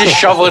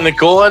shoveling the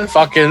coal in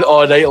fucking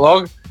all night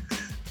long.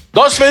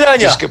 Not smooth on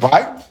you. Just get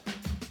back.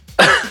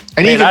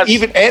 And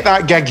even at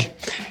that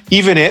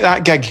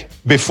gig,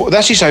 before,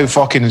 this is how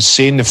fucking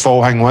insane the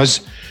full thing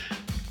was.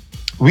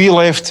 We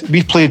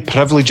played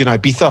Privilege in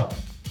Ibiza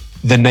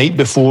the night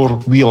before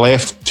we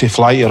left to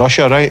fly to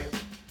Russia, right?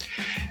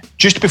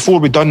 Just before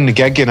we done the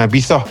gig in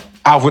Ibiza,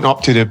 I went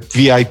up to the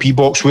VIP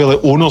box where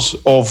the owners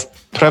of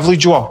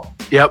Privilege were.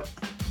 Yep.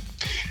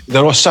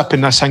 They're all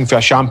sipping this thing for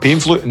a champagne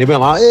flute, and they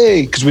went like,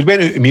 hey, because we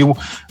went out to meal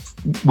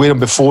with them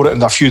before it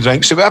and a few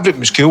drinks, so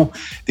everything was cool.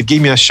 They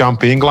gave me this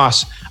champagne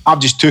glass. I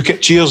just took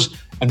it, cheers,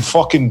 and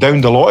fucking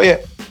downed a lot of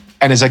it.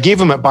 And as I gave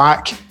them it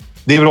back,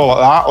 they were all like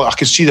that. Like I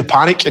could see the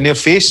panic in their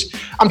face.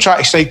 I'm trying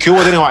to stay cool.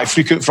 I didn't want to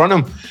freak out in front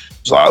of them.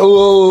 It's like,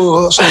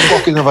 oh, let's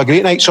fucking have a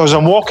great night. So as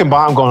I'm walking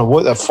back, I'm going,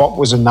 what the fuck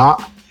was in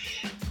that?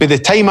 By the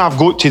time I've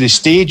got to the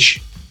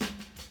stage,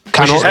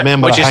 cannot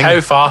remember. Which is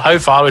how far? How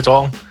far are we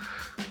talking?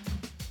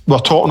 We're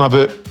talking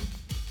about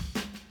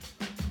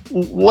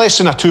less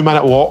than a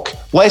 2-minute walk.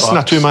 Less than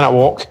a 2-minute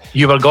walk.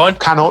 You were gone?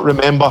 Cannot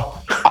remember.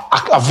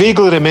 I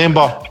vaguely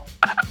remember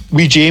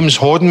wee James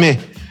holding me,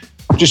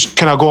 just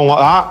kind of going like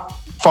that.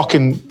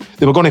 Fucking,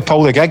 they were going to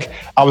pull the gig.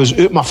 I was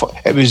out my.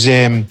 It was.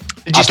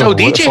 Did you still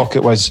DJ? What the fuck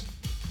it was?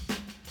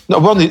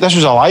 No, this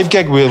was a live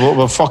gig. We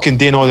were fucking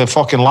doing all the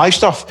fucking live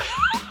stuff.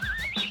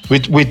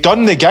 We'd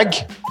done the gig,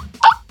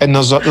 and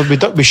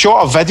we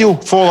shot a video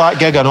for that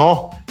gig and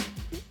all.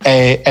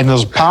 And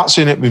there's parts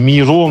in it with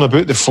me rolling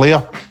about the flare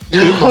out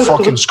my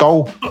fucking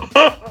skull,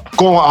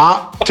 going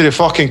like that to the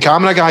fucking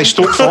camera guy.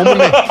 Stop filming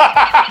me.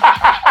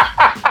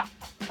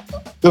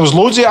 There was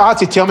loads of it. I had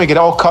to tell me to get it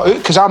all cut out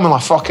because I'm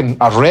in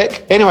a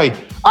wreck. Anyway,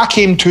 I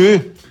came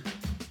to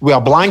with a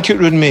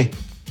blanket around me.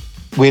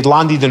 We had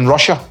landed in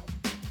Russia,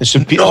 in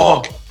St.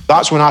 Petersburg.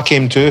 That's when I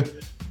came to.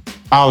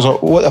 I was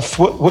like,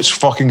 what's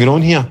fucking going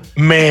on here?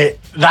 Mate,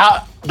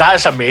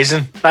 that's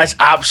amazing. That's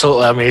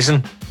absolutely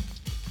amazing.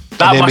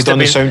 That must have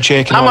been the sound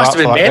check. That must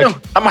have been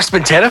mental. That must have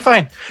been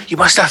terrifying. You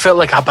must have felt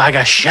like a bag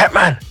of shit,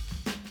 man.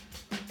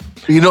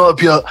 You know,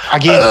 if you're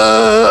again.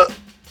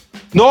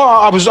 No,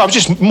 I was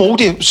just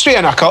mouldy, straight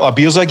in a couple of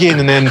beers again,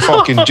 and then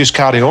fucking just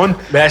carry on.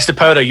 That's the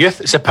power of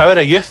youth. It's the power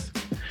of youth.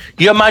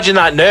 You imagine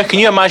that now? Can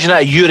you imagine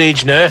that at your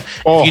age now?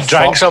 If you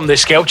drank something that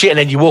skelped you, and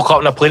then you woke up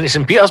on a plane to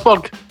St.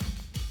 Petersburg.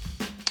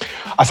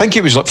 I think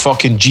it was like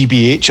fucking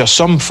GBH or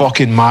some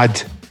fucking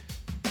mad.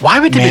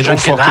 Why would they be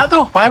drinking that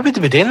though? Why would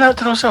they be doing that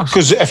to themselves?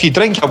 Because if you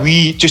drink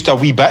just a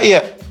wee bit of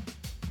it,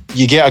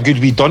 you get a good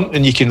wee dunt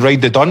and you can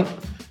ride the dunt.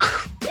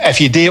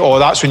 If you do,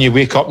 that's when you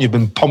wake up and you've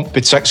been pumped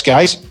with 6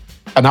 guys.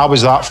 And I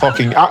was that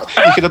fucking.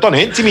 You could have done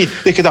it to me.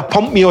 They could have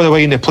pumped me all the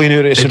way in the plane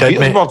out of St.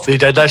 Petersburg. They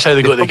did. That's how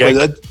they got the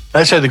gig.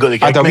 That's how they got the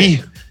gig.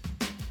 Mate.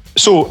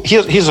 So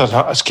here's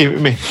a came to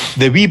me.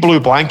 The wee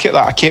blue blanket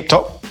that I kept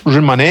up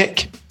around my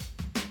neck.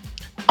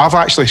 I've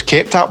actually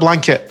kept that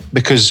blanket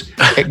because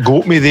it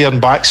got me there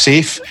and back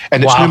safe.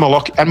 And it's now my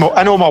lucky. In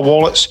all my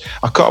wallets,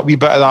 I cut a wee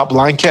bit of that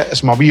blanket.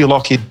 It's my wee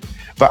lucky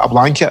bit of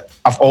blanket.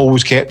 I've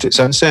always kept it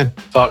since then.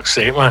 Fuck's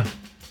sake, man.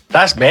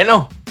 That's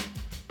mental.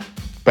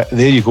 But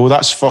there you go.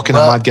 That's fucking a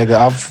mad gig that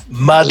I've.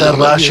 Mother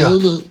Russia.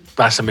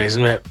 That's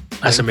amazing, mate.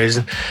 That's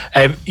amazing.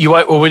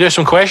 Will we do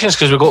some questions?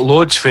 Because we've got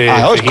loads for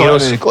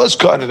heroes. Let's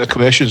cut into the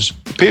questions.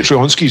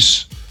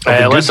 Patreonskis.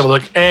 Let's have a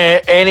look.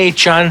 Any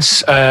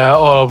chance?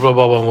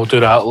 We'll do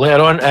that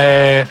later on.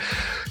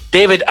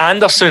 David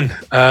Anderson.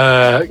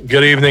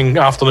 Good evening,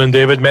 afternoon,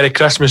 David. Merry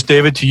Christmas,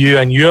 David, to you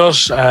and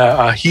yours.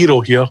 A hero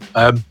here.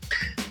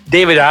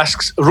 David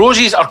asks,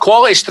 Roses or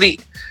Quality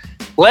Street?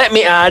 Let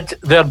me add,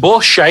 they're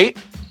both shite.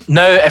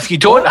 Now, if you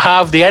don't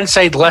have the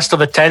inside list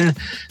of a tin,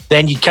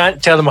 then you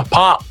can't tell them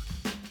apart.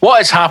 What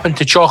has happened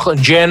to chocolate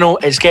in general?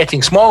 It's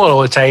getting smaller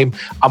all the time.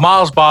 A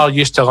Mars bar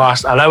used to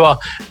last an hour.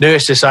 Now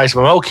it's the size of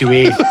a Milky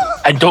Way.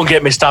 And don't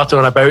get me started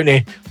on a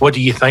bounty. What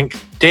do you think?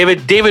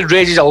 David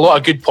raises a lot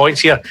of good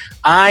points here.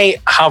 I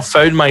have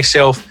found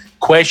myself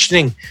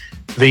questioning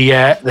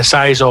the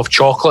size of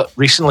chocolate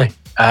recently.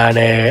 And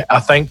I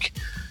think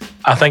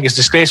it's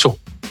disgraceful.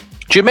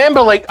 Do you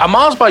remember, like, a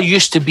Mars bar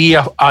used to be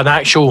an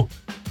actual...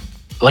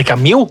 like a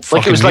meal,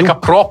 like it was like a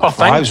proper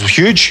thing. It was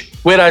huge.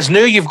 Whereas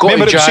now you've got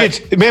remember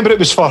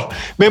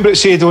it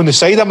said on the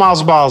side of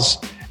Mars bars,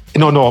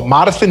 no,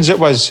 marathons it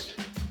was,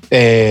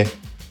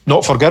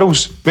 not for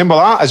girls. Remember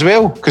that as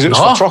well? Because it was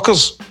for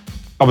truckers.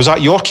 I was at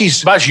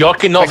Yorkies. That's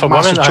Yorkie, not for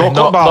women.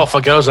 Not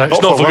for girls.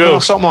 It's not for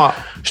girls. Something like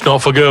that. It's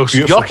not for girls.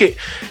 Beautiful. Yorkie,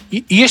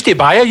 you used to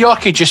buy a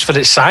Yorkie just for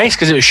its size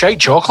because it was shite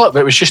chocolate, but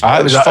it was just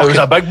it was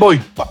a big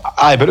boy.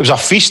 Aye, but it was a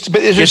feast.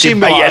 But it was the same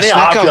with a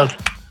Snicker.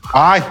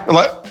 Aye,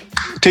 like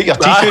take your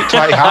teeth out,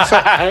 try to half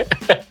it.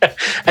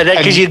 And then,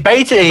 because you'd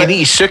bite it and you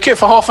need to suck it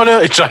for half an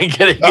hour to try and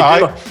get it.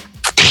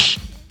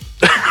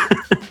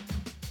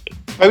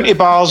 Bounty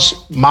bars,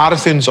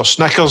 marathons or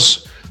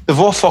Snickers, they've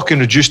all fucking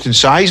reduced in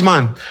size,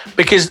 man.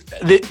 Because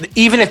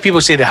even if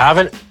people say they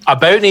haven't, a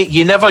bounty,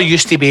 you never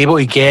used to be able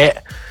to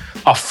get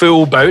a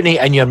full bounty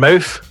in your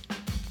mouth.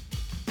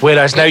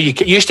 Whereas now you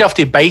used to have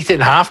to bite it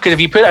in half, because if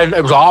you put it in,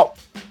 it was up.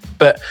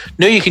 But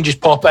now you can just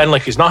pop it in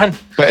like it's nothing.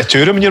 Bit of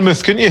tourum in your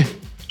mouth, couldn't you?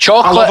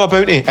 Chocolate. I love a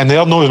bounty, and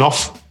they're not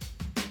enough.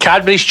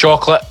 Cadbury's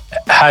chocolate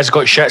has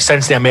got shit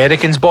since the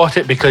Americans bought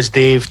it, because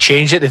they've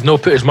changed it. They've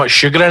not put as much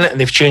sugar in it, and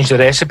they've changed the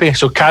recipe.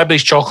 So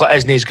Cadbury's chocolate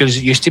isn't as good as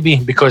it used to be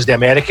because the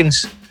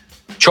Americans.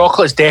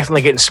 Chocolate is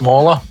definitely getting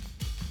smaller.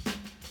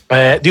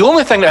 The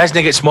only thing that isn't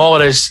getting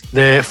smaller is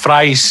the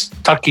Fry's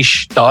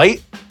Turkish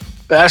Delight.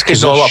 But that's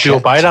because not a lot of people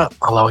buy that.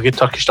 I love a good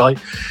Turkish Delight.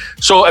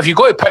 So if you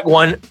got to pick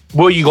one,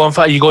 what are you going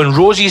for? Are you going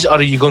Rosie's or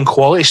are you going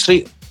Quality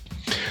Street?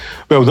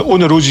 Well, the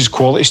owner Rosie's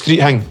Quality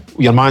Street thing,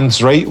 your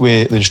man's right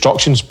with the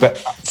instructions,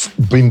 but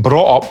being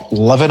brought up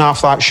living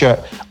off that shit,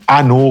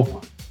 I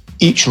know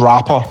each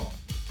wrapper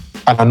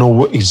and I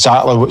know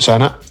exactly what's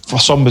in it. For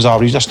some bizarre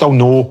reason, I still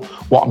know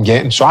what I'm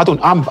getting. So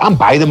I'm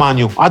by the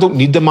manual. I don't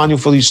need the manual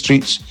for these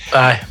treats.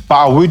 Aye. But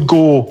I would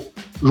go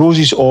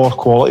Rosie's or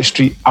Quality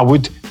Street. I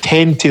would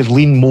tend to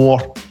lean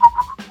more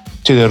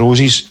to the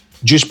Rosie's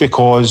just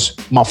because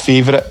my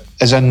favourite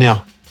is in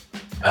there.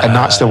 And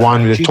that's the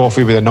one with the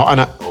toffee with the nut in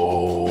it.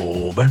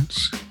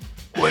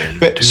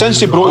 But since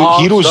they brought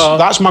out Heroes,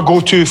 that's my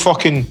go-to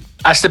fucking...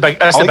 That's the big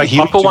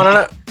purple one,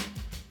 isn't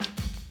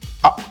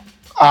it?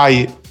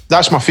 Aye,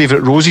 that's my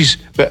favourite Rosie's.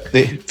 But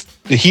the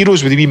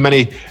Heroes with the wee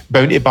mini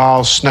Bounty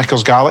Bars,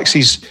 Snickers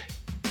Galaxies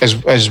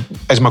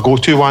is my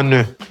go-to one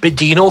now. But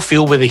do you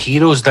feel with the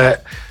Heroes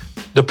that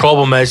the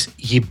problem is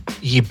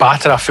you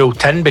batter a full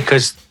tin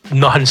because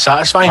nothing's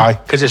satisfying?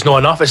 Because it's not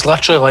enough. It's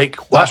literally like...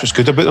 That's what's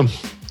good about them.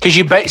 Because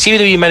you bite, see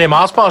the wee mini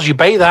Mars bars, you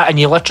bite that and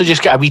you literally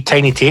just get a wee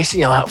tiny taste and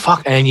you're like,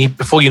 fuck, and then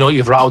before you know it,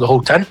 you've rattled the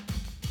whole tin.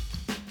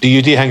 Do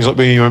you do things like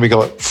when you maybe get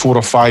like 4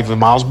 or 5 of the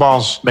Mars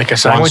bars? Make a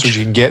sandwich. So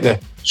you can get the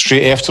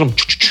straight after them?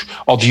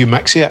 Or do you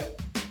mix it?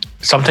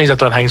 Sometimes I've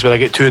done things where I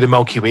get 2 of the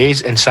Milky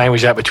Ways and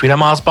sandwich that between a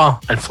Mars bar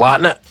and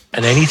flatten it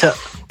and then eat it.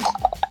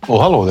 Oh,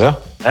 hello there.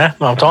 Yeah,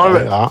 what I'm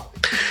talking about.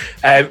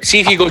 That. See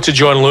if you go to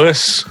John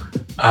Lewis,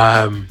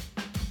 where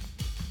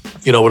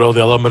all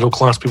the other middle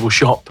class people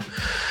shop.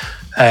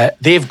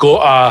 They've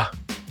got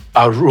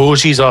a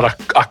Rosie's or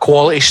a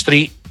Quality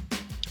Street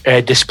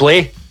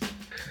display,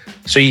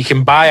 so you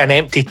can buy an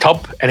empty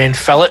tub and then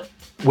fill it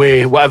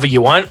with whatever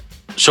you want.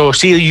 So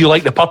see, you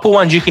like the purple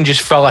ones, you can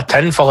just fill a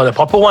tin full of the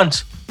purple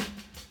ones.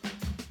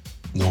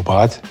 No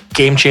bad.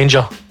 Game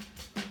changer.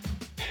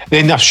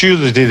 Then I'm sure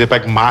they do the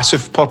big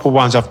massive purple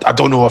ones. I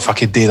don't know if I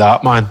could do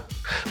that, man.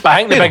 But I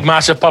think the big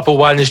massive purple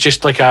one is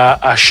just like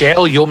a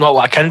shell. You open it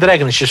like a Kinder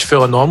Egg and it's just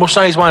full of normal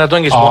size one. I don't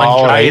think it's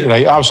one giant.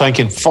 Right. I was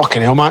thinking,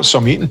 fucking hell, man,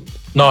 some eating.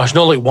 No, it's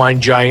not like one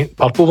giant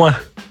purple one.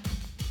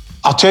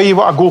 I'll tell you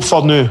what I go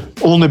for now,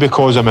 only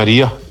because I'm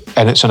Maria,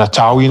 and it's an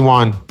Italian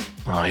one.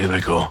 Oh, here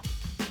we go.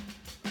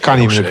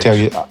 Can't even tell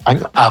you.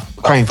 I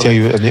can't tell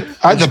you.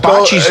 The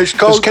batches. It's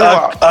called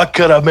a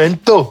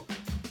Caramento.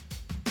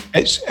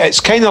 It's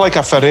kind of like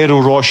a Ferrero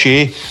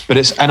Rocher, but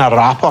it's in a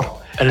wrapper.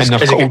 And is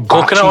it got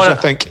coconut on it?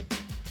 I think.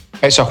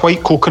 It's a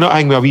white coconut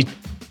thing with a wee...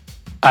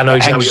 I know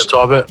exactly what you're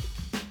talking about.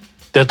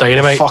 They're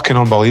dynamite. Fucking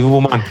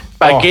unbelievable, man.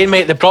 But again,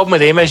 mate, the problem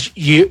with them is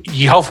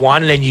you have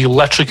one and then you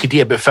literally could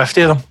eat about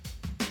 50 of them.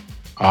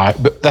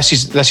 But this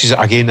is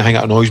again the thing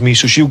that annoys me.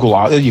 So she'll go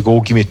like, there you go,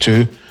 give me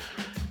 2.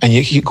 And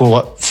you go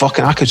like,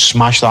 fucking, I could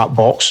smash that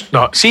box.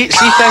 No, see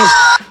things,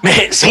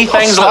 mate, see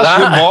things like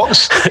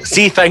that.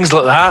 See things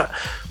like that.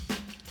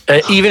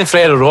 Even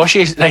Ferrero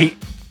Rocher, like,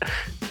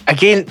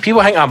 again,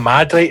 people think I'm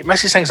mad, right?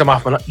 Mrs. thinks I'm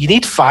off my nut. You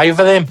need 5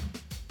 of them,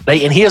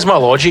 right? And here's my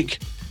logic.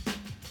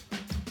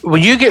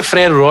 When you get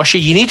Ferrero Rocher,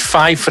 you need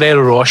 5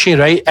 Ferrero Rocher,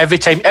 right? Every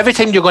time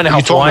you're going to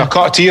have one. You talking a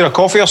cup of tea or a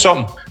coffee or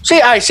something?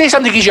 Say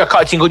somebody gives you a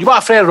cup of tea and go, you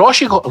want a Ferrero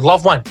Rocher? Go,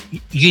 love one.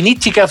 You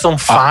need to give them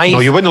 5. No,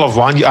 you wouldn't love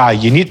one.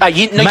 You need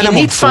minimum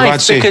you need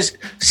 5 4, because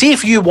see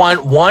if you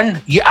want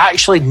one, you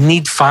actually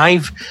need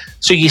 5.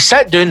 So you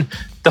sit down,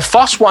 the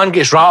first one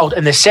gets rattled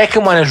and the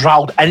second one is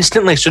rattled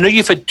instantly. So now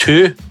you've had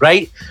 2,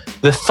 right?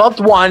 The third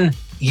one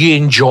you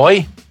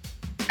enjoy.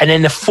 And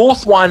then the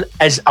fourth one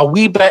is a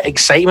wee bit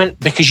excitement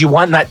because you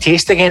want that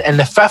taste again. And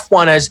the fifth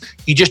one is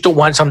you just don't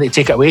want somebody to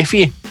take it away from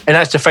you. And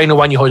that's the final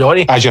one you hold on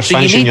to. As you're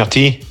finishing your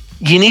tea.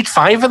 You need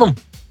 5 of them.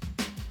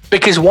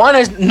 Because one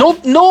is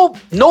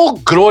no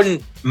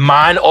grown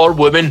man or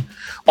woman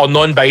or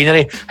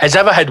non-binary has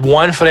ever had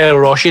one Ferrero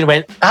Rocher and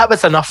went, that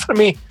was enough for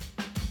me.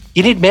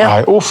 You need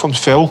more. From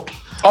Phil.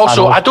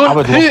 Also, I would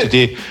love to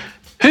do.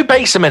 Who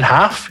bites them in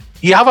half?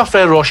 You have a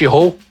Ferrero Rocher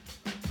whole.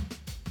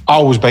 I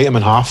always bite them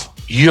in half.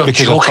 You're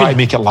because joking. I try to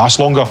make it last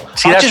longer.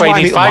 See, that's why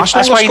you need 5.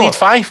 That's why you need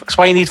 5. That's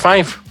why you need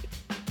 5.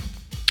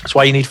 That's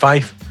why you need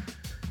 5.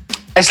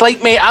 It's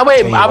like, mate,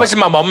 I was in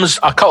my mum's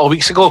a couple of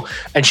weeks ago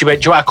and she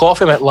went, do you want a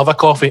coffee? I went, love a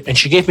coffee. And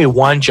she gave me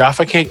 1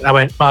 Jaffa cake. And I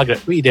went, Margaret,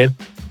 what are you doing?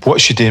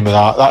 What's she doing with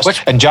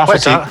that? And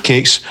Jaffa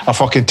cakes a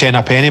fucking 10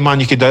 a penny, man.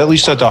 You could at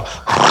least have a...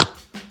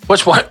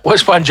 What's one?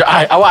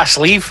 I want a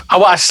sleeve. I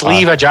want a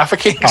sleeve of Jaffa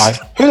Cakes. Aye.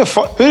 Who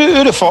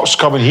the fuck's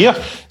coming here?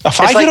 A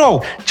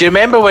 5-year-old? Like, do you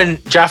remember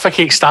when Jaffa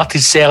Cakes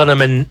started selling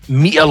them in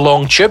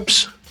metre-long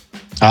tubes?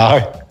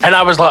 Aye. And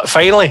I was like,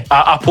 finally,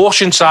 a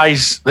portion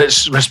size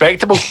that's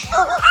respectable.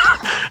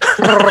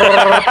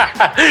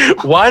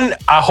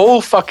 A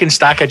whole fucking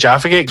stack of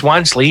Jaffa Cakes,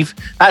 one sleeve.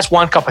 That's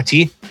one cup of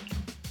tea.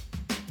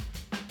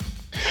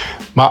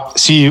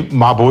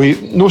 My boy,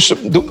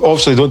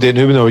 obviously don't do it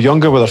now when they were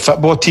younger with their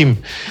football team.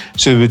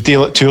 So we would do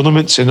like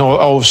tournaments, and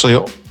obviously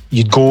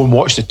you'd go and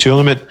watch the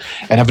tournament,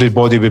 and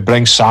everybody would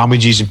bring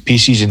sandwiches and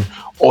pieces, and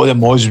all the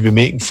mods would be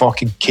making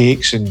fucking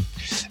cakes and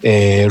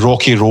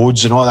rocky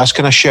roads and all this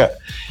kind of shit.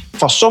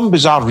 For some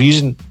bizarre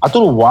reason, I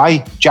don't know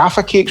why,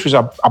 Jaffa Cakes was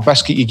a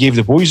biscuit you gave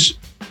the boys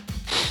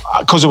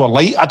because they were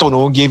light. I don't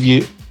know, gave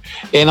you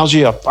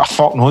energy or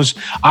fuck knows.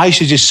 I used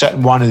to just sit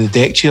in one of the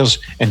deck chairs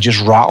and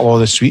just rattle all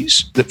the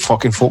sweets that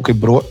fucking folk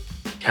had brought.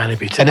 Can't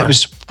beat it, and man. It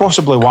was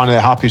possibly one of the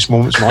happiest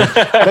moments, man.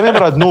 I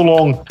remember I'd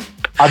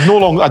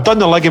done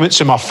the ligaments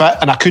in my foot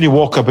and I couldn't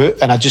walk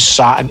about, and I just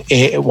sat and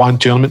ate at one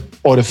tournament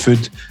all the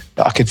food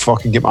that I could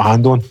fucking get my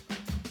hand on.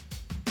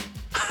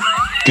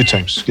 Good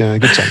times. Yeah,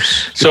 good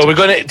times. So we're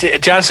going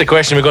to answer the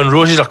question, we're going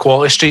Rosie's or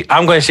Quality Street.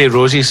 I'm going to say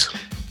Rosie's.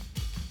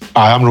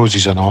 I am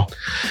Rosie's, I know.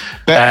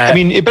 But I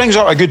mean, it brings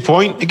up a good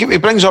point.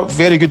 It brings up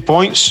very good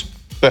points.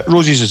 But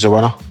Rosie's is the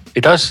winner.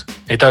 It does.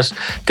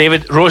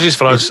 David, Rosie's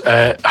for us.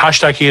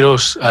 Hashtag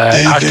Heroes.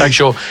 Hashtag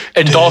show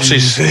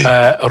endorses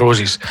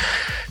Rosie's.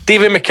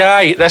 David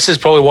Mackay. This is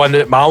probably one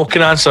that Mal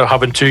can answer,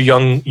 having two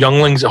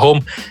younglings at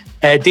home.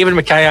 David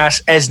Mackay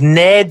asks, is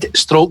Ned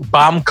 /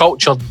 BAM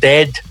culture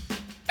dead?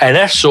 And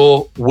if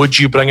so, would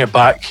you bring it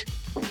back?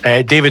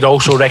 David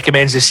also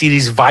recommends the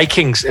series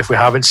Vikings if we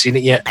haven't seen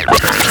it yet.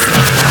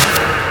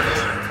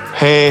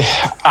 I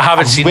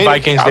haven't seen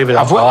Vikings, David.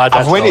 I've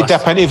went to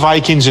dip into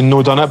Vikings and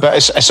no done it, but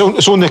it's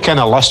on the kind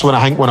of list when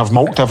I've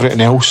milked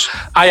everything else.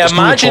 I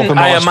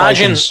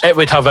imagine it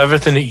would have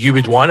everything that you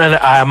would want, and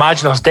I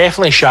imagine there's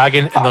definitely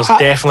shagging and there's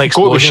definitely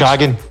explosions. Go to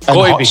shagging.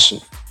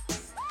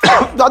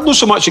 Not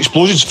so much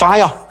explosions,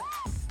 fire.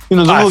 You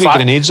know, there's no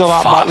grenades or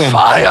that back then.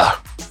 Fire.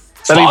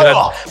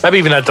 Maybe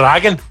even a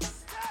dragon.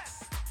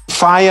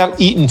 Fire,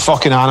 eating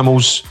fucking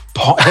animals,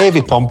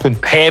 heavy pumping.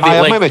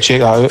 Maybe check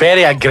that out.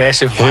 Very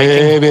aggressive.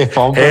 Heavy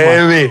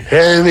pumping.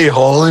 Heavy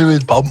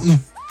Hollywood pumping.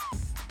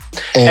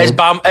 Is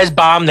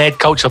BAM Ned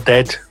culture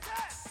dead?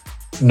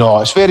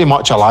 No, it's very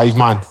much alive,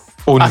 man.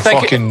 I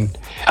think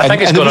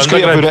it's what's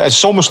great about it,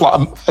 it's almost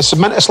like it's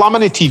like a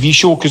mini TV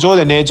show because all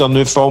the Neds are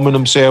now filming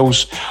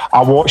themselves.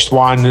 I watched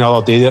one the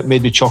other day that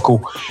made me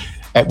chuckle.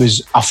 It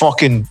was a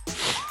fucking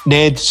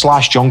Ned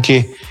 /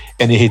 junkie,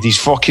 and he had his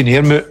fucking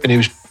hairmut and he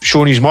was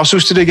showing his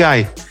muscles to the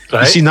guy.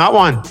 Right. You seen that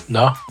one?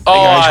 No.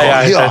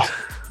 Oh,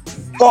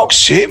 fuck's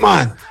sake,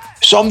 man.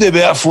 Somebody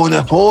better phone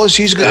the police.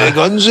 He's got the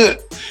guns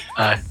out.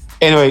 Aye.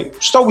 Anyway,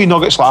 still wee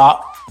nuggets like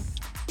that.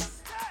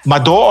 My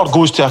daughter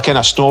goes to a kind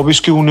of snobby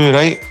school now,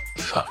 right?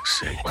 Fuck's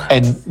sake, man.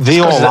 And they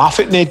all laugh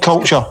at Ned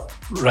culture.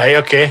 Right,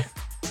 okay.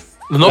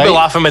 They'll not be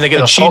laughing when they get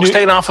their socks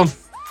taken off them.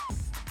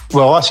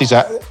 Well, that's it.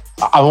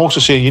 I'm also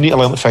saying you need to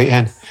learn to fight,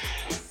 hen.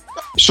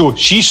 So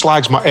she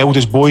slags my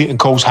eldest boy and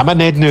calls him a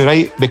Ned now,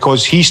 right?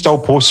 Because he still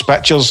posts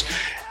pictures,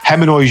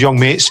 him and all his young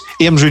mates,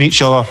 arms around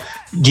each other,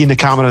 giving the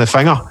camera the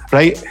finger,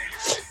 right?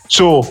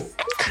 So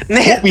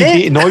what we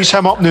do to noise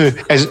him up now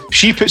is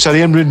she puts her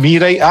arm around me,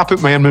 right? I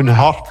put my arm around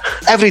her.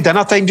 Every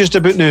dinner time just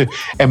about now.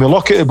 And we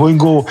look at the boy and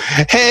go,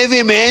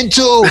 heavy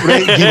mental,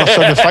 right? Give her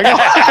son the finger.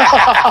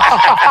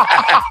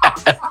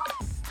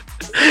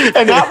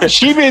 And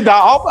she made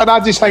that up, and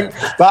I just think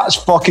that's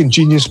fucking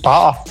genius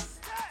patter.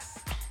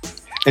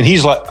 And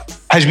he's like,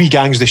 his wee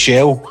gang's the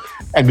Shell,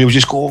 and we'll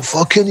just go,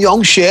 fucking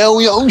young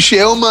Shell,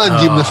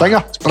 man, give him the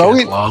finger. It's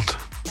brilliant.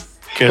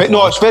 But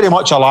no, it's very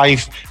much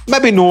alive.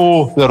 Maybe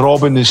no the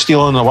robbing and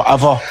stealing or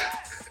whatever.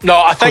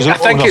 No, I think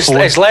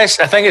it's less.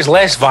 I think it's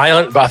less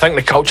violent, but I think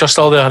the culture's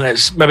still there, and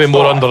it's maybe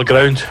more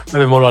underground.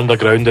 Maybe more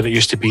underground than it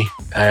used to be.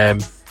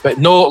 But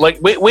no, like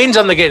Wayne's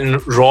under getting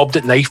robbed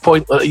at knife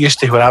point like it used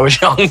to when I was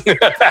young.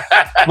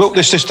 Well,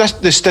 the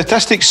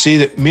statistics say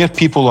that more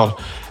people are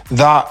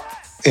that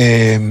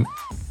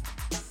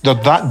they're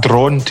that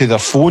drawn to their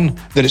phone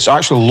that it's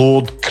actually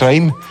lowered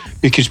crime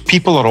because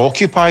people are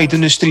occupied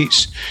in the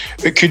streets.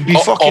 It could be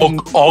fucking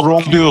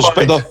wrongdoers,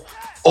 but they're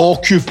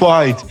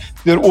occupied.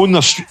 They're on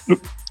their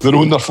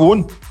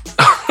phone.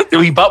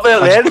 We butt there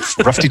then.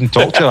 Rifted and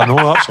talked to her. I know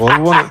that's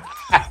horrible, isn't it?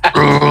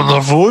 On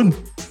their phone.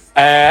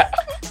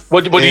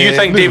 What do you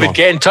think, David?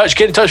 Get in touch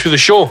with the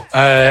show.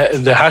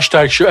 The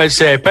hashtag show. It's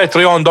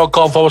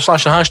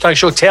patreon.com/the hashtag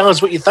show. Tell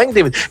us what you think,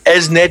 David.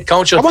 Is Ned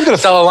culture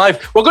still alive?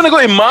 We're going to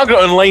go to Margaret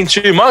on line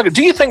 2. Margaret,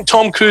 do you think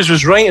Tom Cruise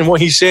was right in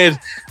what he said?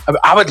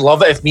 I would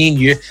love it if me and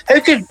you. How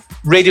could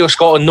Radio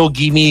Scotland no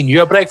give me and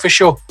you a breakfast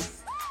show?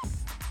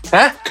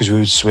 Huh? Because we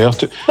would swear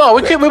to. No,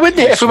 we wouldn't.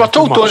 If we were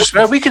told don't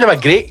swear, we could have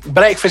a great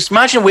breakfast.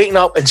 Imagine waking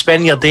up and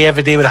spending your day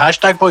every day with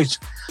hashtag boys.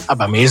 That'd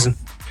be amazing.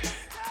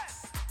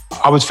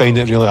 I would find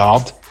it really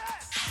hard.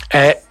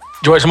 Do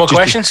you want some more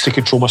questions? To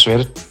control my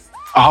swearing.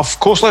 Of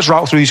course, let's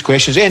rattle through these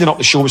questions. Ending up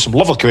the show with some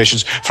lovely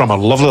questions from our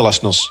lovely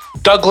listeners.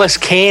 Douglas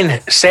Kane,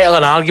 settle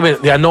an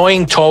argument. The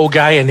annoying tall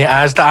guy in the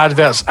Asda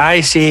adverts. I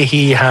say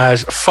he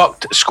has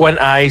fucked squint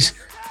eyes,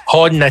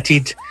 hod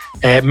knitted.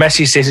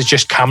 Missy says it's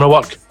just camera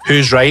work.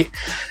 Who's right?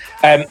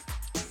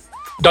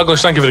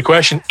 Douglas, thank you for the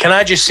question. Can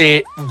I just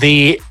say do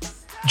you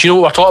know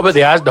what we're talking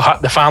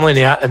about? The family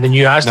in the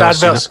new Asda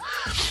adverts.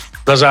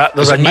 There's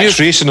a new mixed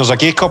race and there's a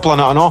gay couple in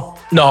it, I know.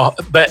 No,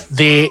 but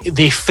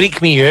they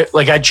freak me out.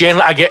 Like I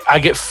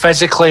get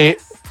physically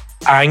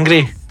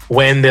angry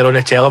when they're on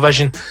the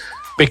television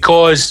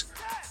because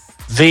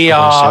they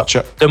are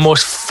the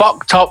most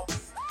fucked up.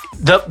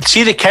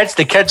 See the kids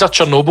are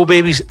Chernobyl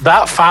babies.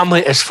 That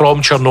family is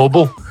from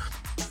Chernobyl.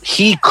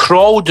 He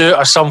crawled out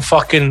of some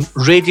fucking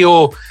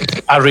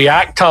a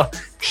reactor.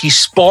 He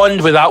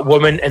spawned with that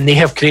woman and they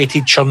have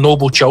created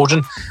Chernobyl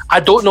children. I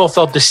don't know if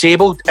they're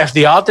disabled. If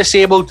they are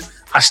disabled,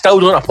 I still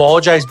don't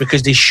apologise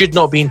because they should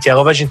not be in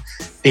television.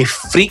 They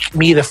freak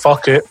me the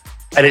fuck out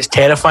and it's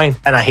terrifying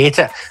and I hate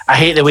it. I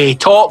hate the way he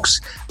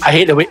talks. I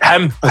hate the way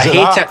I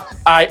hate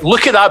it.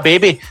 Look at that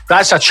baby.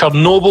 That's a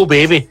Chernobyl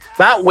baby.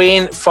 That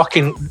Wayne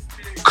fucking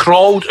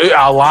crawled out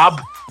of a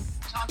lab.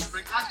 Time to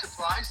bring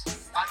enterprise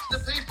back to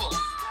the people.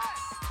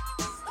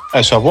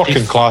 It's a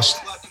working class.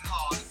 Working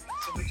hard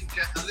so we can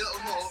get a little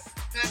more,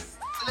 then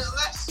a little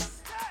less.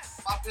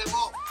 A bit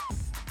more.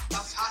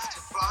 That's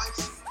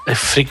enterprise. They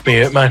freak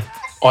me out, man.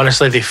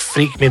 Honestly, they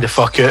freak me the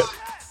fuck out.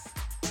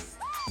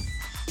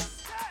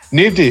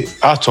 Nobody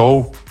at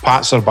all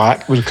pats their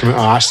back when they come out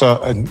of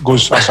Asda and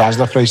goes, that's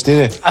Asda price, do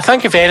they? I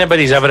think if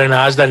anybody's ever in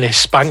Asda and they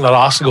spank their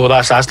arse and go,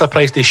 that's Asda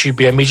price, they should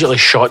be immediately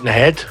shot in the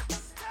head.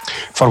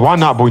 For one,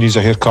 that boy needs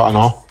a haircut and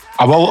all.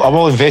 I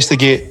will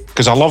investigate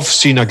because I love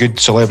seeing a good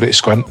celebrity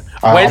squint.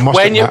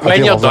 When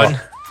you're done,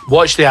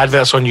 watch the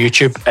adverts on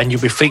YouTube and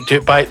you'll be freaked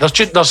out by it.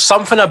 There's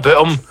something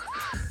about him.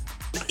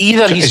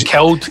 Either he's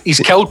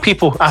killed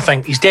people. I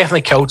think he's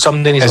definitely killed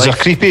somebody in his life. Is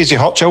there creepy? Has he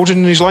hurt children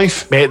in his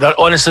life? Mate,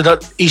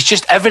 he's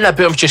just everything about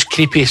him's just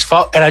creepy as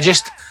fuck. And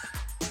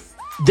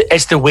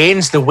it's the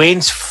Waynes. The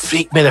Waynes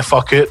freak me the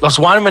fuck out. There's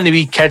one when the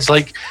wee kid's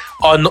like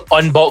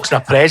unboxing a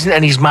present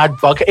and he's mad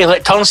bug. He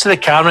like turns to the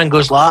camera and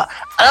goes like,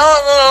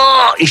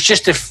 oh, they're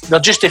just the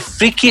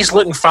freakiest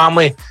looking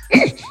family.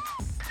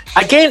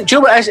 Again, do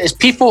you know what it is? It's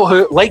people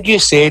who, like you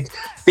said,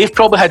 they've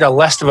probably had a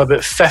list of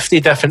about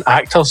 50 different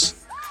actors.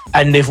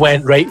 And they've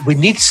went, right, we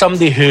need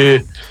somebody who,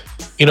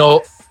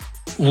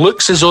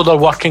 looks as though they're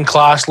working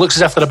class, looks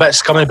as if they're a bit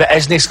scummy, but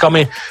isn't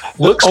scummy.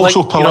 Looks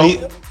also like,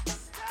 polite.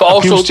 But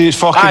also, to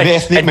fucking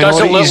ethnic it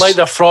doesn't minorities. look like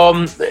they're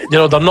from,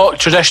 they're not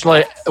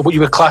traditionally what you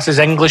would class as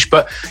English,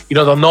 but,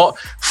 they're not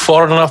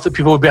foreign enough that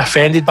people would be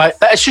offended by it.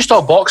 But it's just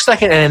all box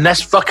ticking, and then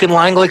this fucking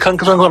Langley cunt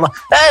comes on going like,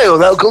 hey,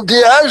 welcome to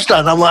Asda.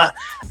 And I'm like,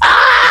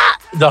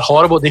 they're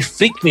horrible. They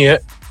freak me out.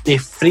 They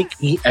freak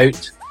me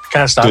out.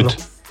 Can't stand them.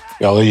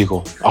 Yeah, there you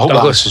go. I hope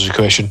that answers your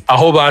question. I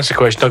hope that answers the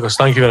question, Douglas.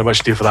 Thank you very much,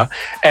 Steve, for that.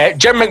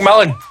 Jim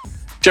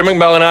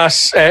McMillan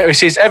asks, he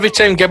says, every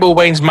time Gibble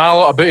winds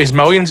Mallet about his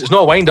millions, it's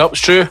not a wind-up,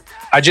 it's true.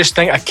 I just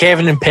think a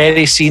Kevin and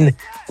Perry scene,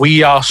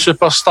 We Are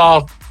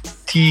Superstar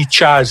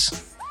T-Chaz.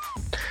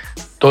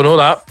 Don't know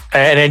that.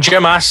 And then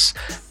Jim asks,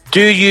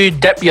 do you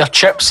dip your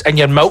chips in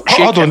your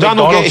milkshake? Hold on, I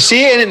don't get to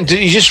say anything.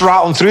 He's just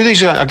rattling through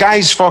these. A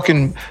guy's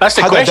fucking... That's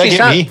the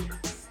question,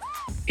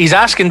 He's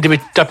asking, do we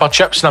dip our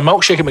chips in a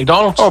milkshake at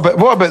McDonald's? Oh, but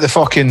what about the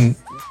fucking...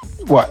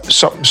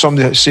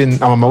 Somebody that's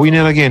saying I'm a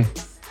millionaire again?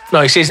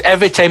 No, he says,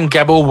 every time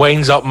Gibble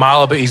winds up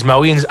Mal about his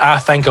millions, I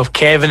think of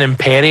Kevin and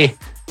Perry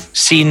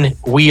scene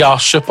We Are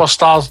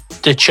Superstars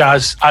to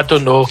Chaz. I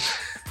don't know.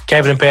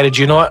 Kevin and Perry,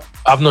 do you know it?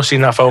 I've not seen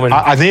that film. I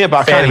know it, but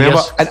I can't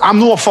remember. And I'm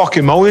not a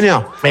fucking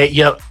millionaire. Mate,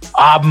 you're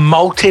a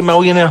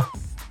multi-millionaire.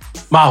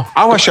 Mal.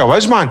 I wish I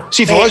was, man.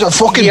 See, if I was,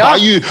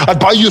 I'd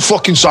buy you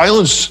fucking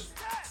silence.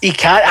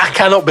 I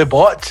cannot be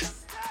bought.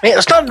 Mate,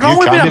 there's nothing wrong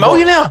with being a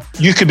millionaire.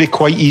 You could be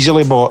quite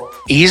easily bought.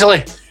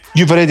 Easily.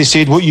 You've already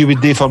said what you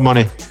would do for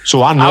money.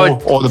 So I know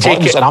all the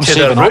buttons and I'm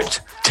saving up.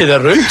 To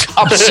the root.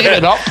 I'm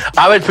saving up.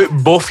 I would put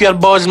both your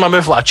balls in my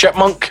mouth like a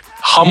chipmunk.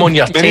 Hum on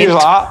your taint.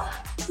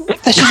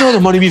 This is all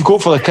the money we've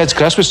got for the kids'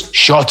 Christmas.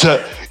 Shut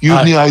it. You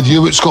have no idea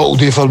what Scott will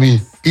do for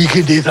me. He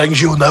can do things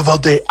you'll never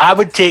do. I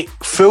would take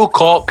full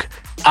cock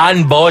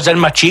and balls in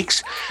my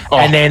cheeks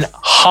and then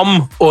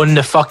hum on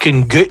the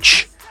fucking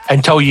gooch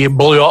until you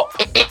blow up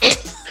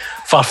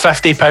for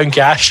 £50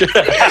 cash.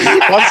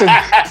 listen,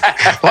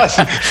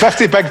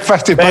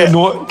 £50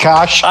 note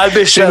cash. I'd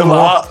be sitting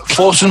like that,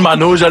 forcing my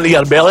nose into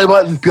your belly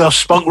button, pure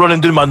spunk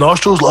running down my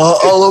nostrils.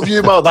 Like, I love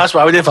you, man. That's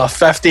what I would do for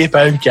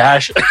 £50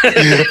 cash.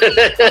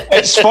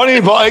 It's funny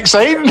but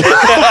exciting.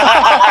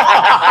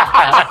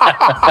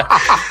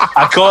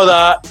 I call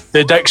that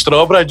the Dick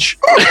Strawbridge.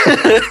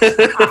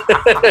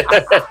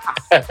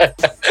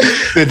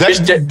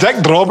 The Dick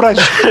Drawbridge.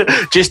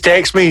 Just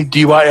text me, do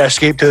you want to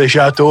escape to the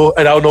chateau?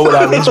 And I'll know what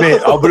that means,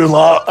 mate. I'll be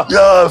like,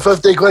 yeah,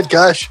 50 quid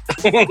cash.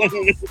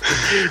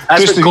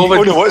 That's Just what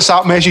on the COVID.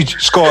 WhatsApp message,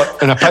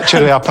 Scott, and a picture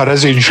of a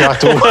Parisian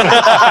chateau.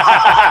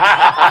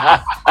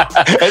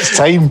 It's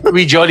time.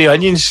 Wee Johnny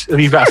Onions, a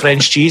wee bit of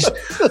French cheese.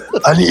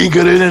 I need to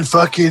go in and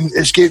fucking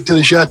escape to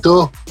the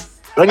chateau.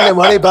 Bring the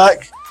money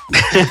back.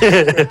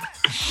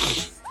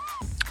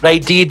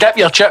 Right, do you dip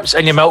your chips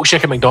in your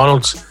milkshake at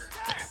McDonald's?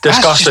 That's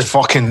Disgusting. just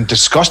fucking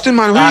disgusting,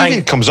 man. Who Aye.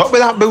 even comes up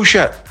with that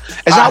bullshit?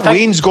 Is I that think-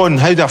 Wayne's gone,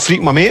 how do I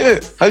freak my mate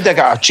out? How did I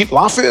get a cheap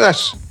laugh out of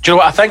this? Do you know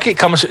what I think it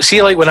comes?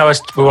 See, like when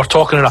we were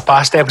talking in a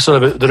past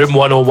episode about the Room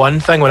 101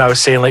 thing, when I was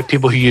saying like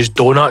people who use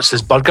donuts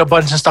as burger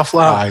buns and stuff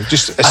like that. Aye,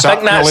 just a I think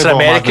certain that's an level of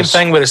American madness.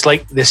 thing where it's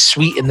like the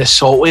sweet and the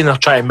salty, and they're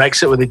trying to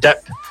mix it with the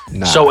dip,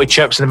 Nah. salty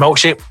chips and the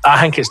milkshake. I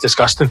think it's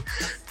disgusting.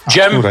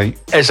 Jim, alright.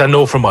 it's a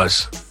no from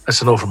us.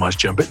 It's a no from us,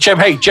 Jim. But Jim,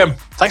 hey, Jim,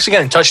 thanks for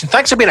getting in touch and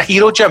thanks for being a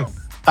hero, Jim.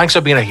 Thanks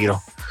for being a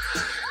hero.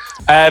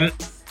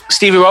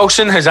 Stevie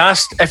Wilson has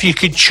asked, if you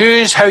could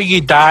choose how you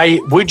die,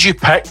 would you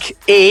pick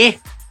A,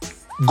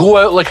 go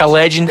out like a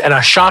legend in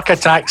a shark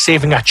attack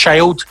saving a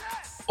child,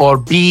 or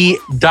B,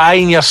 die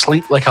in your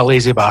sleep like a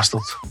lazy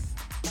bastard?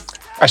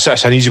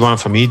 That's an easy one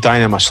for me,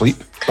 dying in my sleep.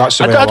 That's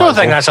the I way don't want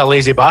to think go. that's a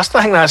lazy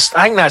bastard. I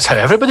think that's how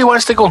everybody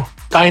wants to go,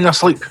 die in their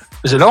sleep.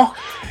 Is it not?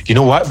 You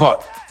know what?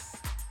 But,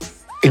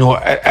 you know,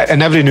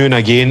 and every now and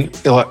again,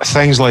 like,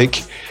 things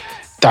like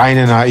dying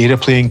in an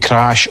aeroplane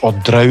crash or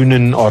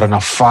drowning or in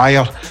a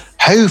fire,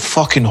 how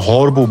fucking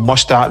horrible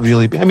must that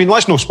really be? I mean,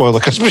 let's not spoil the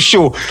Christmas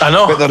show. I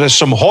know. But there is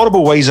some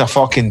horrible ways of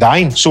fucking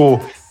dying. So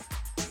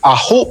I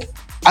hope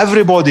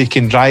everybody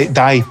can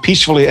die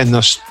peacefully in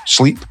their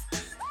sleep.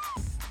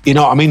 You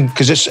know what I mean?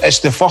 Because it's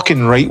the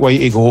fucking right way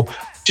to go.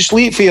 Just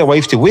wait for your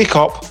wife to wake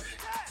up,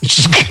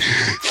 just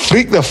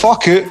freak the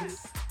fuck out.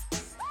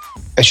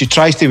 If she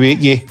tries to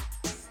wake you,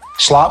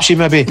 slaps you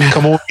maybe,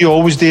 come on, you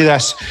always do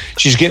this.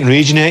 She's getting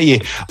raging at you.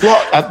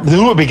 Look, you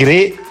know what would be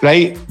great,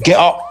 right? Get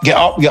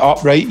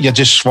up, right? You're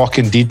just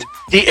fucking dead.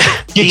 You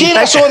do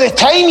this all the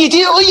time. You do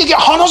it. Look, you get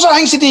hundreds of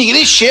things to do. You get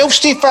these shelves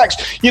to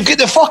fix. You've got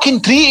the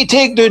fucking tree to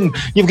take down.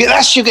 You've got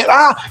this. You get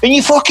that, and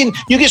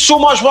you get so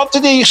much work to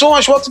do.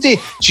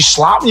 She's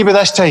slapping you by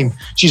this time.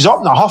 She's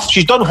up in a huff.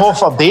 She's done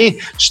half her day.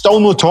 Still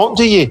no talking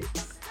to you.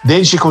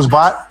 Then she comes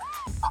back.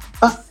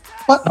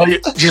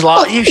 What? She's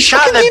like, you've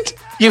shot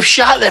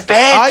the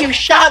bed. Aye. You've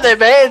shot the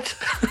bed.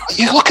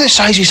 You look at the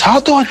size he's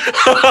hard on.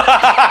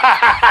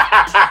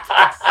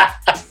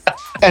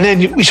 And then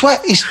he's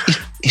what? He's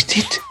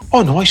dead.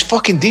 Oh no, he's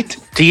fucking dead.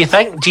 Do you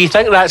think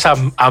that's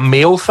a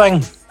male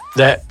thing?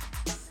 That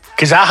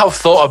because I have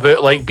thought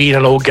about like being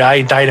an old guy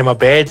and dying in my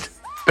bed,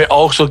 but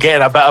also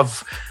getting a bit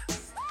of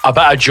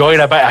joy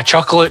and a bit of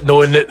chuckle at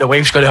knowing that the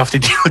wife's going to have to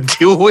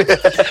deal with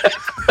it.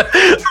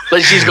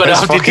 Like she's going to It's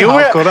have to fucking deal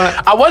with it. hardcore,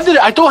 innit? I wonder.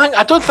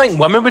 I don't think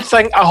women would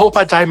think, I hope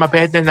I die in my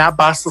bed and then that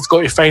bastard's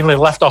got to finally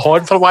lift a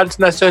horn for once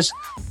in this house.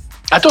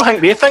 I don't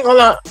think they think like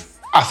that.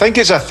 I think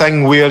it's a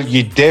thing where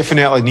you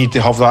definitely need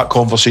to have that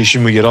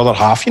conversation with your other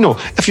half. You know,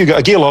 if you've got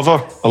a gay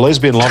lover, a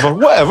lesbian lover,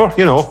 whatever,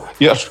 you know,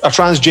 you're a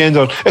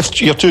transgender,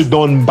 if you're two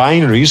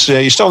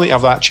non-binaries, you still need to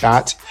have that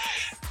chat.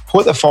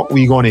 What the fuck are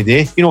we going to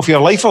do? You know, for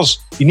your lifers,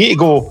 you need to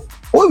go,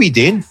 what are we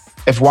doing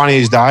if one of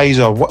us dies,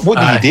 or what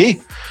do you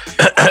do?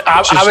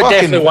 I would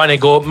definitely want to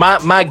go.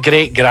 My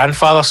great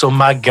grandfather, so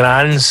my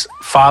gran's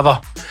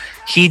father,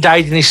 he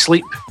died in his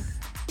sleep,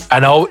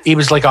 and he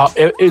was like I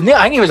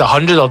think he was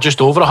 100 or just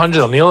over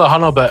 100 or nearly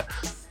 100. But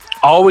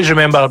I always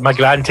remember my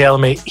gran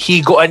telling me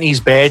he got into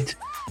his bed,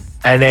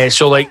 and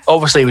so like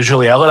obviously he was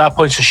really ill at that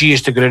point, so she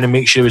used to go in and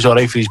make sure he was all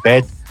right for his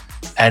bed,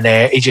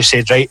 and he just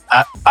said, right,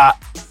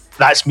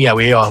 that's me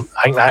away, or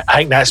I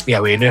think that's me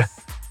away now.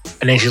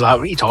 And then she's like,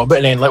 what are you talking about?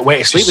 And then like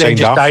went to sleep, Just then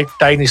signed just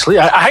died in his sleep.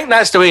 I think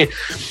that's the way.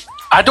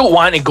 I don't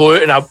want to go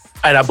out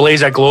in a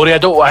blaze of glory.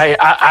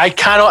 I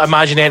cannot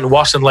imagine anything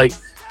worse than like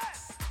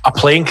a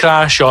plane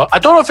crash, or I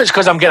don't know if it's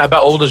because I'm getting a bit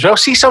old as well.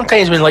 See,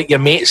 sometimes when like your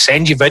mates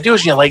send you videos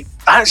and you're like,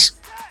 that's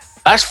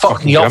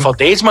fucking you up grim. for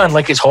days, man.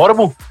 Like it's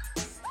horrible.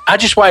 I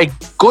just want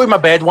to go in my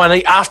bed one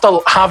night after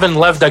having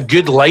lived a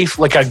good life,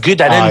 like a good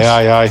innings.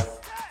 Aye.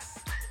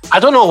 I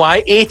don't know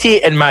why.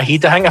 80 in my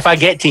head. I think if I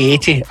get to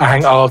 80, I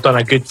think I'll have done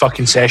a good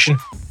fucking session.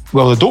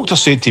 Well, the doctor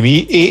said to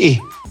me, 80,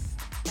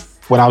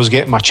 when I was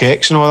getting my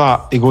checks and all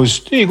that, he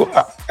goes, there you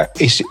go.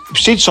 He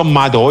said some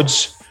mad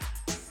odds,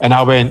 and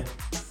I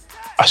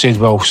said,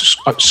 well,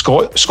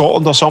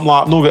 Scotland or something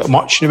like that, not got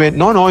much. And he went,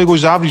 no, he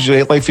goes, average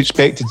life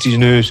expectancy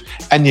now is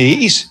in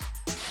the 80s.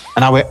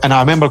 And I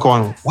remember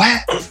going,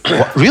 what?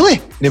 Really?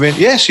 And he went,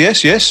 yes.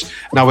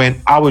 And I went,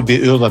 I would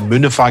be over the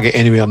moon if I get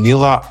anywhere near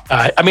that.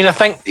 I mean, I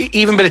think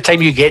even by the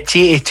time you get to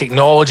 80,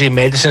 technology,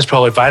 medicine's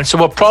probably advanced. So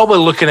we're probably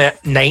looking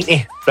at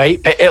 90,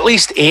 right? But at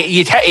least 80.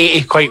 You'd hit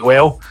 80 quite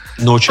well.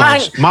 No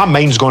chance. My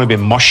mind's going to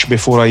be mush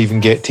before I even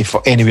get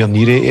to anywhere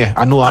near 80.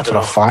 I know that for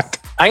a fact.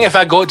 I think if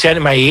I got to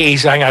into my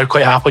 80s, I think I'd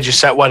quite happily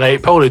just sit one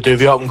night, pull the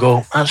duvet up and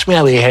go, that's me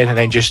away ahead, and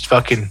then just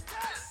fucking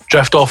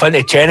drift off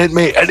into Tenet,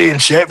 mate, into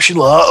Inception,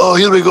 like that. Oh,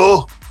 here we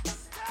go.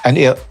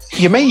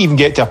 you might even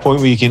get to a point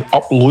where you can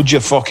upload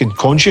your fucking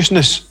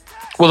consciousness.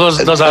 Well,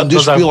 there's a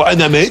be like in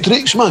the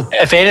Matrix, man.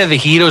 if any of the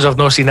heroes have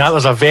not seen that,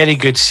 there's a very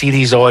good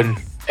series on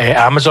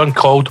Amazon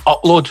called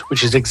Upload,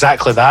 which is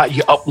exactly that.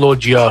 You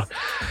upload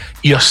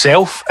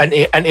yourself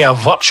into a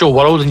virtual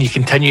world and you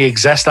continue to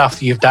exist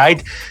after you've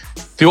died.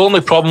 The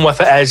only problem with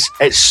it is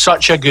it's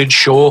such a good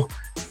show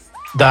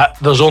that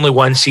there's only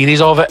one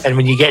series of it, and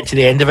when you get to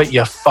the end of it,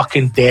 you're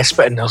fucking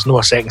desperate and there's no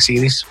a second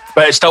series.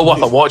 But it's still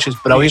worth a watch. It's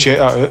brilliant. Check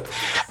that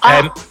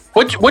out.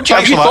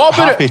 Have you thought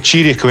about happy, it?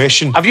 cheery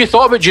question. Have you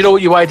thought about? Do you know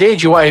what you want to do?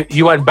 Do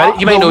you want buried?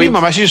 You might know. Me and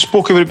my missus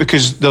spoke about it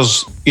because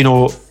there's,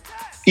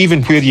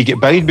 even where you get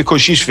buried,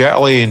 because she's from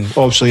Italy and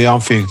obviously I'm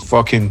from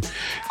fucking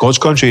God's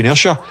country in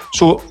Ayrshire.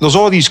 So there's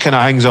all these kind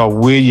of things of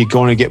where you're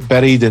going to get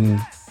buried, and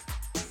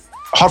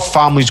her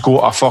family's got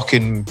a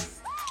fucking.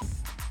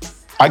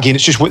 Again,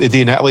 it's just what they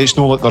do in Italy. It's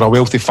not like they're a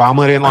wealthy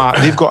family or anything like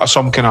that. They've got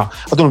some kind of,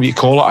 I don't know what you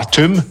call it, a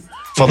tomb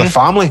for the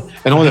family,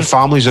 and all the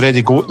families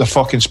already go to the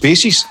fucking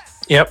spaces.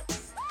 Yep.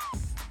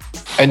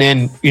 And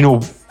then,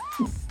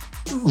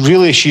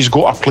 really she's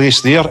got a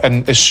place there,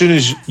 and as soon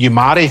as you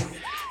marry,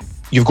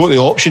 you've got the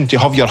option to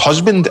have your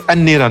husband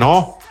in there and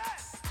all.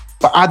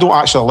 But I don't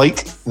actually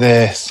like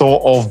the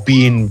thought of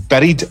being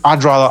buried.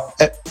 I'd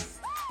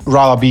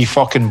rather be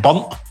fucking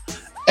burnt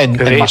and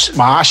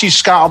my ashes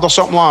scattered or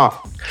something like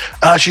that.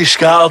 Ashes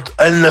scattered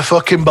in the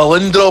fucking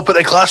balloon drop at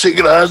the classic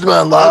grand,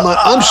 man.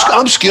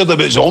 I'm scared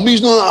about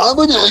zombies. No, I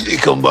wouldn't like to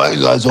come back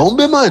as a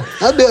zombie, man.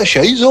 I'd be a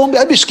shite zombie.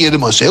 I'd be scared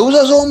of myself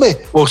as a zombie.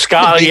 Well,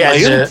 scatter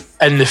you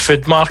in the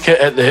food market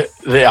at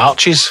the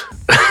Arches.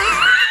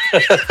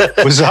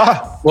 Was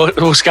that?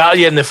 We'll scatter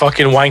you in the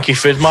fucking wanky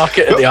food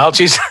market at the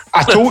Arches.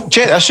 I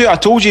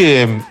told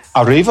you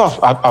a raver,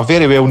 a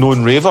very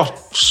well-known raver,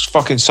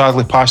 fucking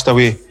sadly passed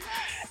away,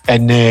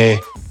 and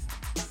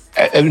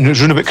it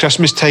was around about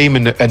Christmas time,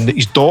 and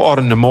his daughter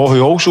and the ma,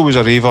 who also was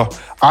a raver,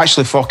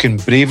 actually fucking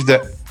braved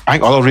it. I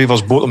think other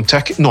ravers bought them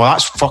tickets. No,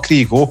 there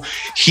you go.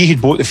 He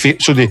had bought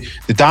so the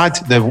dad,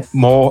 the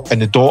ma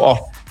and the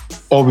daughter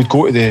all would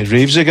go to the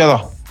raves together,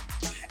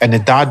 and the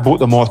dad bought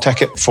the ma a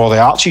ticket for the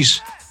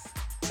Arches.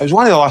 It was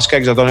one of the last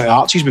gigs I'd done at the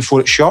Arches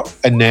before it shut,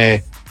 and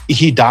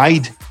he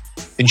died,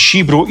 and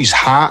she brought his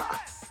hat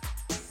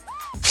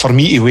for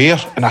me to wear,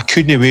 and I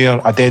couldn't wear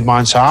a dead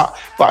man's hat,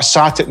 but I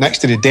sat it next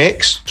to the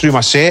decks through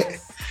my set,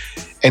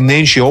 and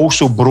then she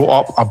also brought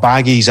up a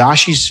bag of his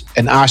ashes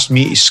and asked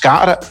me to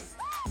scatter it,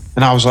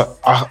 and I was like,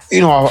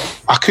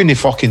 I couldn't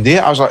fucking do it.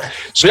 I was like,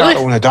 scatter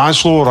it on the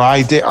dance floor.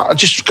 I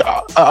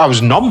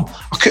was numb.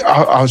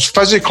 I was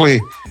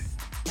physically,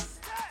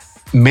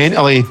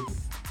 mentally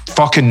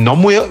fucking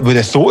numb with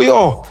the thought of it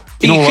all.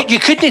 You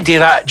couldn't do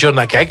that during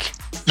a gig.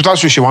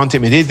 That's what she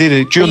wanted me to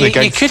do. During the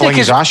gig, fling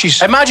his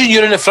ashes. Imagine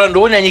you're in the front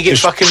row and then you get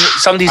fucking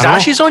somebody's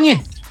ashes on you.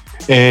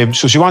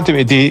 So she wanted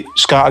me to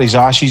scatter his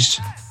ashes,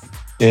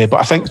 but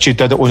I think she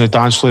did it on the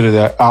dance floor of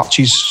the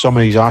Arches, some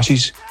of his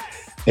ashes,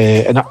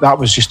 and that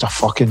was just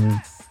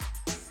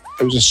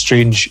it was a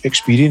strange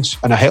experience,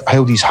 and I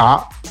held his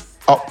hat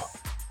up,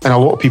 and a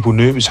lot of people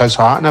knew it was his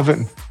hat and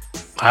everything.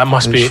 That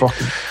must be...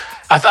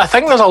 I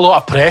think there's a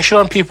lot of pressure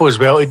on people as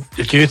well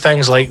to do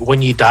things like,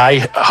 when you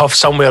die, have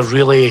somewhere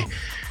really,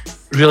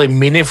 really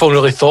meaningful and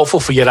really thoughtful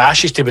for your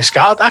ashes to be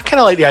scattered. I kind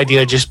of like the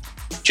idea of just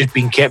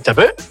being kept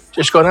about.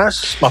 Just going,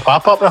 that's my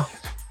pap up there.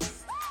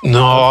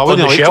 No, I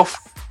wouldn't. On the shelf.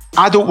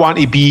 I don't want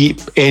to be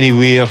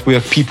anywhere where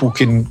people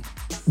can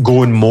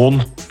go and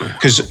mourn,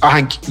 because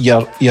I think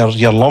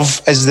your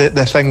love is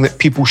the thing that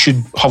people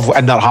should have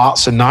in their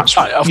hearts, and that's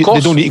of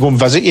course. They don't need to go and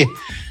visit you.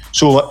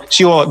 So,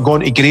 see all that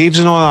going to graves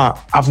and all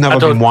that? I've never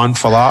been one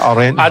for that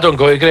or anything. I don't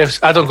go to graves.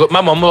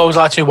 My mum will always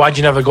ask me, why do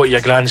you never go to your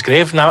grand's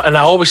grave? And I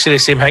always say the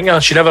same thing.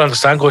 She never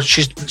understands.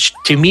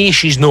 To me,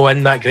 she's no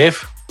in that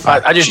grave.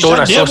 I just don't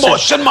associate.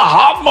 It's in my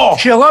heart, Ma.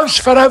 She lives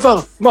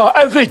forever. Ma,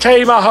 every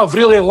time I have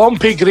really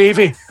lumpy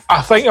gravy,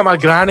 I think of my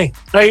granny.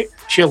 Right?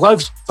 She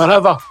lives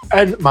forever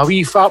in my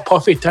wee fat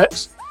puffy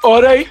tits.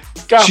 All right,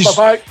 get my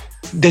back.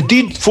 The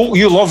deed folk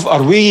you love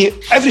are way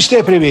every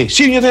step of the way.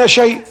 See when you're there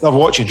shite, they're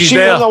watching. See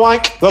when you're in the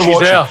wank, they're watching.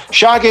 There.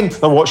 Shagging,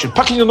 they're watching.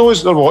 Picking your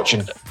nose, they're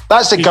watching.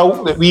 That's the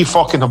guilt that we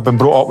fucking have been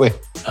brought up with.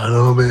 I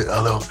know, mate,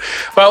 I know.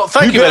 Well,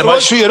 thank you very much.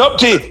 Watch what you're up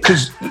to,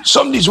 because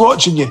somebody's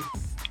watching you.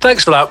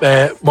 Thanks for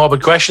that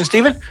morbid question,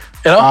 Stephen.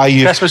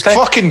 You Christmas time.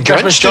 Fucking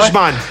Grinches,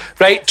 man.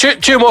 Right,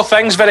 two more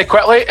things very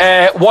quickly.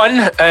 One,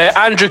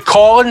 Andrew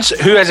Collins,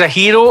 who is a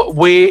hero,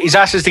 he's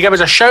asked us to give us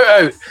a shout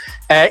out.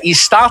 He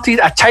started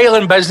a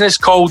tiling business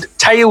called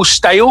Tile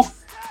Style.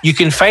 You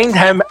can find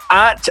him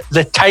at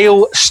the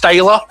Tile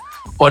Styler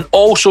on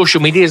all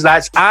social medias.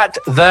 That's at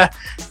the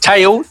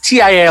Tile,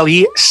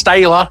 Tile,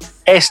 Styler,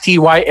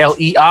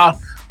 Styler,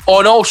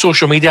 on all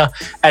social media.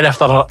 And if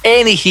there are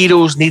any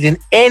heroes needing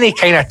any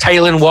kind of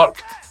tiling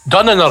work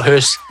done in their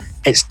house,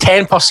 it's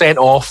 10%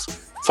 off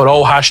for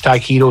all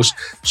 #heroes.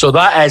 So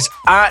that is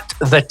at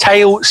the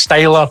Tile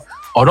Styler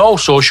on all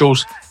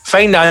socials.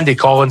 Find Andy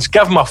Collins,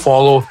 give him a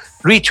follow,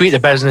 retweet the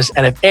business,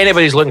 and if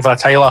anybody's looking for a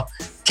tiler,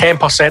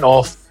 10%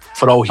 off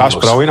for all That's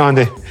heroes. brilliant,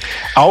 Andy.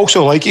 I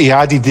also like he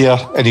added there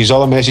in his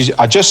other message,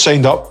 I just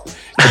signed up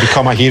to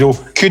become a hero.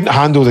 Couldn't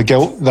handle the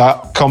guilt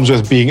that comes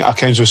with being a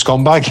council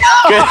scumbag.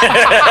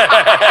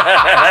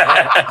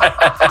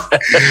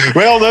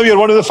 Well, now you're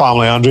one of the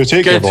family, Andrew.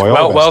 Take care, Good. boy.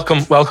 All Well, the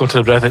best. welcome to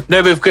the brethren.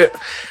 Now we've got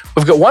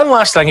one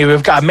last thing here.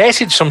 We've got a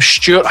message from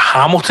Stuart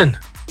Hamilton.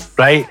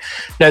 Right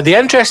now, the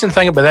interesting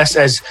thing about this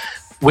is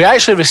we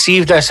actually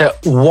received this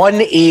at 1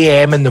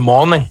 a.m. in the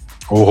morning.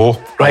 Oh,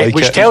 Right, like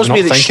which it. tells Not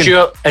me that thinking.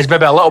 Stuart is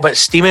maybe a little bit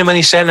steamy when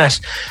he sent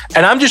this.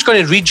 And I'm just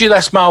going to read you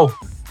this, Mal,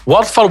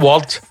 word for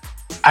word,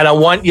 and I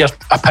want your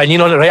opinion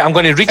on it. Right, I'm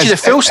going to read you the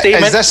full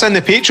statement. Is this in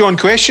the Patreon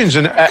questions?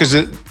 Because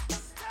where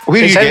are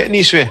you it's in- getting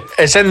these way?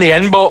 It's in the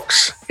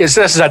inbox. This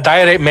is a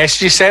direct message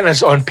he sent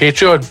us on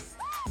Patreon.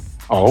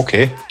 Oh,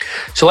 okay.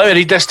 So let me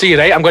read this to you,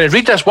 right? I'm going to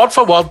read this word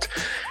for word,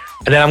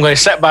 and then I'm going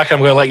to sit back and I'm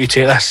going to let you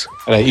take this.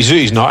 Right,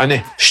 he's not,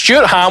 isn't he?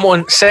 Stuart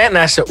Hamilton sent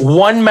this at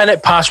 1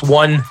 minute past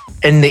 1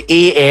 in the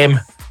AM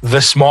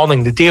this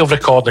morning, the day of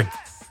recording.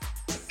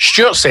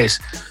 Stuart says,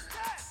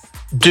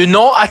 do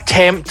not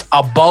attempt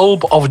a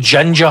bulb of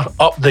ginger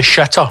up the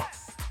shitter.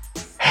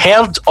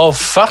 Heard of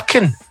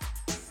firkin,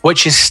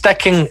 which is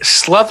sticking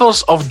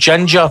slithers of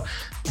ginger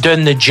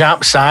down the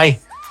Jap's eye,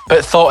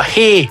 but thought,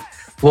 hey,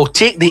 we'll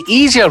take the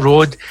easier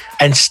road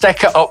and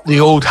stick it up the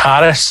old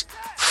Harris.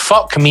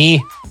 Fuck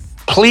me.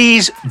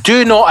 Please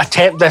do not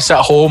attempt this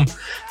at home.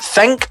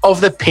 Think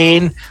of the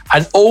pain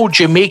an old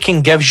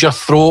Jamaican gives your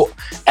throat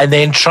and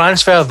then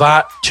transfer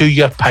that to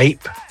your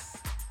pipe.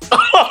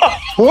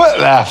 What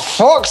the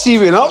fuck's he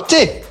been up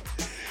to?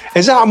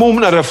 Is that a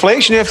moment of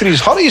reflection after he's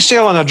hurt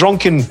himself on a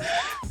drunken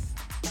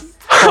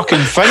fucking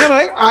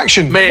finger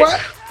action? Mate, What?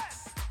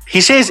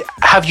 he says,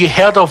 have you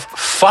heard of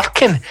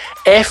firkin?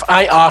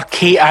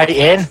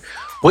 Firkin,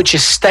 which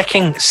is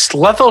sticking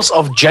slithers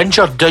of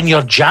ginger down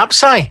your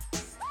Jap's eye.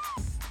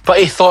 But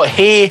he thought,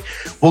 hey,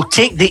 we'll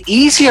take the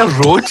easier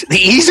road,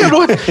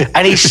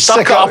 and he stuck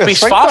Stick it up up his his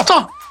finger.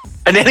 farter.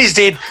 And then he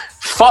said,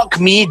 fuck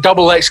me,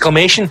 double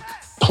exclamation.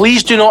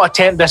 Please do not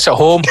attempt this at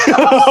home.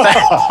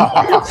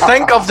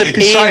 Think of the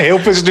He's trying to pain.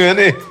 help us, doing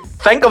it.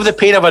 Think of the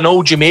pain of an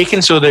old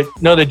Jamaican, so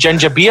the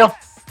ginger beer.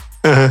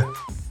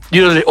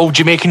 You know the old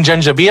Jamaican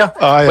ginger beer?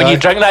 Aye, when aye. you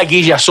drink that, it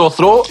gives you a sore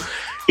throat.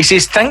 He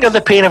says, think of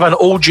the pain of an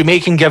old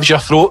Jamaican gives your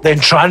throat, then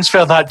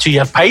transfer that to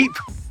your pipe.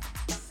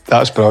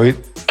 That's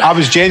brilliant. I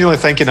was genuinely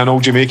thinking an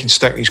old Jamaican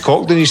sticking his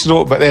cock down his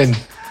throat, but then,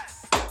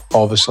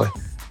 obviously.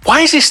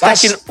 Why is he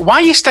sticking? Why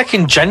are you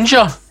sticking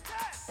ginger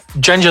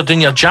down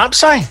your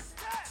Jap's eye?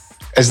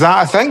 Is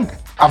that a thing?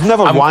 I've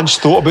never once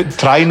thought about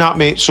trying that,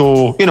 mate,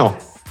 so, you know.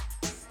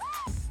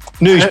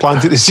 Knew he's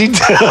planted the seed.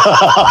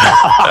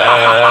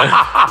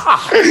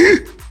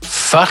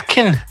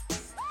 Firkin.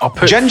 I'll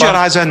put Ginger fir-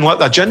 as in like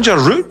the ginger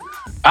root.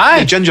 The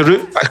Aye. ginger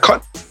root. I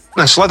cut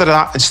a slither of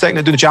that and sticking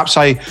it down the chap's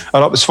eye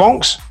or up his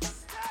fonks.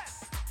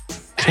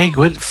 Craig,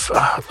 what?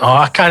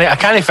 I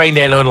can't find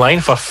anything online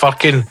for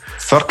firkin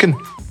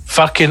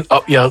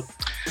up your.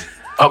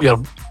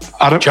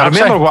 I Chap's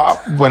remember eye.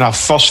 when I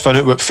first found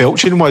out what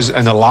felching was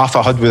and the laugh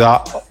I had with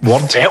that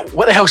word.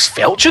 What the hell's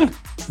felching?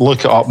 Look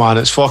it up, man.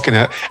 It's fucking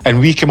it. And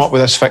we came up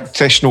with this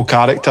fictional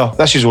character.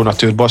 This is on a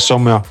tour bus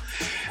somewhere.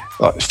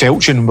 Like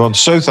Felching. We're on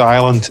South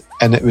Island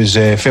and it was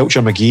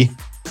Felcher McGee.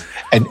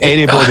 And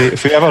anybody,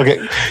 if we ever get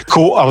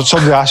caught or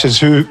somebody asks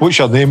us what's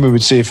your name, we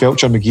would say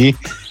Felcher McGee.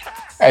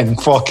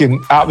 And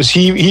fucking, that was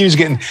he was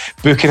getting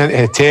booking into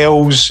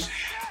hotels.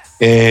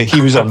 He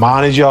was a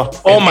manager.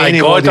 Oh And my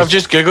anybody- God! I've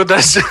just googled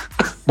this.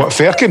 What,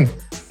 Ferkin?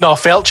 No,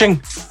 felching.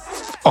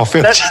 Oh,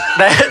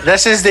 Felching.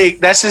 This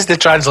is the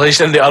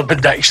translation in the Urban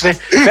Dictionary.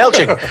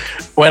 Felching.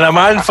 When a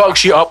man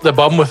fucks you up the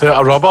bum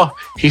without a rubber,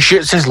 he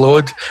shoots his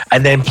load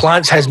and then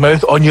plants his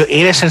mouth on your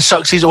anus and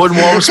sucks his own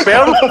warm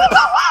sperm.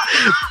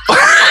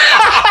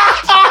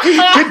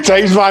 Good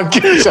times, man.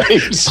 Good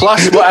times.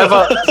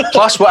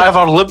 plus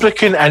whatever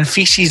lubricant and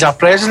feces are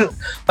present.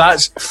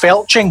 That's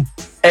felching.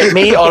 It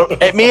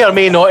may or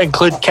may not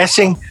include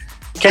kissing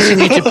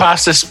you to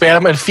pass the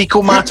sperm and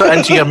fecal matter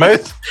into your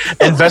mouth.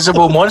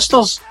 Invisible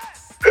monsters.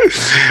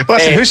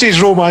 Listen, who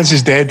says romance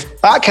is dead?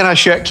 That kind of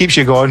shit keeps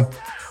you going.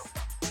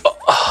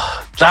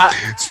 That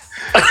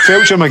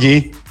Felcher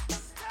McGee.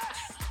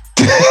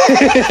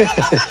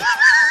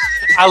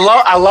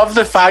 I love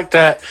the fact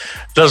that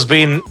there's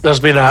been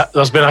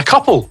a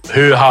couple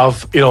who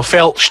have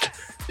felched.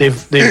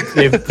 They've done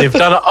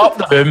it up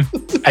the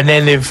boom and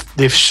then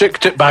they've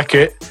soaked it back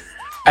out.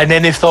 And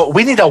then they've thought,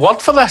 we need a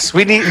word for this.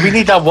 We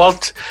need a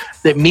word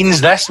that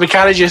means this. We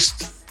can't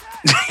just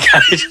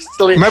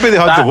Maybe they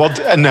had the word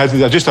and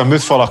they're just a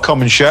mouthful of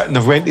cum and shit and they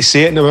went to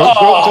say it and they went,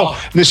 and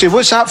they say,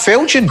 what's that,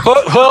 felching?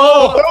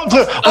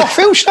 Oh,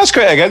 felch, that's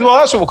quite again. Well,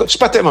 that's what we'll got.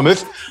 Spit it in my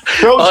mouth.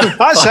 Felching,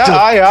 that's it,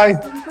 aye.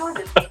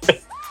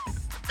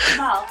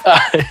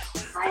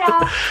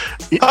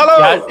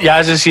 Hello.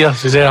 Yaz is here.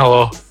 She's saying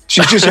hello.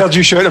 She's just heard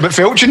you shout about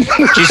felching.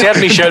 She's heard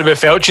me shout about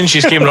felching.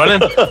 She's came running.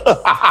 Do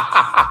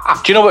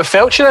you know what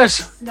felching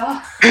is?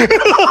 No.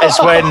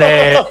 It's when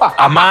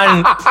a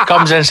man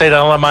comes inside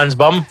another man's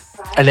bum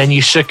and then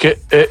you suck it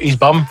out his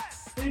bum.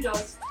 Who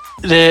does?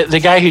 the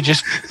guy who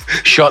just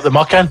shot the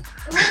muck in.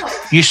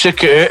 You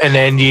suck it out and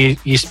then you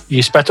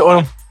spit it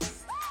on him.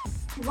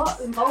 What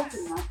involved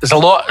in that? There's a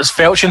lot. It's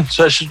felching,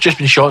 so it's just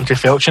been shot into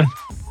felching.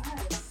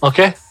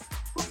 Okay.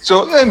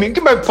 So I mean,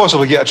 you might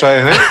possibly get a try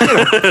in it.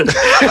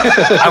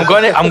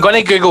 I'm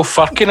gonna Google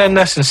Firkin in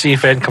this and see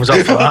if anything comes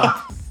up for that.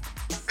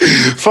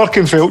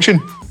 Fucking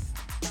felching.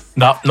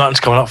 No, nothing's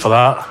coming up for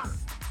that.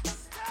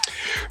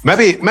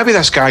 Maybe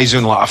this guy's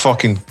in like a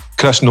fucking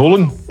Chris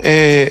Nolan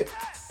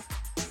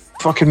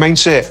fucking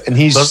mindset, and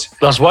he's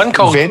There's one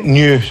called inventing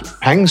new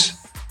things.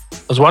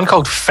 There's one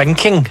called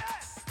Finking.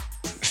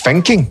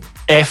 Thinking.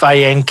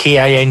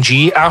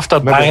 Finking. After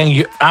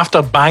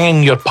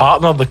banging your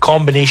partner, the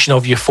combination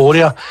of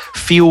euphoria,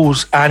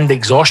 feels, and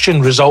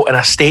exhaustion result in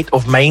a state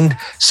of mind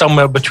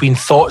somewhere between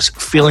thoughts,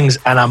 feelings,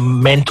 and a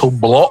mental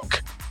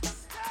block.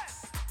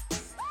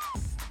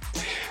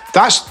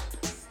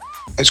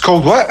 It's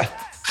called what?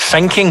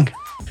 Thinking.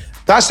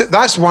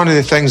 That's one of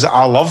the things that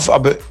I love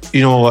about,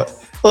 like,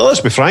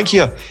 let's be frank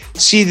here.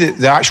 See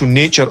the actual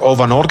nature of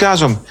an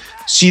orgasm.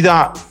 See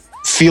that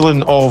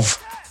feeling of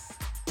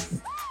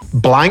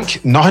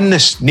blank,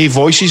 nothingness, no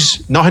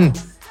voices, nothing,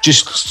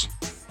 just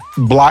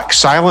black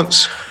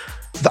silence.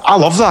 I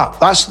love that.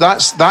 That's.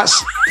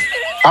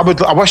 I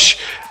wish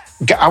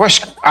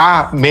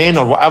men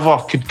or whatever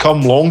could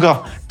come longer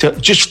to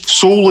just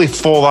solely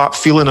for that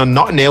feeling, and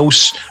nothing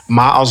else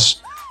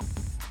matters.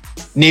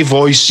 No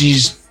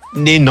voices,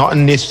 no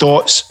nothing, no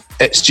thoughts.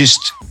 It's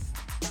just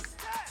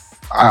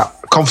a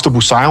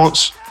comfortable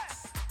silence,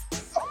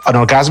 an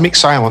orgasmic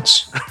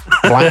silence,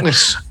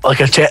 blankness. like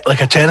a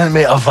tenant,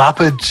 mate, a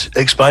vapid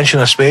expansion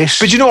of space.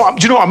 But do you know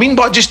what I mean?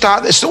 But just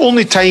that, it's the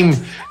only time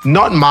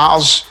nothing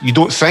matters. You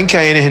don't think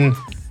of anything.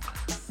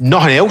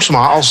 Nothing else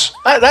matters.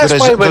 That's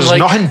why when, there's like,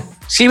 nothing.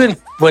 See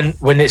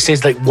when it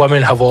says like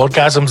women have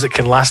orgasms that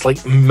can last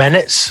like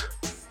minutes,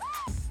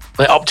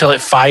 like up to like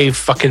 5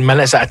 fucking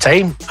minutes at a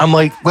time. I'm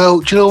like,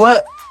 well, do you know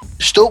what?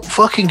 Stop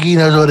fucking giving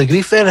us all the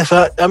grief then.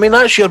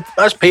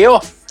 That's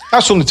payoff.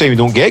 That's the only time you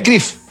don't get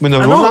grief, when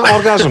they're on that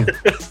orgasm.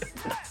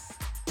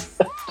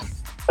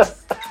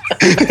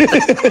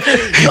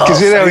 Because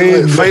they're a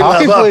bit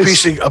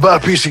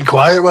of peace and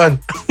quiet, man.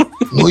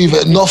 No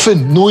even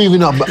nothing. No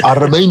even a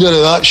reminder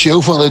of that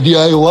shelf on the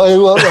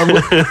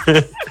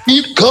DIY.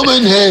 Keep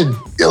coming, hen.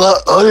 You're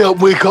like, hurry up,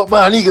 wake up,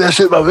 man. I need to get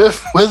this out my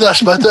mouth. Where did I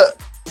spit it?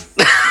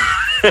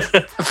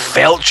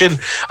 Felching.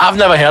 I've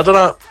never heard of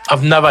that.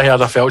 I've never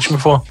heard of felching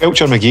before.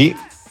 Felcher McGee,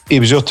 he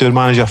was your tour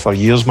manager for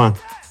years, man.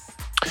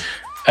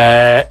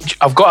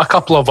 I've got a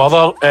couple of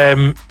other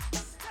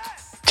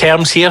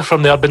terms here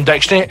from the Urban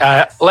Dictionary.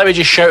 Let me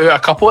just shout out a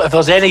couple. If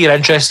there's any you're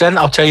interested in,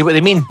 I'll tell you what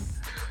they mean.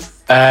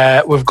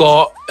 We've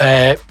got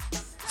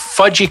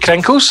fudgy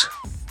crinkles.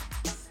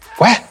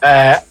 What?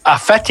 A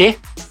fitty.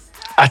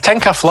 A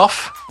tinker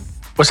fluff.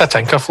 What's a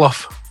tinker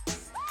fluff?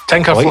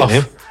 Tinker like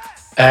fluff.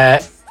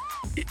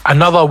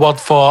 Another word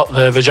for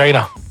the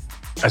vagina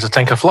is a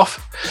tinker fluff.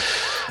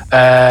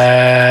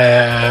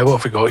 What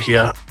have we got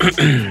here?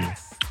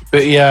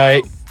 Booty,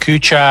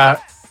 coocha,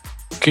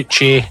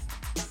 coochie,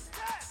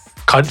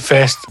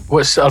 cuntfest.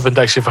 What's the Urban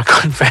Dictionary for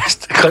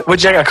cuntfest? What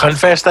do you think a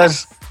cuntfest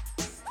is?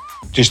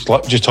 Just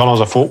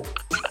tunnels of folk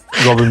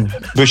rubbing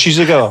bushes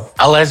together.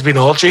 A lesbian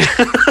orgy.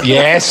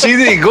 Yeah, see,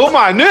 there you go,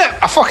 man. I knew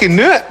it. I fucking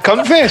knew it.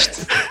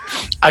 Cuntfest.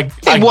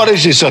 What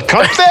is this, a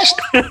cuntfest?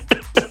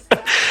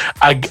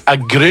 A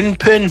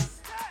groenpoon.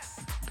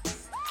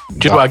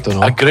 Do you know what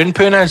a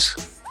groenpoon is?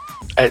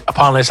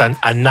 Apparently it's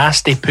a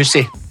nasty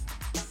pussy.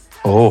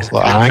 Oh,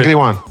 like an angry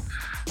one.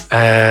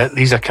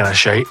 These are kind of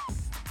shite.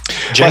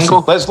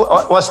 Jingle. Let's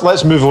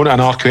move on to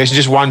another question.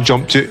 Just one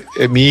jumped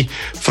at me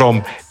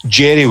from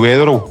Jerry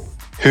Wetherell,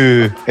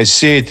 who has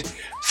said,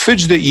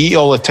 foods that you eat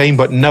all the time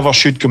but never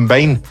should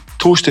combine.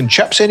 Toast and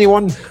chips,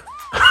 anyone?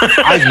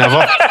 I've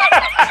never.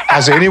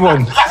 Has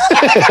anyone?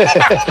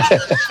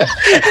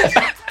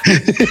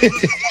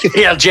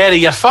 Here, Jerry,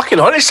 you're fucking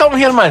onto something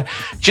here, man.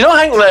 Do you not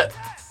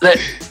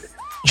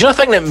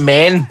think that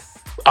men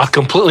are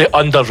completely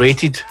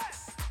underrated?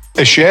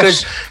 As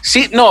chefs?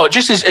 See, no,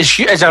 just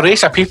as a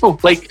race of people,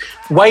 like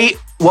white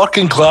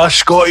working class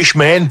Scottish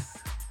men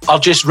are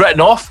just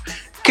written off.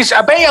 Because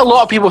I bet you a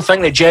lot of people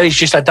think that Jerry's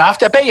just a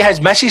daft. I bet you his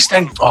missus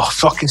think, oh,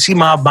 fucking see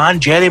my man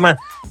Jerry, man.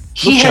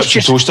 He has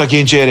chips and toast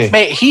again, Jerry.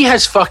 Mate, he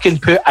has fucking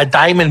put a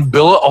diamond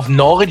bullet of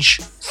knowledge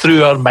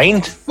through our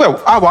mind.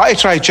 Well, I want to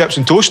try chips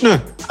and toast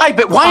now. Aye,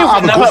 but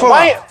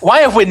why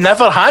have we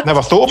never had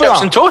Never thought about chips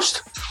that. and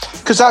toast?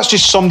 Because that's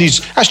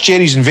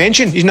Jerry's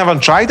invention. He's never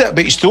tried it,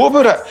 but he's thought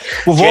about it.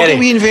 We've all Jerry, got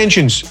wee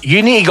inventions.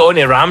 You need to go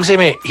into Ramsay,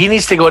 mate. He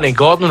needs to go into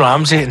Gordon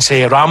Ramsay and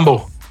say,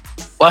 Rambo,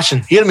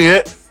 listen, hear me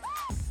out.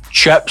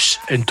 Chips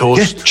and toast.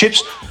 Yes,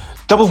 chips.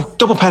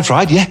 Double pan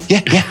fried, yeah.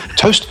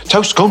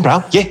 Toast, golden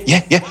brown,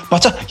 yeah.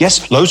 Butter,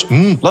 yes, loads,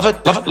 love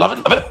it.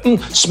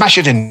 Smash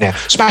it in there.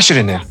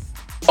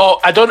 Oh,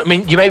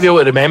 you might be able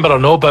to remember or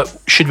no, but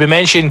should we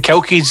mention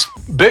Kilkie's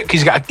book?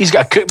 He's got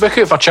a cookbook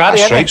out for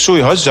charity. That's right, so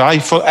he has.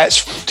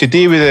 It's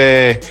today with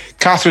the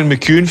Catherine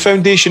McEwen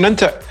Foundation,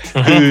 isn't it?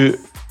 Mm-hmm. Who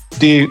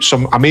do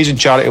some amazing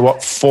charity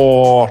work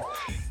for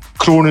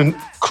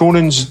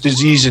Cronin's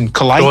disease and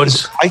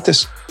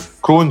colitis.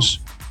 Crohn's.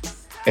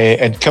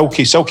 And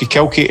Silky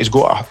Kilkie has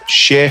got a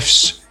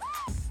chef's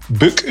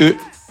book out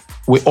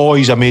with all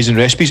his amazing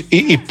recipes.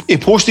 He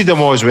posted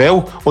them all as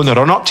well on the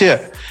run up to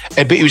it,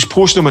 but he was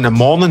posting them in the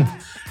morning.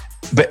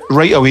 But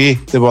right away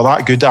they were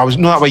that good. I was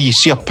not that way. You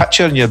see a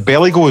picture and your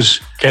belly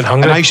goes getting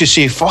hungry. And I used to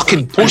say,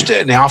 "Fucking post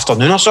it in the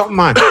afternoon or something,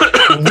 man."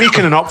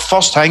 Waking it up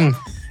first thing,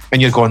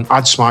 and you're going,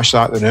 "I'd smash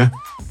that now."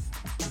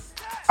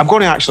 I'm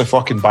going to actually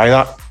fucking buy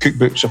that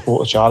cookbook,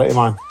 support the charity,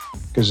 man,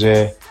 because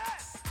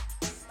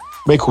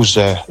Michael's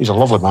he's a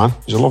lovely man.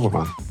 He's a lovely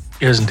man.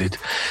 He is indeed.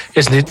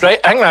 Right,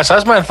 I think that's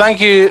us, man. Thank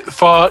you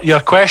for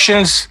your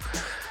questions.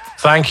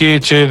 Thank you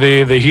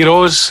to the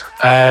heroes.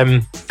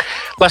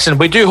 Listen,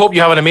 we do hope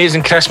you have an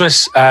amazing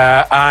Christmas,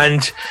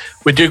 and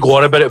we do go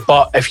on about it.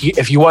 But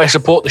if you want to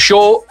support the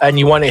show and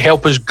you want to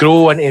help us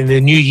grow into the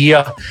new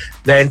year,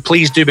 then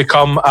please do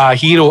become a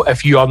hero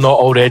if you are not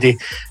already.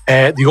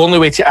 The only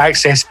way to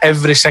access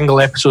every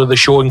single episode of the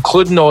show,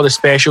 including all the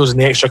specials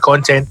and the extra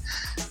content,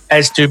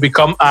 is to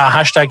become a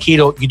hashtag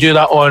hero. You do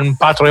that on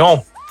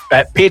Patreon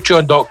at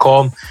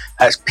patreon.com.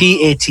 That's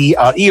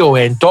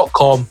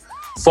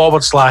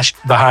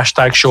patreon.com/the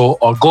hashtag show,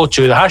 or go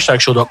to the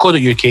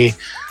hashtagshow.co.uk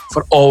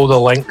for all the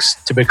links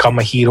to become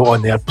a hero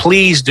on there.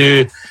 Please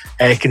do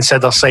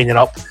consider signing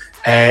up.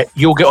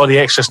 You'll get all the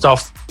extra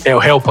stuff.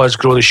 It'll help us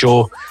grow the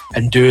show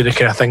and do the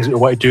kind of things that we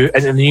want to do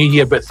in the new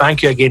year. But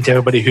thank you again to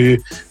everybody who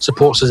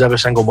supports us every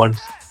single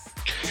month.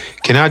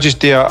 Can I just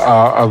do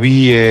a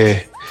wee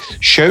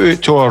shout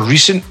out to our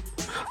recent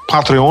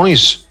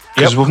Patreonies?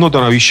 Because we've not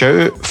done a wee shout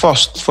out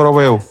first for a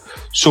while.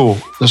 So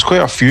there's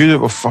quite a few that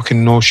we've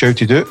fucking no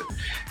shouted out.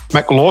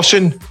 Mick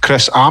Lawson,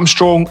 Chris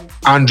Armstrong,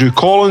 Andrew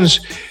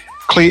Collins,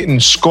 Clayton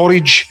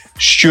Scorridge,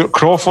 Stuart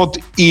Crawford,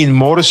 Ian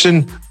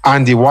Morrison,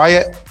 Andy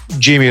Wyatt,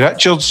 Jamie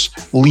Richards,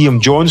 Liam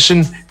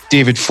Johnson,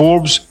 David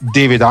Forbes,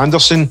 David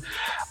Anderson,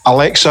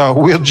 Alexa,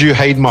 where'd you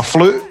hide my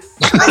flute?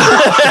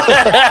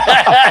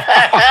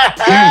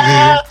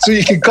 So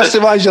you can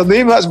customise your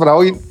name, that's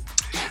brilliant.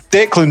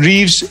 Declan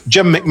Reeves,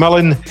 Jim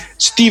McMillan,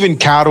 Stephen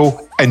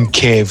Carroll and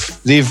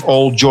Kev. They've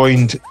all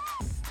joined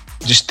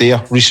just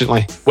there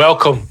recently.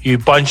 Welcome, you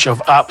bunch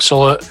of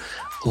absolute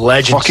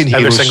legends. Fucking every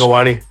heroes. single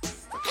one.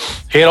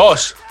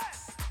 Heroes.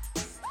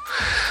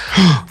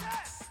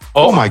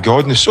 Oh my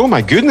goodness.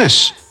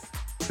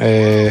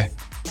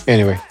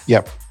 Anyway,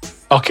 yep.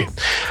 Okay.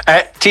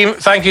 Team,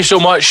 thank you so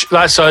much.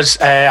 That's us.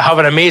 Have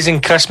an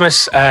amazing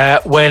Christmas.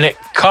 When it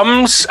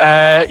comes,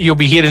 you'll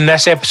be hearing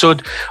this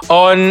episode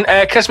on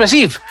Christmas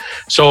Eve.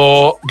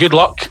 So good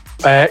luck.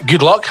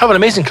 Have an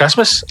amazing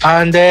Christmas.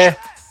 And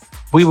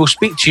we will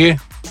speak to you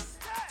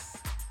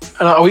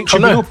in a week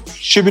from now.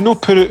 Should we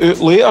not put it out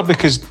later?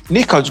 Because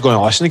Nick's going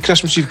to listen to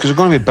Christmas Eve because we're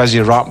going to be busy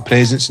wrapping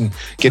presents and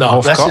getting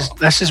off cut.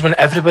 This is when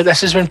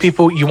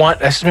people want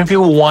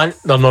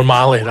their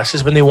normality. This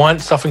is when they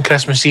want stuff on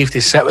Christmas Eve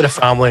to sit with the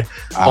family,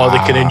 or they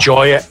can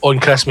enjoy it on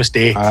Christmas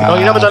Day. You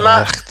never done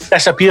that?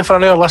 Disappear for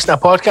an hour, listen to a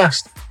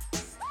podcast.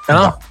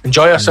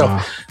 Enjoy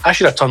yourself. I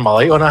should have turned my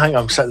light on. I think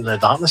I'm sitting in the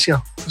darkness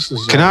here.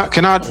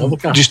 Can I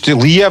just to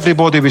leave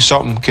everybody with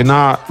something? Can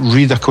I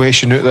read a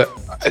question out that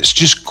it's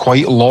just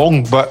quite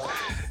long, but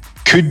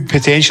could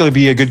potentially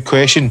be a good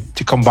question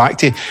to come back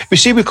to? We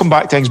say we come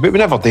back to things, but we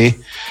never do.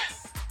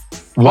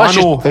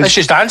 Let's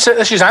just answer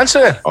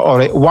it. All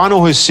right.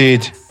 Wano has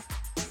said,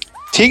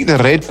 take the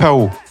red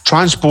pill,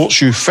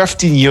 transports you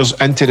 15 years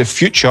into the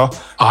future,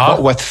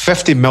 but with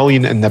 50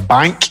 million in the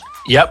bank.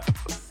 Yep.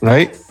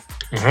 Right?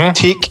 Mm-hmm.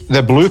 Take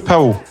the blue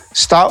pill,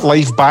 start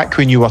life back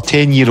when you were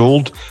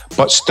 10-year-old,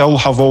 but still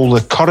have all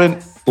the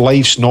current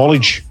life's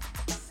knowledge.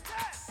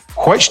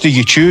 Which do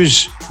you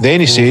choose?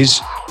 Then he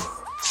says,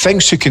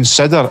 things to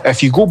consider.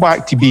 If you go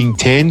back to being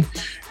 10,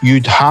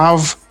 you'd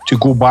have to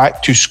go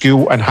back to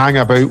school and hang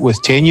about with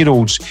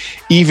 10-year-olds,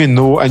 even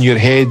though in your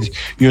head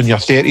you're in your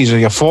 30s or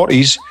your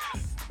 40s.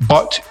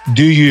 But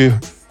you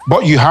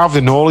have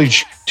the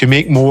knowledge to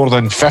make more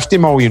than 50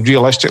 million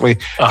realistically.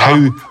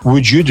 How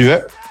would you do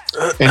it?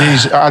 And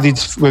he's added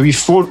with a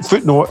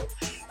footnote,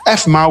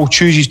 if Mal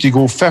chooses to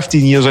go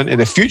 15 years into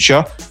the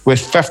future with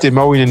 50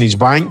 million in his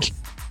bank,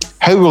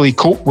 how will he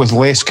cope with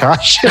less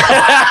cash?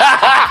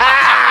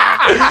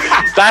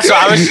 That's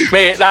what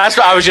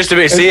I was just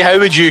about to say. How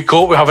would you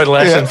cope with having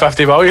less than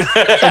 50 million?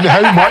 And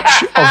how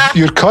much of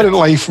your current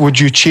life would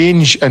you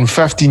change in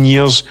 15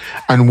 years,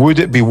 and would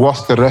it be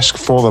worth the risk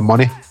for the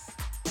money?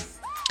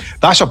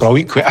 That's a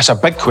brilliant question. That's a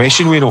big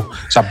question, we know.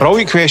 It's a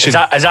brilliant question. Is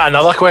that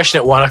another question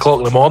at 1 o'clock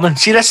in the morning?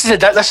 See, this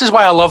is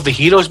why I love the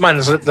heroes, man.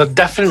 There's a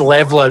different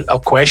level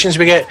of questions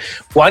we get.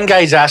 One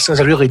guy's asking us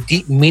a really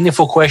deep,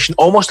 meaningful question,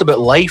 almost about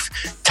life,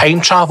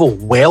 time travel,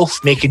 wealth,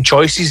 making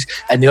choices,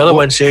 and the other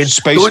one saying,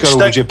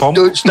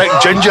 don't stick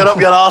ginger up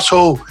your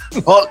arsehole.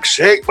 Fuck's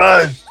sake,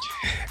 man.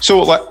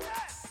 So,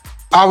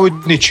 I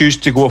wouldn't choose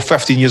to go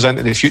 15 years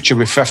into the future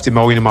with 50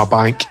 million in my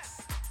bank.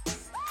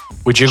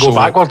 Would you go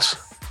backwards?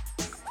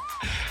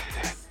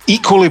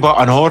 Equally, but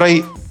an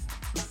alright.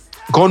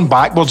 Gone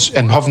backwards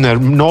and having the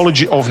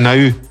knowledge of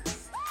now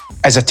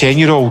as a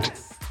 10-year-old,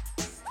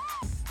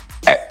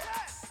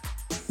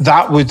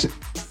 that would,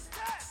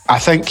 I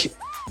think,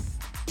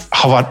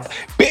 have a.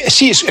 But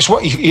see, it's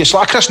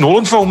like a Chris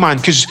Nolan film, man,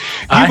 because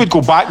you would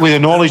go back with the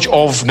knowledge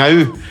of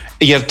now.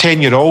 You're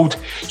 10-year-old,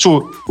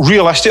 so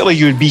realistically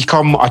you would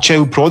become a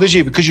child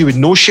prodigy because you would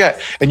know shit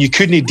and you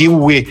couldn't deal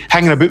with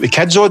hanging about with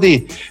kids all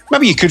day.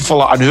 Maybe you could for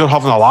like an hour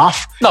having a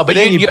laugh. No, but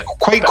then you'd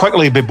quite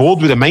quickly be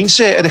bored with the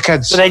mindset of the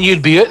kids. But then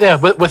you'd be out there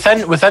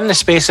within the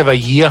space of a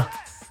year.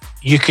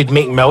 You could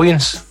make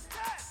millions.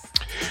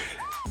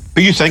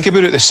 But you think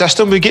about it, the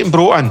system we're getting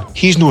brought in,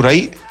 he's no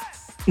right.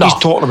 No. He's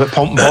talking about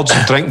pumping bloods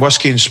and drink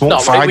whiskey and smoke No,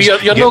 fags. you're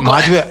Get not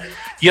mad with it.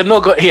 You're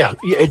not got here.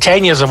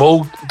 10 years of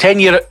old, 10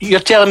 year. You're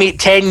telling me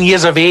 10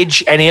 years of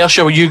age in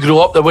Ayrshire where you grew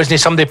up, there wasn't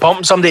somebody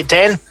pumping somebody at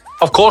 10?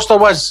 Of course there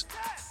was.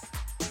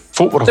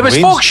 Folk were There was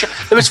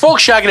folk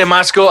shagging a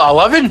mad school at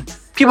 11.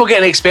 People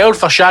getting expelled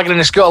for shagging in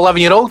a school at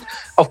 11-year-old.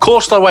 Of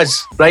course there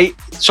was, right?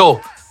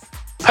 So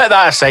put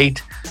that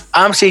aside.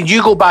 I'm saying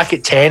you go back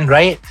at 10,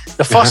 right?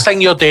 The first thing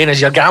you're doing is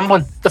you're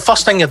gambling. The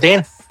first thing you're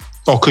doing.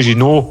 Oh, because you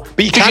know.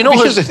 But you can't. You know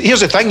here's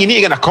the thing, you need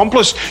to get an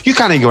accomplice. You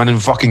can't go in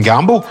and fucking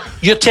gamble.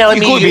 You're telling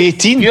You've me got to be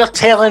 18. You're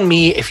telling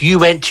me if you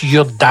went to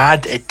your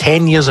dad at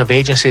 10 years of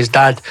age and says,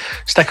 Dad,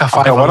 stick a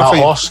 5 on that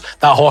horse.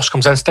 That horse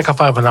comes in, stick a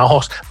 5 on that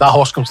horse. That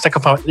horse comes, stick a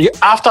 5.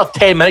 After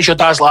 10 minutes, your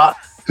dad's like,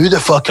 who the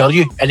fuck are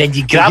you? And then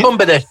you grab him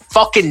by the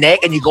fucking neck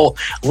and you go,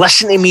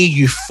 listen to me,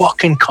 you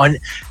fucking cunt.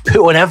 Put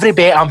on every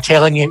bet I'm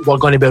telling you, we're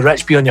going to be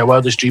rich beyond your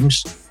wildest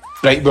dreams.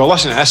 Right, well,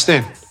 listen to this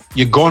then.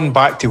 You're gone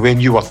back to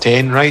when you were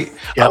 10, right?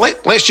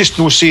 Yep. Let's just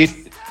no say,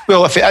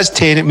 well, if it is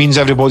 10, it means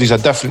everybody's a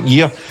different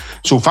year.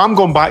 So if I'm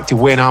going back to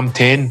when I'm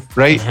 10,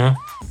 right?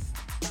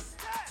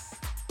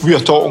 We are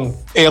talking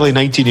early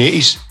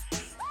 1980s.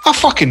 I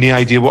fucking no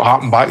idea what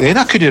happened back then.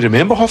 I couldn't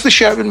remember half the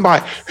shit that went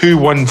by. Who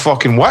won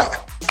fucking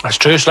what? That's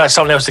true, so that's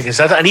something else to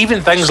consider. And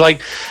even things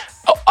like,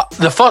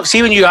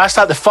 see when you ask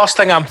that, the first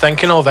thing I'm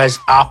thinking of is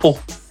Apple.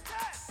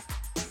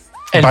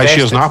 Buy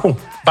shares in Apple.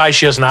 Buy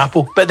shares in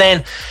Apple. But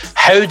then,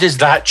 how does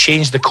that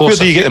change the course of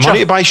the future? Where do you get the money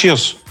to buy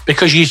shares?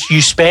 Because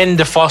you spend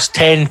the first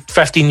 10,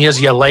 15 years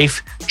of your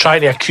life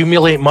trying to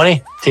accumulate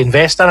money to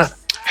invest in it.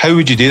 How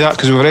would you do that?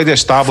 Because we've already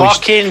established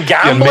fucking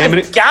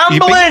gambling.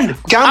 Gambling.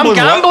 I'm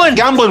gambling.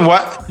 Gambling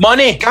what?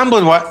 Money.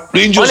 Gambling what?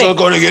 Rangers are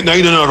going to get 9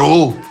 in a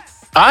row.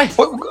 Aye.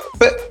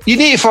 But you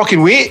need to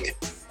fucking wait.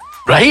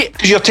 Right.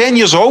 Because you're 10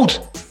 years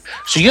old.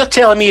 So you're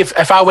telling me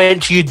if I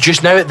went to you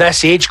just now at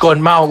this age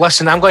going, Mal,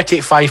 listen, I'm going to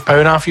take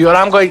 £5 off you, or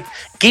I'm going,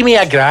 give me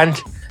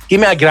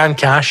 £1,000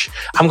 cash,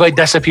 I'm going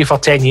to disappear for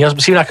 10 years,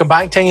 but see when I come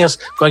back in 10 years,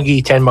 I'm going to give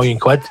you 10 million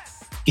quid.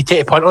 You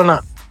take a punt on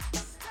that.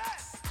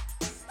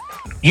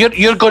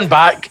 You're going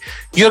back,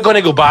 you're going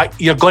to go back,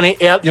 you're going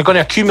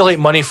to accumulate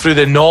money through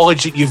the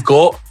knowledge that you've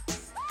got.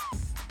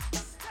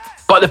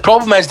 But the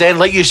problem is then,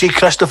 like you say,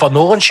 Christopher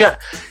Nolan shit,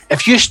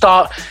 if you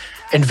start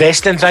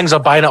investing in things or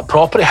buying up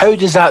property, how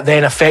does that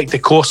then affect the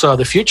course of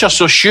the future?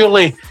 So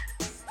surely,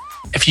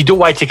 if you don't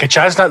want to take a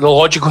chance on that, the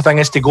logical thing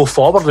is to go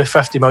forward with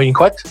 50 million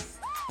quid.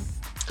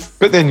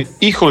 But then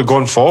equally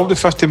going forward with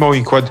 50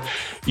 million quid,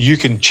 you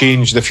can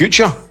change the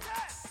future.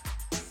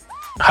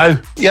 How?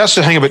 Yeah, that's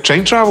the thing about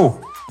time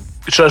travel.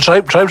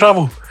 Time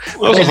travel.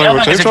 Well, that's the thing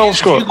about time travel,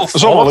 Scott.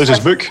 It's all my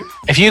latest book.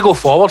 If you go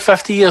forward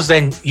 50 years,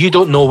 then you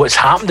don't know what's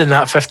happened in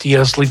that 50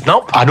 years leading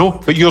up. I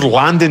know, but you're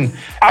landing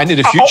into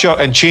the future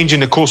and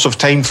changing the course of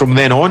time from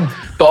then on.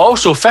 But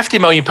also,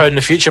 £50 million in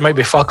the future might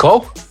be fuck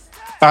all.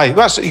 Aye,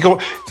 that's you go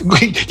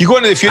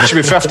into the future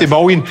with 50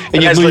 million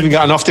and you've not even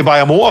got enough to buy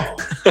a motor.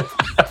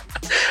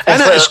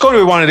 It's got to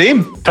be one of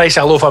them. Price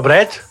of a loaf of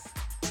bread.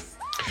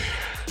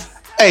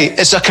 Hey,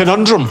 it's a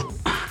conundrum.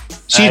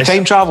 See,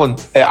 time travelling,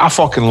 I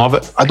fucking love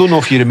it. I don't know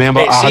if you remember,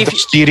 I had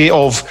this theory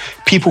of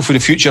people for the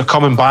future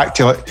coming back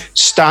to like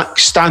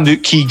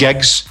standout key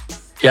gigs.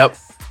 Yep.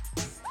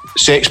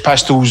 Sex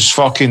Pistols,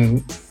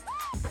 fucking,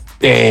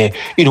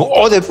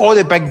 all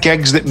the big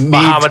gigs that made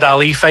Muhammad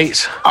Ali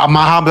fights.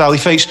 Muhammad Ali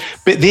fights,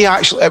 but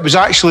it was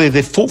actually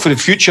the folk for the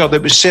future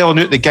that was selling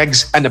out the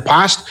gigs in the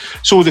past.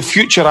 So the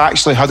future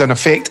actually had an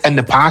effect in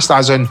the past,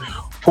 as in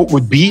what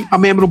would be a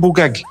memorable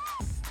gig.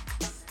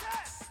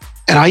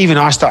 And I even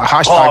asked that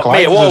hashtag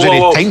live if there was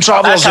any time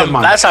travellers in,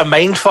 man. That's a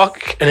mind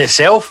fuck in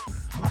itself.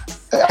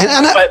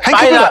 And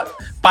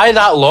by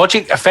that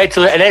logic,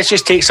 effectively, and let's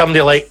just take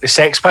somebody like the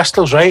Sex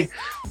Pistols, right?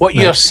 What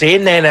you're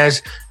saying then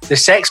is the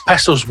Sex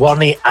Pistols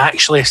weren't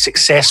actually a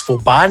successful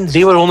band.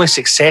 They were only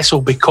successful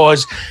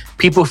because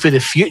people for the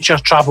future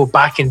travelled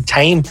back in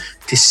time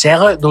to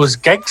sell out those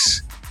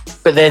gigs.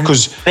 But then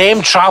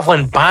them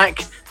travelling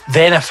back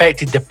then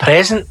affected the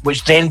present,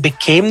 which then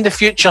became the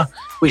future,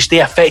 which they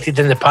affected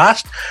in the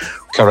past.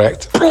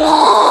 Correct.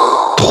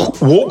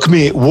 Woke,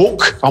 mate.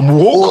 Woke. I'm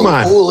woke,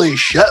 man. Holy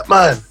shit,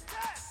 man.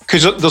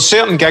 Because there's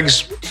certain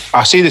gigs,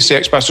 I say the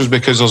Sex Pistols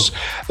because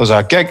there's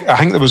a gig, I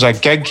think there was a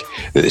gig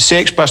that the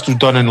Sex Pistols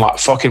done in like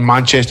fucking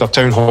Manchester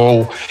Town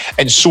Hall,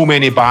 and so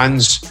many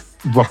bands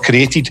were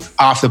created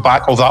off the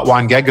back of that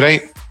one gig,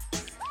 right?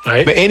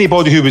 Right. But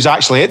anybody who was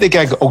actually at the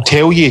gig will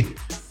tell you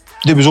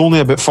there was only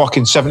about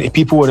fucking 70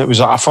 people and it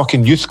was at a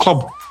fucking youth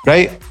club,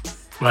 right?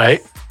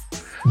 Right.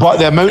 But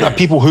the amount of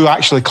people who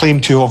actually claim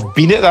to have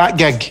been at that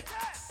gig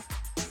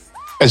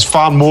is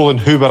far more than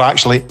who were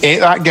actually at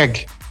that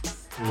gig.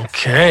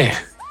 Okay.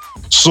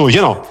 So,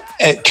 you know,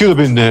 it could have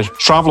been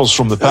travellers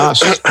from the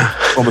past,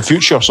 from the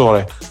future,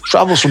 sorry.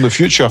 Travellers from the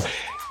future.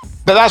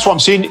 But that's what I'm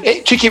saying.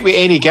 Take it with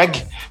any gig.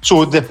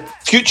 So the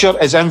future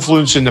is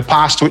influencing the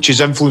past, which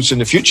is influencing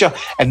the future.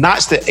 And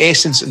that's the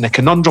essence and the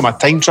conundrum of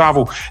time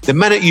travel. The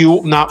minute you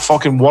open that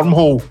fucking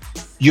wormhole,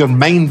 your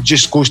mind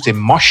just goes to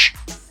mush.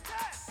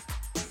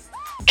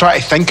 Try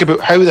to think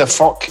about how the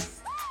fuck.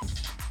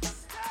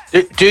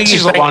 Do This you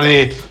is like think, one of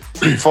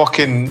the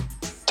fucking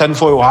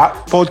tinfoil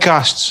hat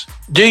podcasts.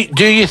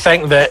 do you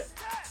think that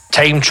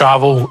time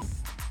travel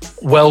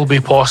will be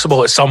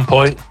possible at some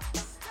point?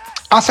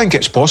 I think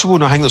it's possible,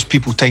 and I think there's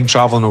people time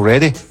travelling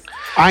already.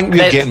 I think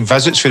we're getting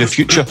visits for the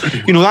future.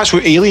 You know, that's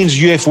what aliens,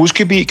 UFOs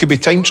could be. It could be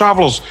time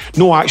travellers,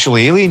 no actual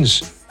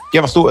aliens. You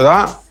ever thought of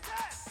that?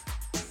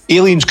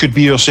 Aliens could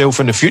be yourself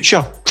in the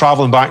future,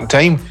 travelling back in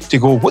time to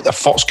go, what the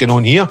fuck's going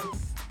on here?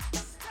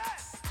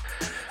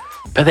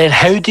 But then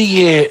how do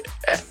you...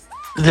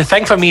 The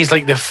thing for me is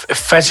like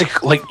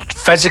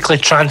physically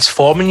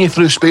transforming you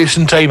through space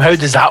and time. How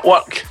does that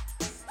work?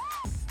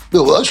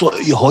 Well, that's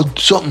like you had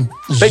something.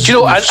 But you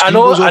know, I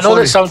know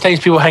that sometimes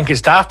people think it's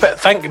daft, but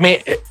think,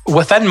 mate,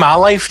 within my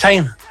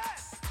lifetime,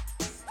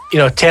 you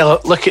know,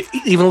 look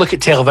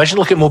at television,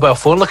 look at mobile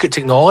phone, look at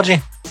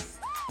technology.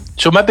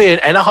 So maybe in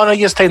 100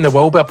 years' time, there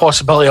will be a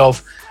possibility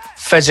of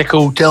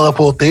physical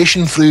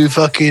teleportation through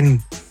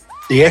fucking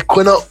the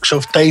equinox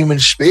of time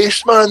and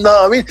space, man.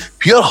 That, I mean,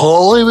 pure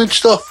Hollywood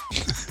stuff.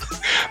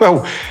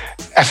 Well,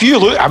 if you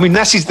look, I mean,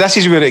 this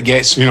is where it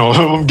gets, you know,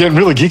 I'm getting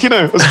really geeky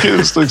now.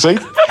 It's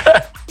exciting.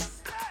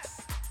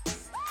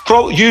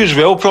 You as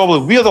well,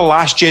 probably. We're the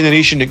last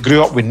generation that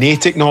grew up with no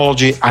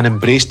technology and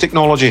embraced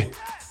technology,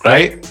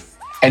 right?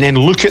 And then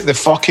look at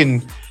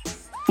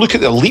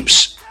the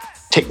leaps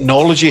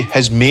technology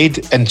has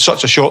made in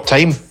such a short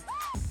time.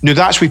 Now,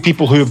 that's with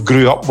people who have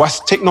grew up with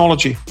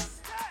technology.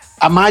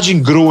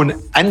 Imagine growing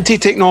into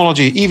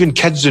technology, even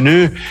kids who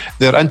knew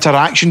their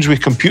interactions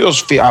with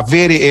computers at a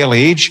very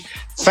early age.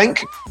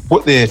 Think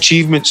what the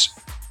achievements,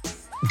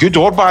 good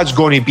or bad, is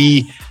going to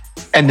be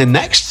in the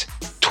next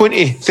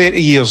 20,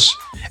 30 years.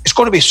 It's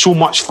going to be so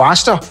much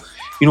faster.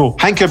 You know,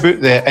 think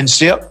about the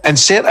insert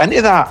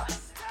into that,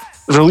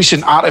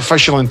 releasing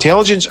artificial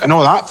intelligence and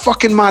all that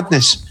fucking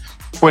madness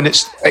when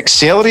it's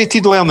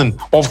accelerated learning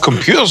of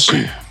computers.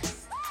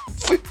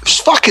 It's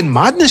fucking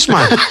madness,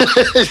 man.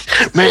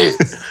 Mate.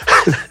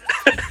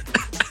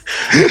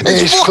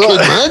 It's fucking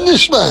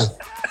madness, man.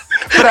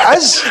 But it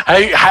is.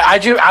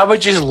 I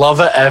would just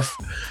love it if,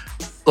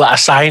 like, a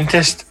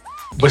scientist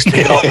was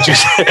to up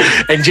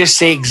just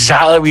say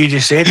exactly what you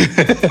just said.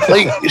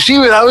 Like, see,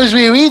 when I was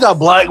wee, the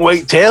black and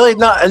white telly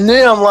and that, and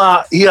now I'm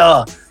like,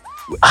 yeah,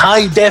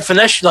 high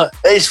definition. Like,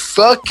 it's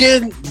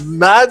fucking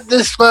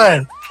madness,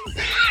 man.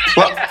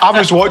 Well, I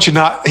was watching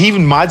that,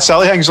 even mad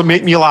silly things that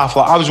make me laugh.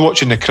 Like, I was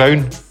watching The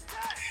Crown,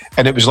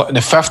 and it was like in the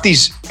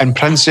 50s, and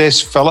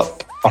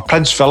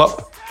Prince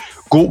Philip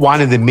got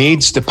one of the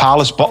maids, the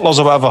palace butlers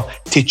or whatever,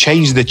 to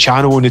change the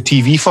channel on the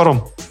TV for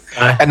him.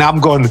 And I'm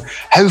going,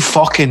 how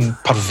fucking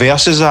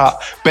perverse is that?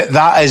 But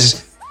that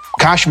is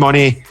cash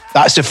money.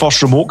 That's the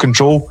first remote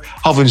control.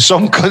 Having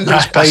some cunt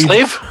that's paid. A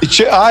slave?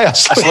 A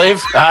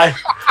slave. Aye.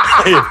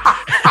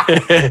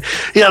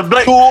 Yeah,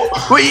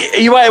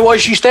 you want to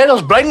watch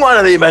EastEnders? Bring one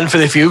of them in for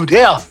the feud.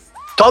 Yeah,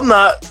 turn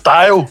that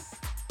dial.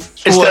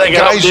 Instead of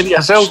getting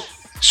yourself.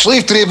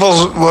 Slave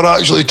traders were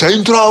actually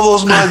time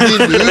travellers, man.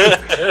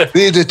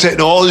 They had the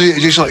technology to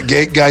just like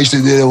get guys to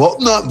do the work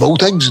and that, build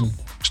things and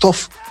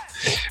stuff.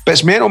 But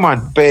it's mental,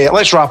 man. But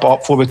let's wrap it up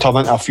before we turn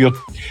into a feud.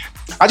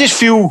 I just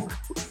feel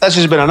this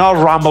has been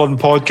another rambling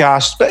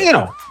podcast, but you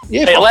know.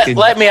 Yeah, hey,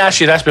 let me ask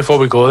you this before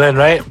we go then,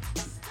 right?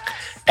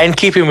 In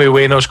keeping with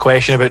Wayno's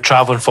question about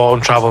travelling forward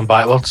and travelling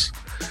backwards,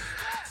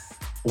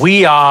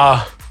 we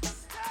are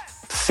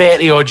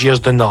 30 odd years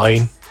down the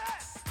line.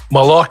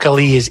 Malorca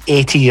Lee is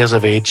 80 years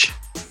of age.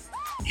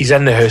 He's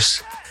in the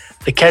house.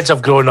 The kids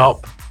have grown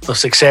up. They're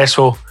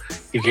successful.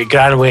 You've got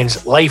grand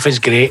wins. Life is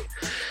great.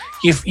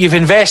 You've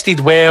invested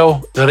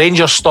well. The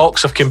Rangers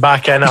stocks have come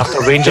back in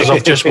after Rangers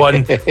have just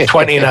won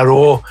 20 in a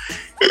row.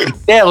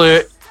 Tell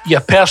out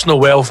your personal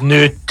wealth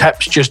now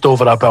tips just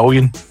over $1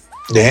 billion.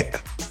 Yeah.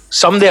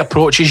 Somebody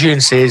approaches you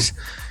and says,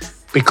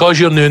 because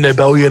you're now in the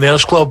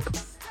Billionaires Club,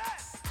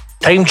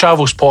 time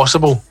travel's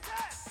possible.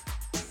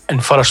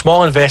 And for a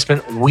small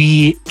investment,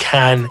 we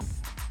can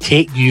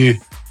take you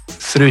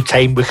through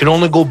time. We can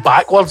only go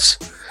backwards.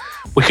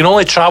 We can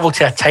only travel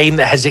to a time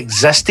that has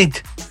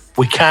existed.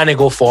 We can't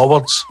go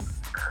forwards.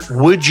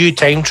 Would you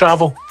time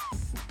travel?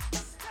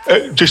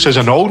 Just as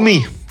an old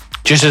me.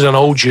 Just as an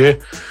old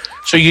you.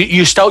 So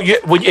you still,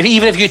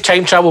 even if you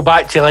time travel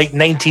back to like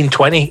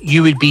 1920,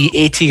 you would be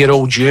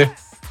 80-year-old you.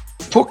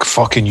 What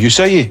fucking use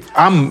are you?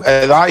 I'm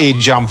at that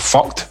age, I'm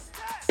fucked.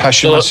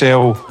 Pissing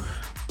myself.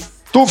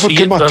 Don't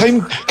forget my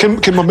time.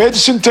 Can my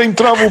medicine time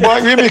travel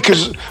back with me?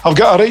 Because I've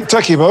got a right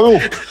ticky bowel.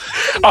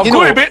 I've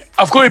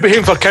got to be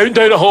home for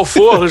countdown at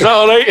 4:30. Is that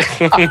all right?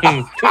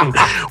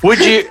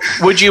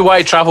 Would you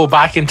want to travel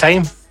back in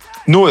time?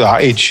 No, at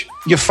that age,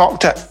 you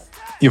fucked it.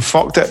 You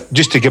fucked it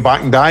just to get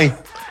back and die.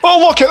 Oh,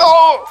 look at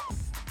that!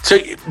 So,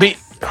 but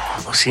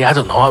see, I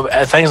don't know.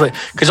 Things like,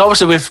 because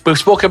obviously we've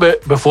spoken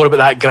before about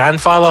that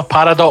grandfather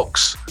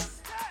paradox.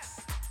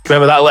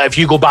 Remember that? Like, if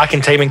you go back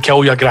in time and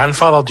kill your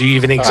grandfather, do you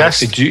even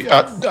exist? Do you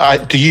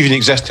even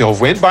exist to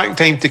have went back in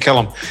time to kill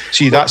him?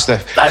 See, that's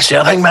the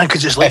other thing, man.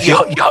 Because it's like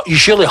you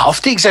surely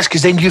have to exist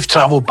because then you've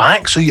travelled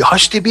back, so it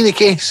has to be the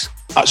case.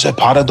 That's the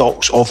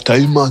paradox of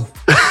time, man.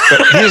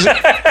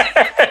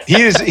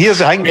 Here's the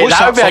thing.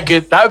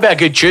 That would be a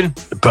good tune.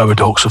 The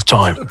paradox of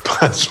time.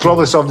 It's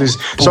probably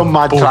some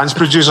mad trance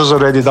producer's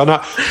already done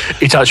it.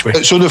 He touched me.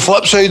 It's on the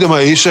flip side of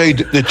my A side,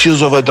 The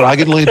Tears of a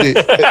Dragon Lady.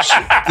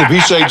 The B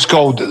side's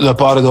called The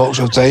Paradox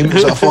of Time.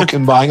 It's a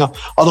fucking banger.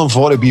 I done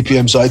 40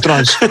 BPM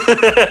psytrance.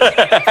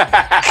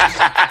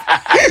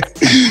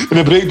 In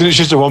the breakdown, it's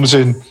just a woman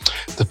saying,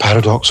 "The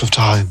paradox of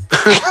time."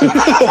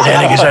 And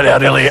then it goes into a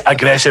really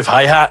aggressive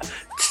hi-hat.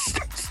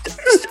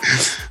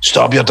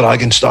 Stab your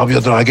dragon, stab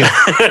your dragon.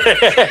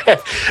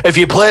 If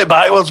you play it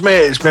backwards,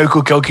 mate, it's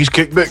Melko Kilkey's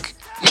cookbook.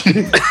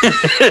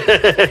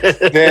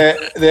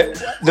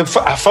 the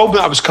film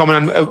that I was coming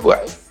in.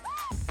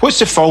 What's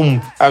the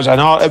film?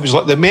 It was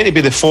like meant to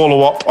be the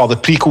follow-up or the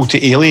prequel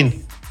to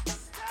Alien.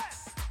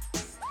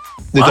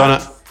 They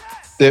done it.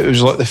 It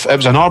was like it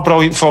was another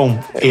brilliant film.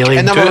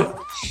 Alien 2?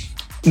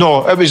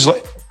 No, it was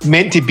like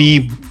meant to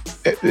be.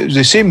 It was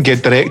the same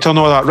director and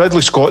all that.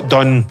 Ridley Scott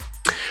done.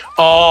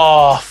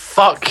 Oh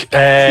fuck! He's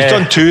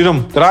done two of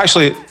them. They're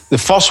actually the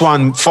first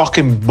one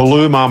fucking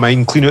blew my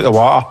mind, clean out the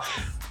water.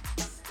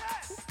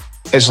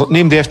 It's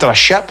named after a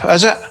ship,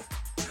 is it?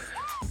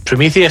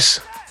 Prometheus,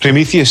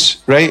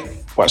 right?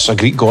 What's a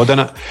Greek god in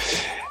it?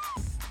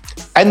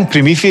 In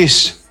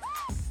Prometheus,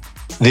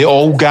 the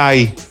old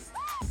guy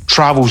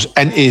travels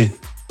into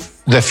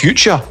the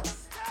future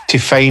to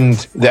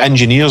find the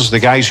engineers, the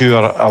guys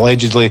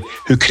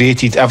who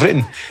created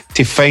everything,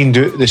 to find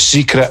out the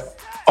secret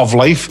of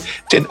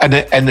life, in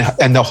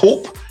the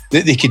hope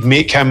that they could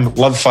make him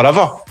live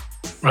forever.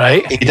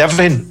 Right. He had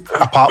everything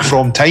apart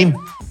from time.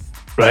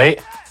 Right.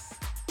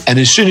 And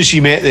as soon as he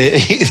met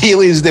the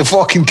aliens, they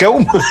fucking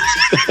killed him.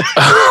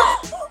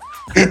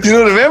 Do you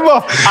not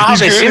remember?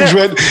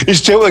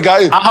 He's telling the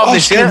guy,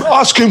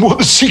 ask him what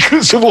the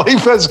secrets of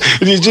life is,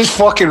 and he just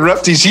fucking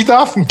ripped his head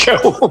off and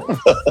killed him.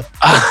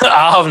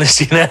 I haven't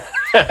seen it.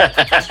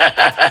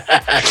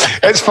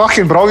 It's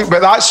fucking brilliant,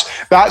 but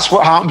that's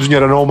what happens when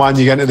you're an old man.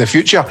 You get into the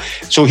future.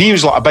 So he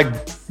was like a big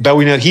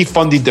billionaire. He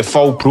funded the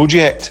full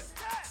project,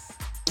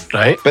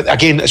 right? But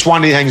again, it's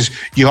one of the things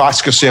you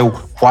ask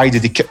yourself: why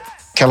did he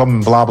kill him?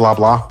 Blah blah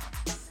blah.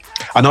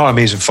 Another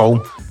amazing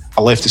film.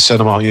 I left the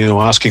cinema,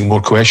 asking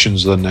more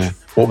questions than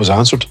what was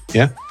answered.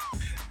 Yeah.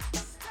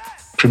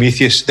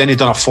 Prometheus. Then he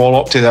done a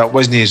follow-up to that.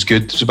 Wasn't he as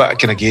good? It was a bit of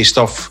kind of gay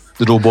stuff.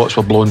 The robots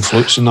were blowing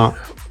flutes and that.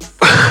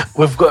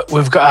 We've got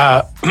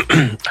a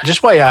I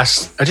just want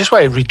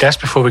to read this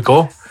before we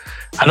go.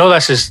 I know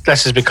this is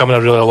becoming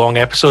a really long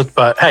episode,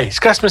 but hey, it's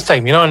Christmas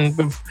time, and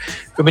we've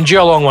been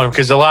due a long one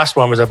because the last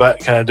one was a bit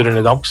kind of doing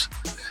the dumps.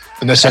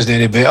 And this isn't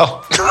any better.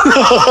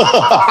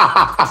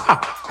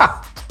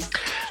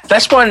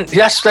 This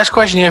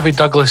question here for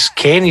Douglas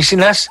Ken. You seen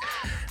this?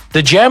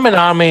 The German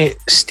army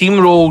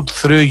steamrolled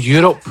through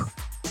Europe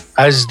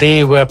as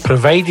they were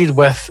provided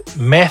with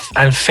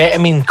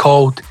methamphetamine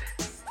called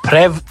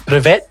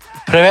Prevetin.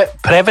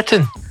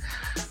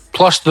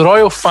 Plus, the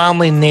royal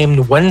family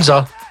named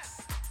Windsor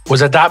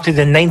was adapted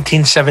in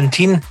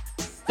 1917.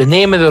 The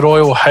name of the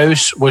royal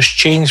house was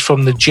changed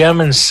from the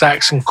German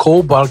Saxon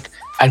Coburg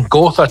and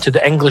Gotha to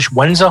the English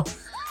Windsor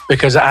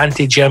because of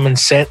anti-German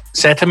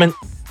sentiment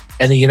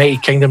in the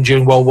United Kingdom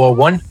during World War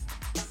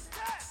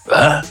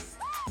I.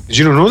 Did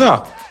you not know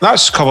that?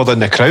 That's covered in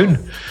The Crown.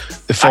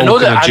 I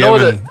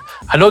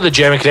know the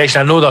German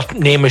connection. I know their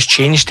name was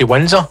changed to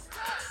Windsor.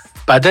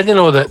 But I didn't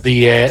know that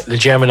the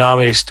German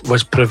army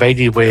was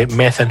provided with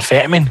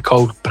methamphetamine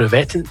called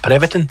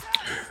Prevetin.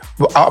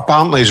 Well,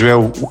 apparently as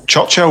well,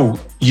 Churchill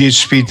used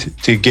speed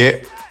to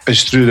get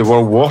us through the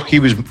World War. He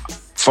was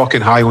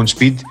fucking high on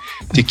speed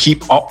to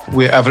keep up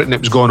with everything that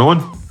was going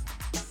on.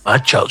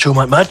 Mad Churchill,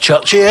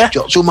 yeah.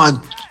 Churchill, man,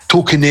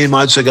 token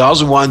mad cigars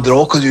and one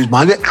draw because he was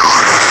mad.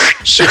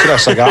 Sucking a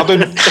cigar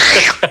down.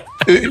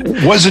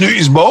 Wasn't out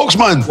his box,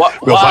 man.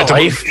 What a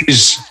life.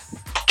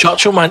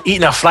 Churchill, man,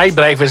 eating a fried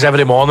breakfast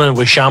every morning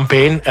with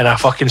champagne and a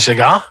fucking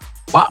cigar.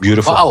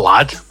 Beautiful. What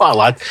a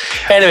lad.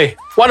 Anyway,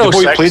 106. The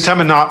boy who played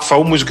him in that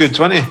film was good,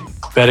 wasn't he?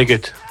 Very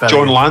good.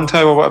 John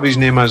Landau or whatever his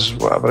name is,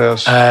 whatever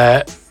else.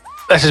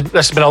 This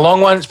has been a long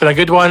one. It's been a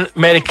good one.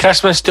 Merry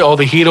Christmas to all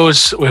the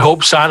heroes. We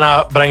hope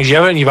Santa brings you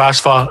out, and you've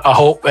asked for, I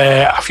hope,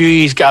 a few of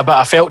you get a bit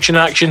of felching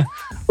action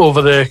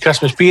over the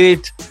Christmas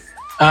period.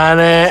 And,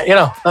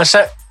 that's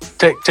it.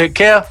 Take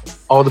care.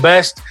 All the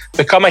best.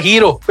 Become a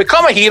hero.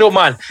 Become a hero,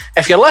 man.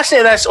 If you're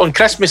listening to this on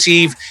Christmas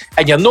Eve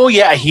and you're not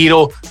yet a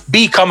hero,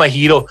 become a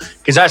hero,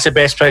 because that's the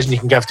best present you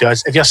can give to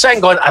us. If you're sitting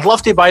going, I'd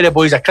love to buy the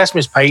boys a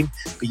Christmas pint,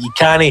 but you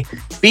can't,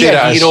 be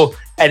There a it is. hero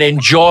and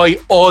enjoy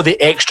all the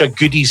extra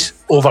goodies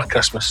over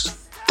Christmas.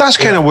 That's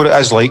kind of what it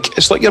is like.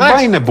 It's like you're Right.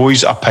 buying the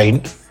boys a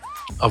pint.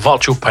 A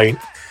virtual pint.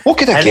 What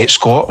could I And- get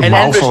Scott and and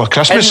Mal in for res-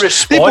 Christmas? in The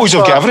response boys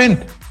will for- give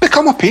everything.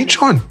 Become a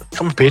patron.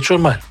 Come a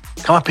patron, man.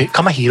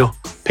 Come a hero.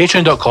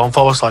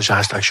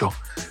 Patreon.com/hashtag show.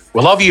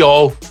 We love you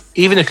all,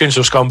 even the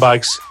Council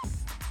scumbags.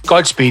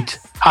 Godspeed.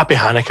 Happy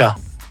Hanukkah.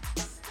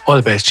 All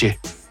the best to you.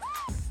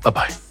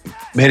 Bye-bye.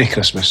 Merry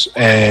Christmas.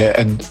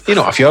 And, you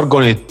know, if you're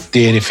going to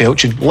do any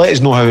felching, let us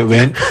know how it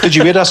went. Did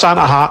you wear a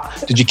Santa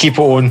hat? Did you keep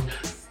it on?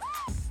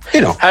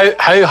 You know,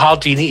 How hard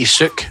do you need to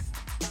sook?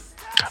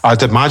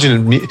 I'd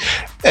imagine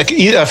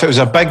either if it was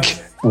a big,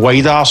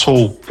 wide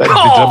arsehole, it'd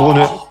be dribbling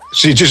it.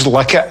 So you just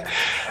lick it.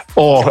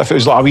 Or if it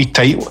was like a wee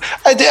tight.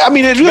 I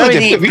mean, it You really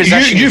need depends.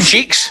 position your You've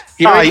cheeks.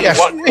 You Aye, need if-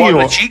 one you of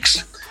know, the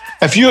cheeks.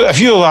 If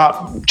you're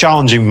that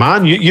challenging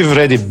man, you've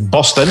already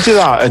bust into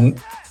that, and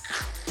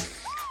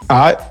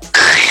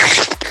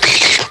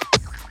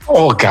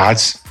oh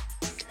gads,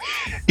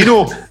 you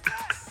know,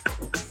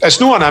 it's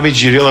not an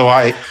image you really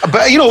want.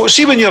 But you know,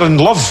 see when you're in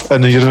love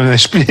and you're in a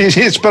spirit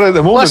at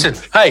the moment. Listen,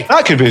 hey,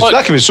 that could be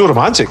look. so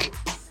romantic.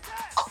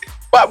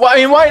 But I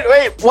mean,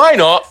 why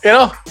not? You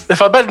know, the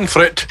forbidden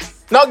fruit.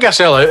 Knock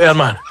yourself out there,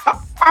 man.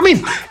 I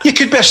mean, you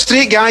could be a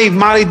straight guy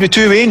married with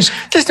two veins.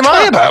 Doesn't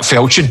Try matter. a bit of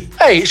felching.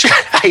 Hey,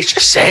 it's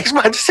just sex,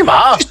 man. Doesn't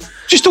matter.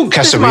 Just don't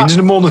kiss the Doesn't veins in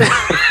the morning.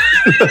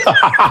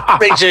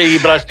 Make sure you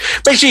brush.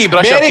 Make sure you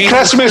brush your Merry teeth.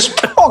 Christmas.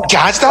 Oh,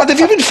 gads, Dad, have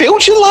you been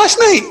felching last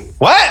night?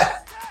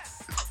 What?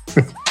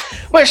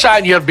 What's that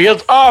in your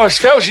beard? Oh, I was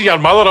felching your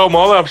mother, oh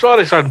mother. I'm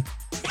sorry, son.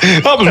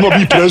 That was my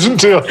wee present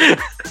to her.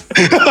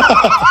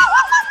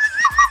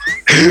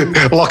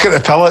 Look at the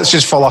pill, it's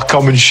just full of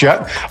cum and shit.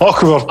 Oh,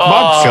 we were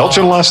mad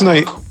felching last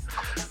night.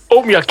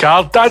 Open your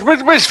card. Dad,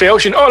 where's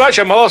felching? Oh, that's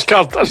your mother's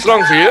card. That's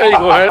wrong for you. There you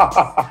go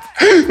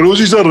ahead.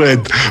 Roses are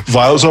red,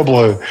 violets are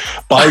blue.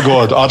 By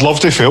God, I'd love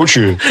to felch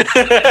you.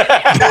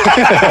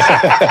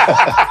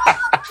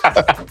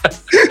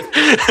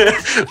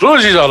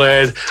 Roses are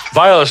red,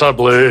 violets are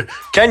blue.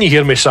 Can you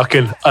hear me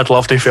sucking? I'd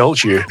love to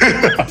felch you.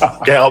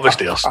 Get up the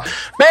stairs.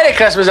 Merry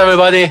Christmas,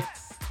 everybody,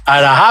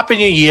 and a Happy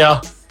New Year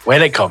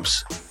when it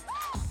comes.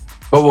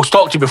 But we'll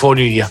talk to you before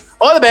New Year.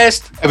 All the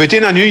best. Are we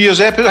doing a New Year's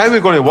episode? How are we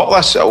going to work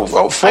this?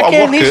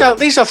 Again,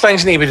 these are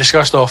things that need to be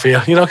discussed off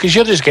here, you know, because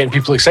you're just getting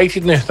people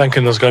excited now,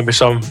 thinking there's going to be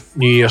some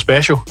New Year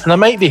special. And there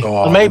might be.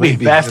 Oh, there might be.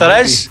 But if there there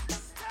might is,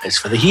 it's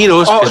for the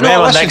heroes. Oh, Because no,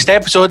 remember, listen. next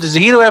episode is the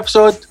hero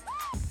episode.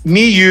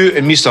 Me, you,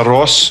 and Mr.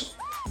 Ross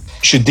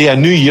should do a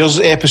New Year's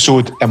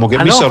episode, and we'll get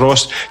I know. Mr.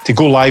 Ross to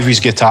go live with his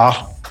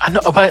guitar. I know,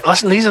 but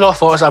listen, these are all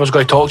thoughts I was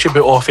going to talk to you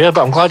about off air,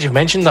 but I'm glad you've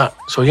mentioned that.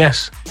 So,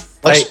 yes.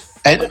 Right.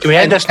 And, Can we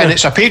end this now? and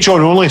it's a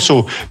Patreon only,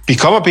 so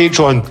become a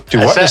patron to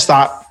That's witness it.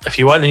 that. If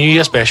you want the New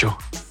Year special.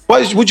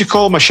 Would you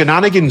call them a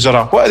shenanigans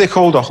or what are they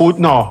called? A hoot?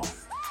 No.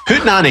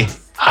 Hootenanny.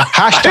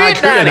 Hashtag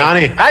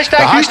Hootenanny. Hootenanny. Hashtag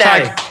The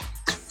Hootenanny.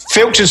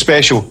 Felching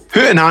special.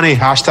 Hootenanny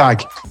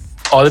hashtag.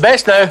 All the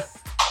best now.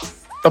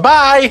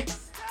 Bye-bye.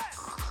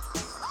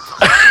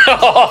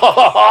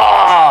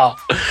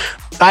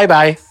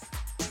 Bye-bye.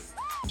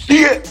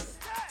 See ya.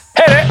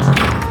 Hit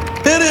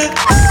it.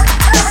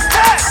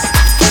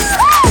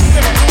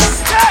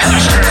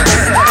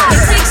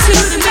 It takes two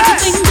to make a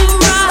thing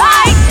go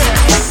right.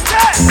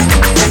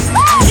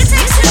 It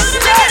takes two to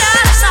make it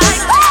out of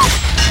sight.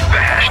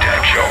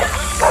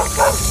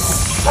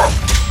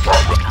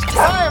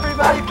 Bye,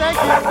 everybody. Thank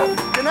you.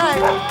 Good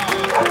night.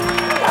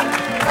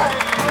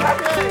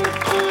 Okay.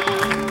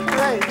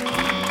 Great.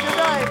 Good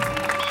night.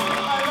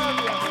 I love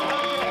you.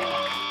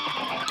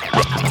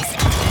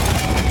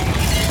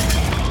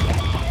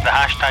 The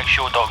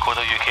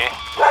hashtagshow.co.uk.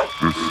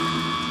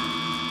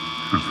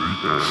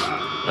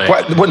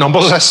 What number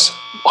is this?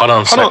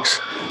 106.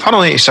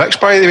 186,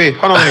 by the way.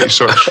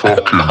 186.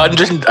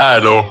 100. I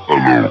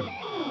know.